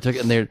so sorry they took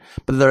it." And they're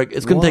like,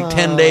 "It's gonna take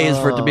 10 days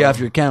for it to be off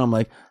your account." I'm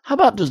like, "How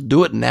about just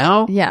do it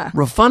now? Yeah.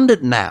 refund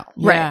it now."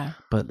 Yeah.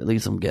 But at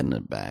least I'm getting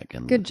it back.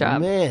 And Good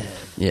job. Man.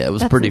 Yeah, it was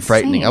That's pretty insane.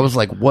 frightening. I was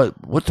like, "What?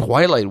 What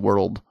Twilight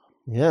World?"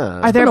 Yeah.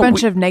 Are there a No,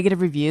 bunch we- of negative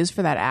reviews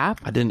for that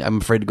app? I'm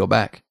afraid to go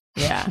back.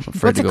 Yeah. I'm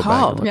afraid What's to it go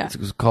called? back. Yeah.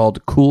 It's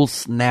called Cool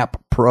Snap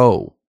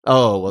Pro.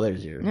 Oh well,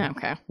 there's your. Yeah,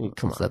 okay.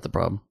 Come Is on. that the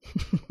problem?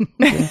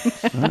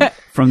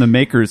 From the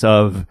makers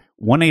of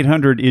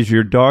 1-800 Is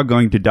Your Dog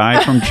Going to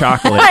Die from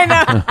Chocolate? I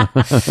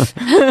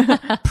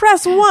know.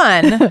 Press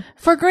 1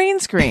 for green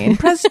screen.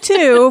 Press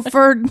 2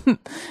 for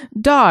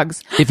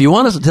dogs. If you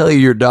want us to tell you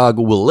your dog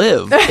will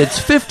live, it's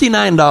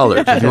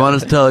 $59. If you want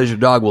us to tell you your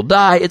dog will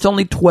die, it's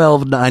only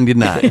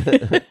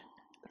 $12.99.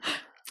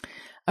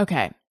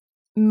 Okay.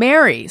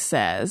 Mary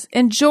says,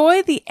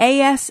 enjoy the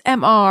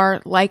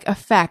ASMR-like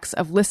effects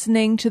of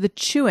listening to the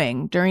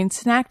chewing during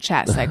snack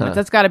chat segments.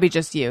 That's got to be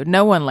just you.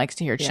 No one likes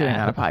to hear chewing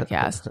on a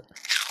podcast.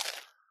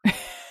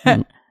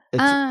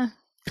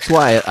 That's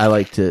why I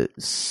like to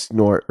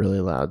snort really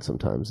loud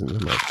sometimes in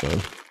the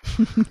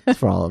microphone. It's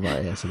for all of our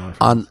ASMR.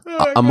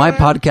 on my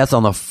podcast,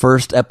 on the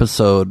first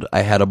episode,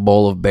 I had a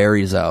bowl of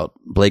berries out.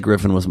 Blake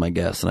Griffin was my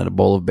guest, and I had a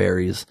bowl of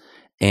berries,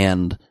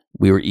 and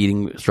we were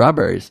eating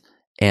strawberries,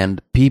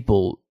 and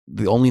people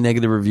the only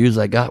negative reviews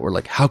I got were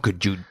like, how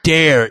could you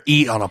dare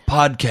eat on a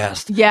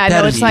podcast? Yeah,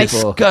 that no, is it's like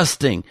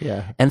disgusting.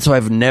 Yeah. And so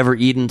I've never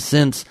eaten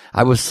since.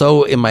 I was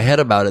so in my head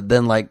about it.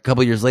 Then like a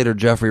couple years later,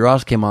 Jeffrey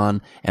Ross came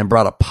on and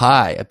brought a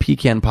pie, a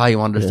pecan pie he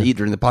wanted us to eat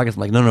during the podcast.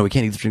 I'm like, no, we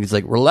can't eat this drink. He's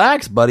like,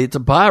 relax, buddy. It's a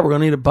pie. We're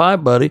going to eat a pie,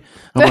 buddy.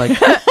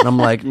 I'm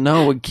like,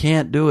 no, we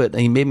can't do it.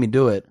 And he made me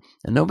do it.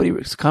 And nobody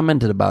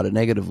commented about it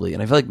negatively.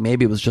 And I feel like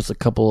maybe it was just a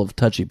couple of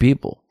touchy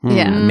people.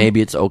 Yeah. And maybe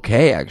it's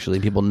okay, actually.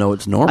 People know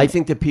it's normal. I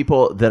think the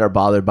people that are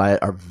bothered by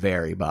it are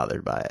very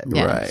bothered by it.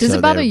 Yeah. Right. Does So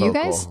it bother they're you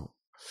vocal. guys?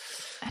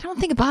 I don't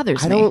think it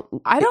bothers I me.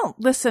 I don't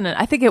listen.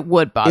 I think it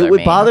would bother me. It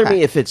would bother Okay.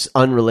 me if it's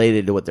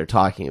unrelated to what they're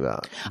talking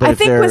about. But I if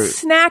think they're- with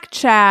Snack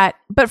Chat,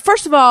 but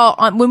first of all,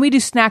 when we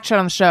do Snack Chat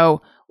on the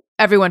show,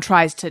 everyone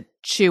tries to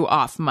chew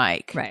off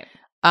mic. Right.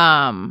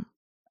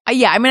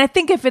 Yeah, I mean, I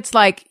think if it's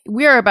like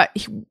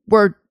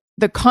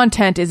the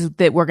content is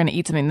that we're going to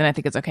eat something, then I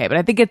think it's okay. But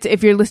I think it's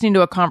if you're listening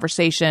to a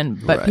conversation,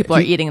 but people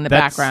are eating in the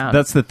background.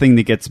 That's the thing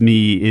that gets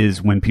me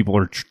is when people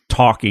are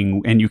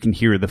talking and you can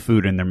hear the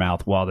food in their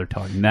mouth while they're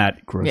talking.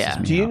 That grosses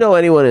me Do you out. know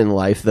anyone in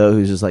life though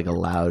who's just like a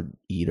loud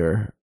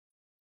eater?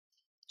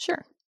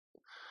 Sure.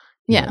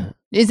 Yeah.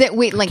 Is it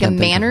like a can't think of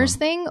manners one.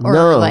 thing or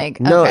no, like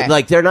no, okay.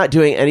 like they're not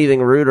doing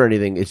anything rude or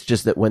anything. It's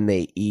just that when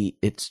they eat,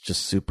 it's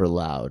just super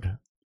loud,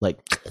 like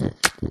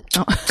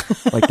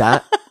like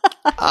that.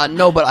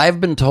 No, but I've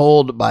been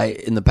told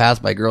in the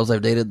past by girls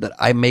I've dated that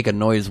I make a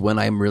noise when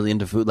I'm really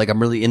into food. Like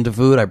I'm really into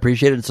food. I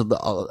appreciate it.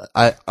 So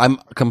I'm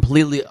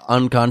completely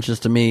unconscious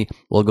to me.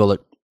 We'll go like,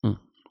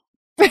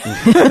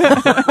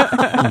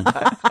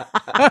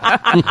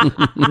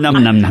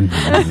 Num num num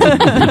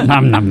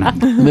num num num.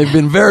 and they've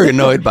been very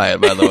annoyed by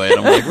it, by the way. And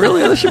I'm like,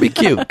 really? That should be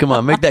cute. Come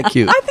on, make that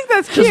cute. I think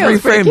that's cute.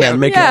 Just reframe that and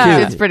make Yeah. it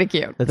cute. It's pretty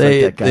cute. That's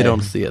They like that guy. they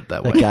don't see it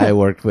that way. That guy I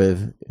worked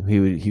with,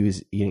 he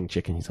was eating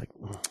chicken. He was like,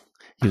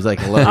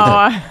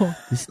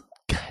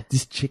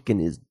 this chicken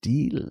is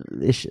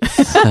delicious.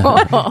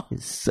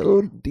 It's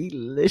so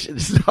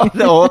delicious the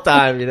whole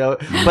time,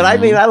 But I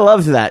mean, I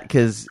loved that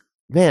because,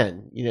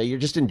 man, you're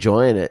just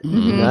enjoying it. I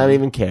don't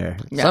even care.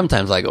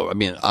 Sometimes I go. I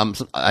mean,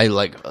 sometimes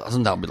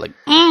I'll be like,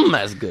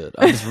 that's good.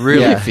 I just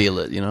really feel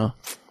it,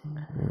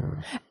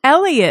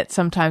 Elliot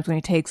sometimes when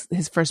he takes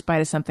his first bite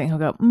of something, he'll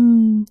go,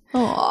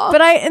 Aw.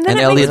 But and then And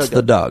it Elliot's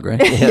the dog,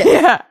 right?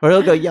 yeah, Or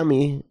he'll go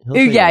yummy. He'll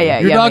say yeah, yummy. yeah.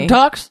 Your yummy.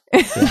 dog talks?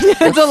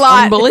 It's a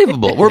lot.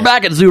 Unbelievable. We're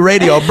back at Zoo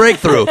Radio.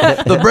 Breakthrough.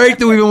 The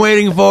breakthrough we've been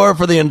waiting for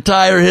the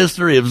entire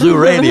history of Zoo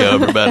Radio,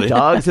 everybody.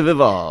 Dogs have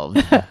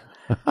evolved.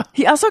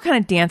 He also kind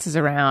of dances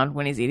around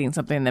when he's eating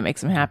something that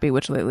makes him happy,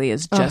 which lately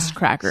is just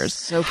crackers.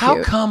 So How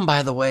cute. come,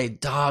 by the way,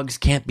 dogs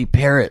can't be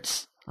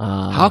parrots?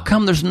 How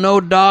come there's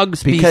no dog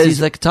species Because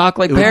that talk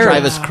like It would drive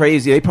parrots? us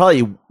crazy. They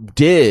probably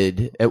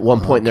did at one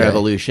point in their Okay.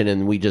 evolution,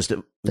 and we just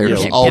They're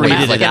just Can't all get we them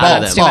did out. like Get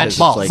ball, them out. ball, Too much.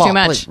 ball, Too ball,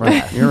 much. please.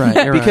 Right. You're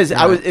right. because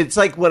it's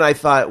like when I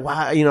thought,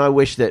 wow, I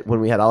wish that when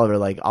we had Oliver,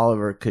 like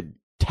Oliver could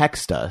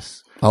text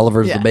us.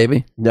 Oliver's Yeah. the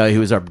baby. No, he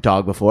was our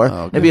dog before. Oh,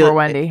 okay. It'd be Or like-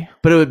 Wendy.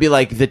 But it would be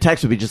like the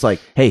text would be just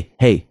like, hey,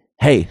 hey,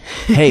 hey,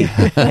 hey,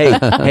 hey,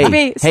 hey, Me,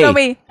 hey,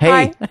 Snowy,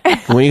 hey.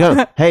 When you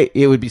go, hey,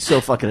 it would be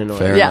so fucking annoying.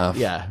 Fair Yeah. enough.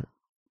 Yeah.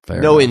 Fair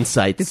No enough.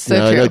 insights. It's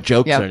so true. No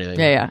jokes yeah. or anything.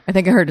 Yeah. I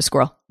think I heard a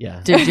squirrel. Yeah.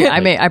 Did you?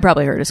 I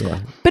probably heard a squirrel.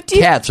 But do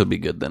you? Cats would be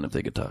good then if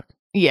they could talk.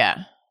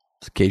 Yeah.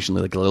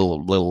 Occasionally, like a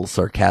little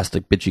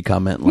sarcastic, bitchy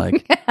comment,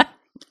 like,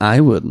 "I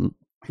wouldn't."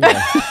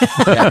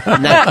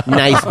 Yeah.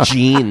 Nice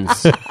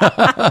jeans.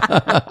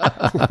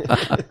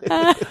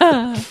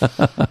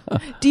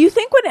 Do you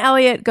think when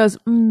Elliot goes,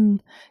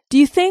 do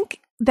you think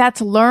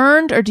that's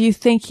learned, or do you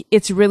think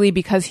it's really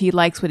because he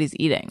likes what he's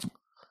eating?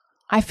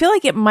 I feel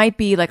like it might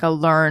be like a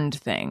learned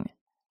thing.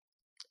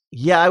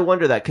 Yeah, I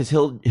wonder that because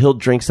he'll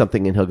drink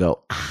something and he'll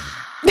go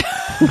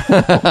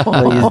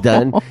when he's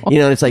done. And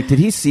it's like, did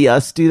he see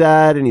us do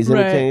that? And he's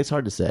entertaining. It's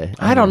hard to say.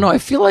 I don't know. I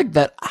feel like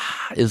that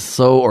is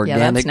so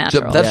organic.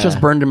 natural. That's Yeah. just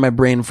burned in my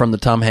brain from the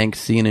Tom Hanks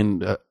scene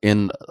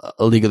in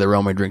A League of Their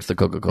Own where he drinks the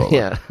Coca-Cola.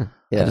 Yeah, I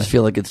yeah, just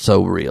feel like it's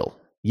so real.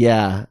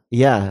 yeah.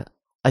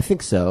 I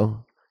think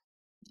so.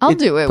 I'll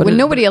do it but when it-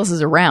 nobody else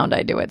is around.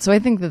 I do it. So I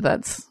think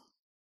it's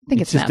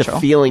It's just natural. a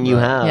feeling you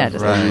have. Yeah,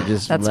 just, and you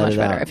just that's let much it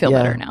better. out. I feel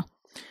Yeah. better now.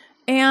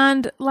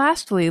 And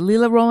lastly,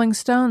 Leela Rolling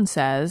Stone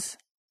says,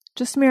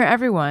 just mirror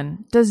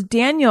everyone. Does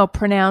Daniel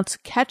pronounce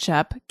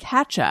ketchup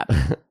ketchup?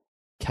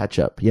 Catch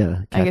up.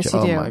 Yeah, I guess catch you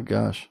up. do. My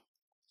gosh.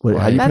 What,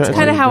 how do you That's pronounce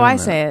kind of it? how doing I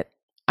that? say it.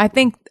 I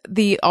think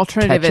the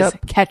alternative is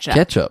ketchup.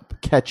 Ketchup.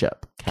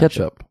 Ketchup.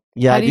 Ketchup.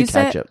 Yeah, How I do do you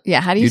say catch up.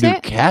 Yeah. How do you, You say do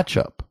it?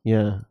 ketchup.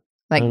 Yeah,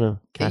 Like I don't know.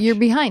 Catch. you're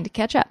behind.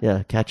 Catch up.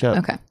 Yeah, catch up.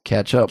 Okay.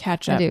 Ketchup.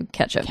 Ketchup. I do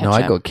ketchup. No,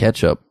 I go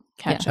ketchup.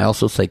 Ketchup. I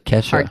also say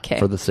ketchup Hard K.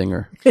 for the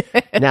singer.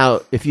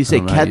 Now, if you say I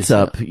don't know how you say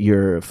ketchup,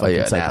 you're a Oh, fucking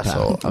yeah, an psychopath.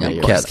 asshole. I Yeah, mean,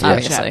 you're cats, a yeah.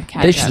 Obviously.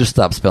 Ketchup. They should just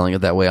stop spelling it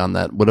that way on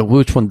that.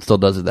 Which one still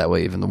does it that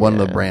way? Even the one of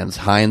the brands,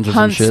 Heinz or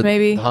Hunt's, some shit.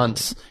 maybe?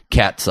 Hunt's.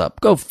 Cats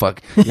up. Go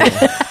fuck.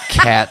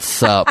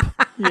 Cats up.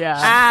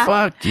 Yeah.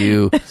 Fuck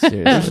you.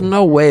 There's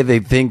no way they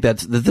think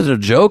this is a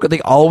joke. Are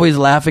they always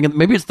laughing?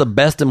 Maybe it's the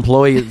best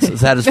employee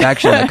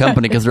satisfaction in the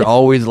company because they're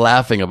always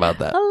laughing about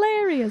that.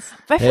 Hilarious. hilarious.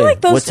 But I feel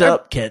like those what's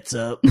up,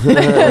 ketchup?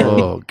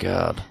 Oh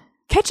God.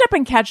 ketchup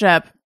and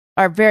ketchup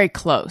are very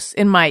close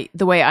in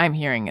the way I'm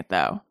hearing it,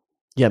 though.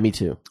 Yeah, me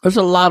too. There's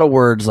a lot of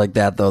words like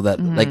that though. That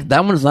like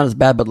that one is not as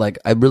bad, but like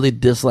I really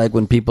dislike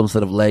when people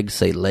instead of legs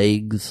say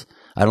legs.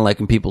 I don't like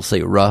when people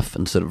say rough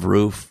instead of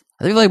roof.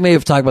 I think like maybe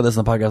I've talked about this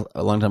on the podcast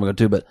a long time ago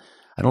too, but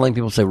I don't like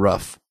people say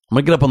rough. I'm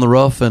gonna get up on the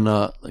rough and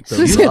like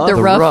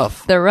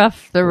The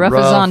rough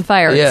is on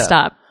fire. Yeah.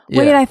 Stop. Yeah.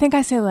 Wait, I think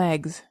I say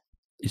legs.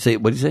 You say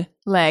what do you say?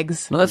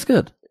 Legs. No, that's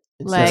good.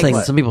 Legs. Saying,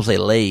 some people say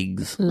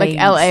legs. Like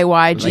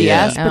Laygs,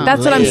 Yeah. but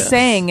that's what I'm Legs.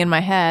 saying in my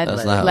head.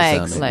 That's not how it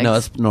legs. sounded. No,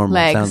 it's normal.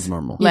 Legs. It sounds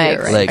normal.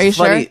 Legs. Right. Legs. Are you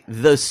sure? Funny,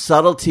 the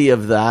subtlety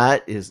of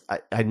that is,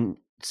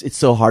 it's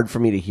so hard for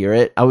me to hear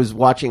it. I was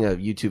watching a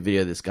YouTube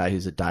video of this guy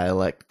who's a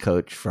dialect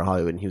coach for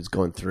Hollywood, and he was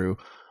going through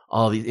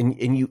all these,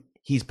 and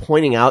he's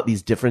pointing out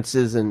these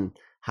differences, and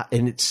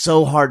it's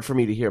so hard for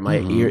me to hear. My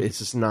ear, it's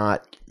just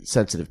not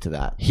sensitive to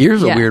that.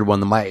 Here's a Yeah. weird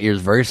one that my ear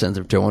is very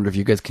sensitive to. I wonder if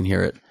you guys can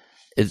hear it.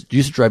 It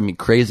used to drive me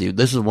crazy.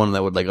 This is one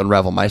that would like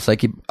unravel my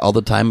psyche all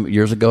the time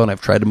years ago, and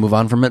I've tried to move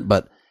on from it.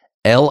 But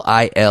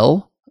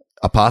LIL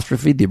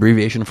apostrophe, the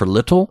abbreviation for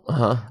little,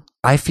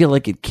 I feel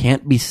like it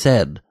can't be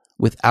said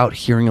without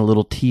hearing a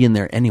little T in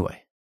there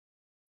anyway.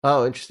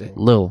 Oh, interesting.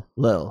 Lil.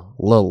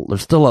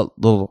 There's still a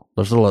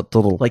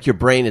little. Like your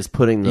brain is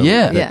putting the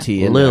Yeah.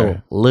 T in Lil.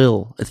 there.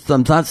 Lil.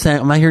 I'm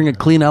not hearing a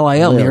clean LIL. I'm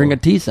Lil. hearing a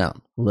T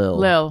sound.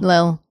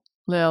 Lil.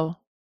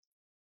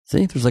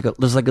 See, there's like a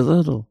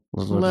little.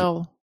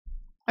 Lil.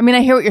 I mean,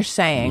 I hear what you're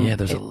saying. Yeah,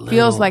 there's a it little.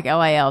 feels like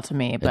LIL to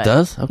me. But It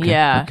does? Okay.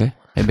 Yeah. Okay.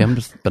 Maybe I'm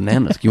just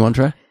bananas. You want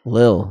to try?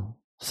 Lil.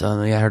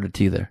 So yeah, I heard a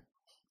T there.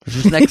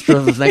 There's just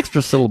an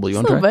extra syllable. You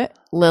want a to little try? bit.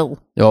 Lil.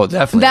 Oh,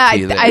 definitely a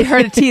T there. I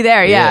heard a T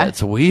there. Yeah.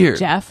 It's weird.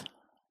 Jeff.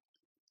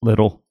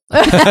 Little.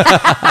 Did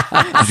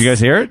you guys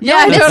hear it? Yeah,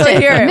 I totally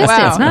hear it. Missed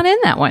it. Wow. It's not in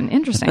that one.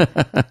 Interesting.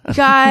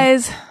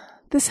 Guys,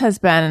 this has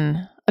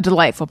been a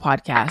delightful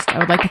podcast. I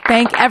would like to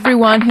thank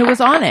everyone who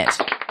was on it.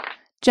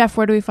 Jeff,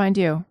 where do we find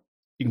you?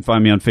 You can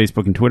find me on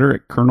Facebook and Twitter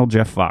at Colonel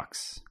Jeff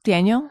Fox.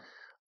 Daniel?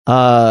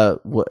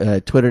 Twitter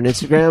and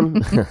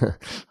Instagram.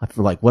 I'm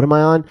like, what am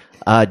I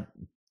on?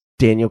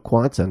 Daniel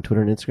Quantz on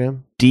Twitter and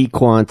Instagram. D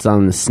Quantz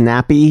on the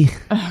Snappy.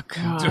 Oh,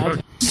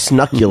 God.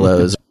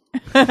 Snuckulos.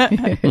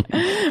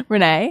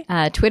 Renee?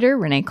 Twitter,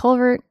 Renee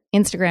Colvert.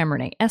 Instagram,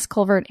 Renee S.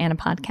 Colvert. And a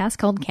podcast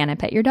called Can I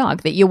Pet Your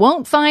Dog that you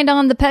won't find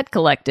on the Pet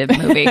Collective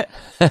movie.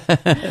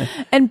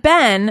 And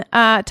Ben,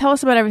 tell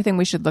us about everything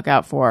we should look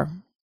out for.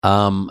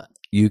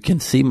 You can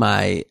see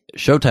my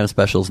Showtime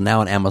specials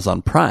now on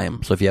Amazon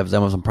Prime. So if you have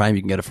Amazon Prime,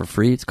 you can get it for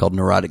free. It's called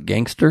Neurotic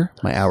Gangster,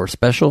 my hour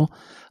special.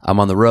 I'm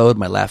on the road,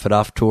 my Laugh It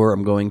Off tour.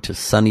 I'm going to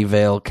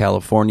Sunnyvale,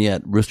 California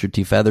at Rooster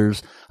T.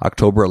 Feathers,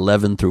 October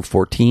 11 through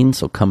 14.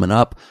 So coming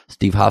up,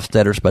 Steve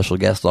Hofstetter, special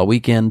guest all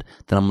weekend.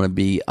 Then I'm going to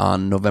be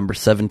on November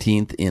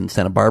 17th in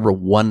Santa Barbara,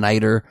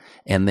 one-nighter.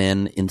 And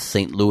then in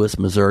St. Louis,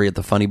 Missouri at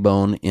the Funny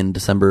Bone in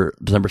December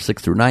 6th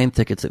through 9th.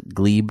 Tickets at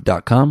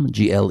Glebe.com,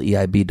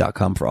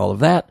 GLEIB.com for all of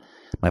that.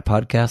 My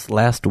podcast,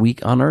 Last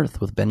Week on Earth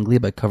with Ben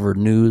Glebe. I cover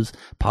news,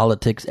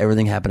 politics,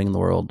 everything happening in the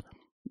world.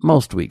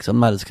 Most weeks. I'm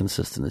not as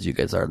consistent as you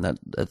guys are, and that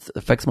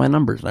affects my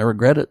numbers, and I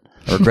regret it.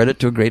 I regret it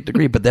to a great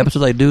degree, but the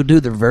episodes I do,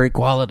 they're very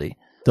quality.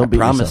 Don't I beat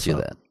promise you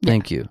yourself that.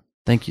 Thank you.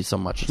 Thank you so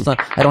much. It's not,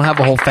 I don't have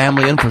a whole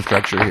family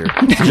infrastructure here.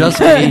 It's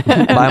just me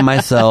by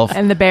myself,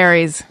 And the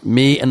berries.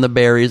 me and the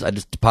berries. I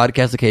just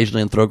podcast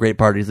occasionally and throw great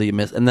parties that you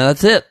miss, and then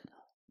that's it.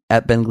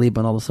 At Ben Glebe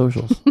on all the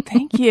socials.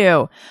 Thank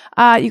you.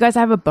 You guys,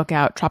 I have a book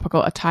out,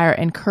 Tropical Attire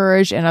and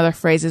Courage and Other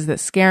Phrases That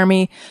Scare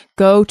Me.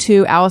 Go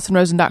to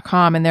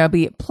AlisonRosen.com and there'll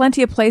be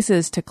plenty of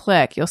places to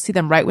click. You'll see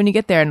them right when you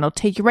get there, and it'll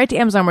take you right to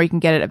Amazon where you can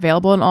get it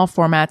available in all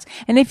formats.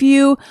 And if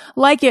you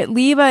like it,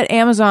 leave an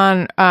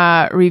Amazon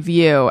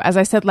review. As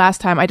I said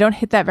last time, I don't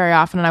hit that very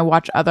often, and I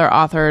watch other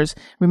authors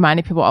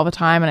reminding people all the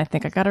time, and I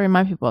think I got to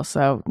remind people.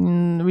 So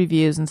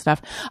reviews and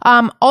stuff.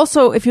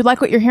 Also, if you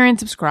like what you're hearing,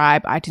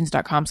 subscribe,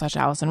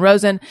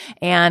 iTunes.com/AlisonRosen,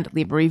 and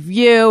leave a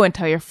review and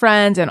tell your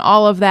friends and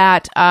all of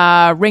that.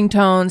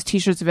 Ringtones,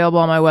 t-shirts available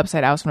on my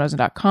website,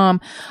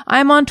 AlisonRosen.com.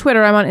 I'm on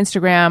Twitter, I'm on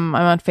Instagram, I'm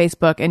on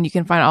Facebook, and you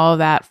can find all of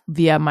that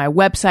via my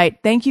website.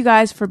 Thank you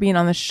guys for being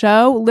on the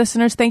show.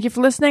 Listeners, thank you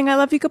for listening. I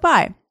love you.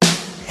 Goodbye.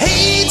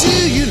 Hey,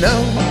 do you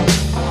know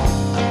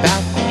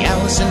about the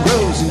Allison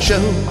Rosen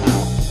Show?